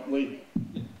 Oh, Lee.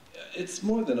 It's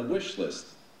more than a wish list.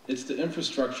 It's the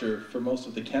infrastructure for most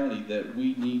of the county that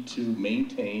we need to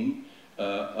maintain,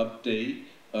 update,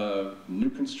 new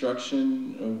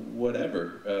construction,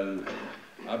 whatever.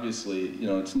 Obviously, you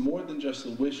know, it's more than just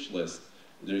a wish list.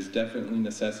 There's definitely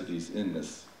necessities in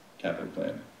this capital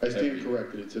plan. I stand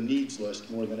corrected. It's a needs list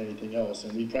more than anything else,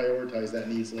 and we prioritize that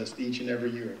needs list each and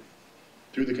every year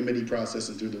through the committee process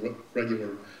and through the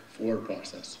regular floor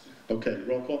process. Okay,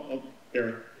 roll call. Oh,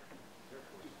 Eric.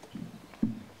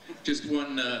 Just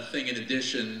one thing in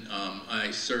addition, I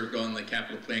served on the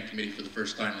capital plan committee for the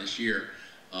first time this year.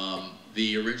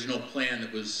 The original plan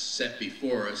that was set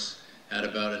before us had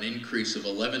about an increase of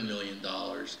 $11 million.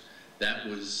 That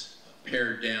was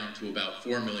pared down to about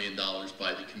 $4 million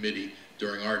by the committee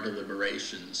during our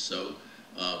deliberations. So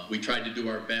we tried to do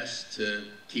our best to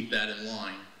keep that in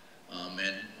line,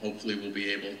 and hopefully we'll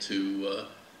be able to,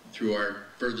 through our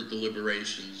further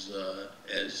deliberations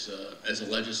as a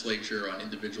legislature on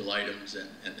individual items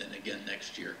and then again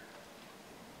next year.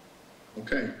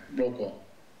 Okay, roll call.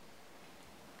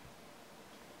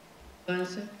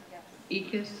 Bonasek? Yes.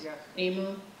 Ekis? Yes.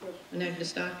 Amo? Yes.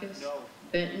 Anagnestakis? No.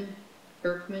 Benton?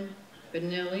 Berkman?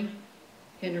 Benelli?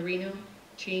 Canterino?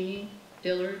 Cheney?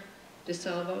 Dillard?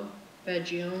 DeSalvo?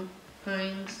 Fagione?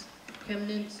 Hines?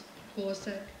 Chemnitz?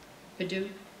 Kulisek? Paduk?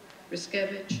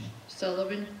 Riskevich?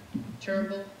 Sullivan?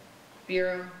 Turnbull?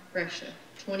 Bureau? Brescia.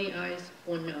 20 ayes,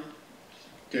 1 no.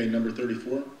 Okay, number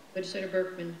 34. Legislator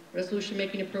Berkman, resolution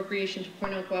making appropriation to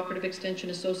Point Out Cooperative Extension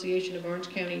Association of Orange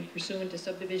County pursuant to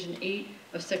subdivision 8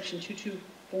 of section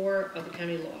 224 of the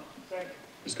county law.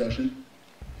 Discussion?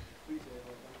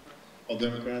 All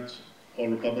Democrats, all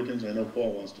Republicans. I know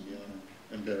Paul wants to be on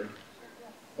it, and Barry.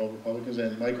 All Republicans,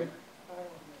 and Michael?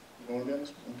 You want to be on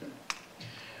this?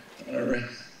 Okay. All right.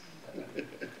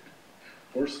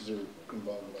 Horses are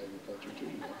involved with agriculture too.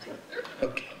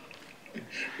 Okay.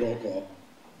 Roll call.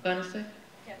 Bonasek?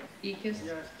 Yes. Ekis?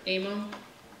 Yes. Amo?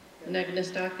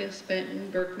 Anagnestakis?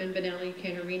 Benton? Berkman? Benelli?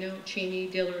 Canterino? Cheney?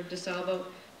 Dillard? DeSalvo?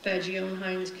 Fagione?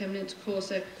 Hines? Chemnitz?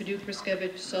 Kulisek? Paduk?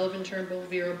 Riskevich? Sullivan? Turnbull?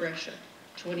 Bureau? Brescia.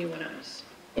 21 ayes.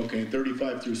 Okay,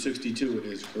 35 through 62 it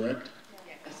is, correct?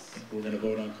 Yes. We're going to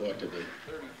vote on collectively.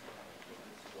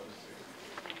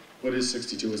 What is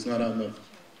 62? It's not on the...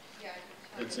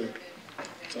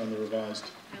 It's on the revised.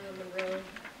 Town of Monroe.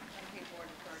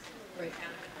 Right.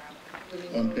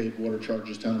 Unpaid water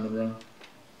charges, Town of Monroe.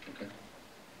 Okay.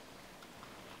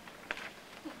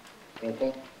 Roll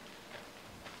call.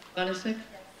 Bonasek?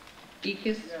 Yes.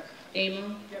 Ekis? Yes.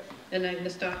 Amo? Yes.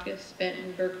 Anagnestakis?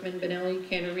 Benton? Berkman? Benelli?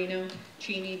 Canterino?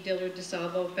 Cheney? Dillard?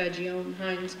 DeSalvo? Fagione?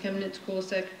 Hines? Chemnitz?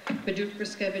 Kulisek? Paduk?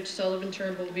 Riskevich? Sullivan?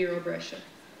 Turnbull? Bureau? Brescia.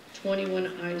 21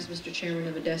 ayes, Mr. Chairman,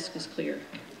 and the desk is clear.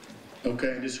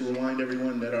 Okay, just to remind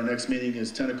everyone that our next meeting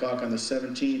is 10 o'clock on the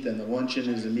 17th, and the luncheon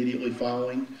is immediately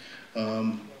following.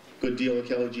 Good deal at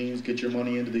Kelly Jean's. Get your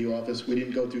money into the office. We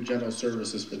didn't go through general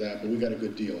services for that, but we got a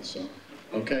good deal, so.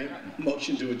 Okay,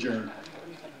 motion to adjourn.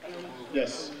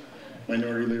 Yes,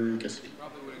 Minority Leader Lucas.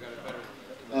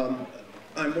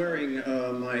 I'm wearing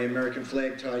my American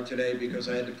flag tie today because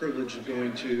I had the privilege of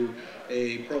going to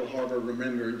a Pearl Harbor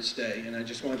Remembrance Day, and I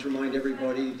just want to remind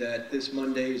everybody that this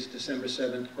Monday is December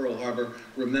 7th, Pearl Harbor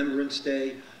Remembrance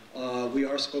Day. We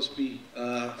are supposed to be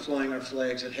flying our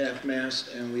flags at half-mast,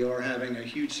 and we are having a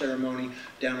huge ceremony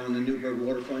down on the Newburgh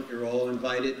waterfront. You're all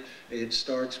invited. It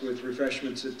starts with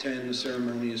refreshments at 10. The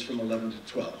ceremony is from 11 to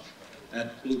 12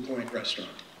 at Blue Point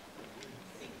Restaurant.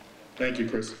 Thank you,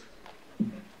 Chris.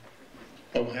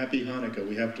 Oh, happy Hanukkah.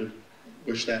 We have to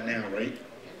wish that now, right?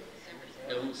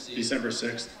 December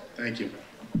 6th. Thank you.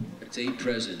 It's 8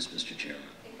 presents, Mr. Chairman.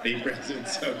 8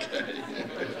 presents, okay.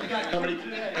 How many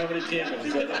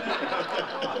candles? Okay.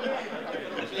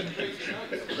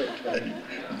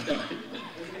 Bye.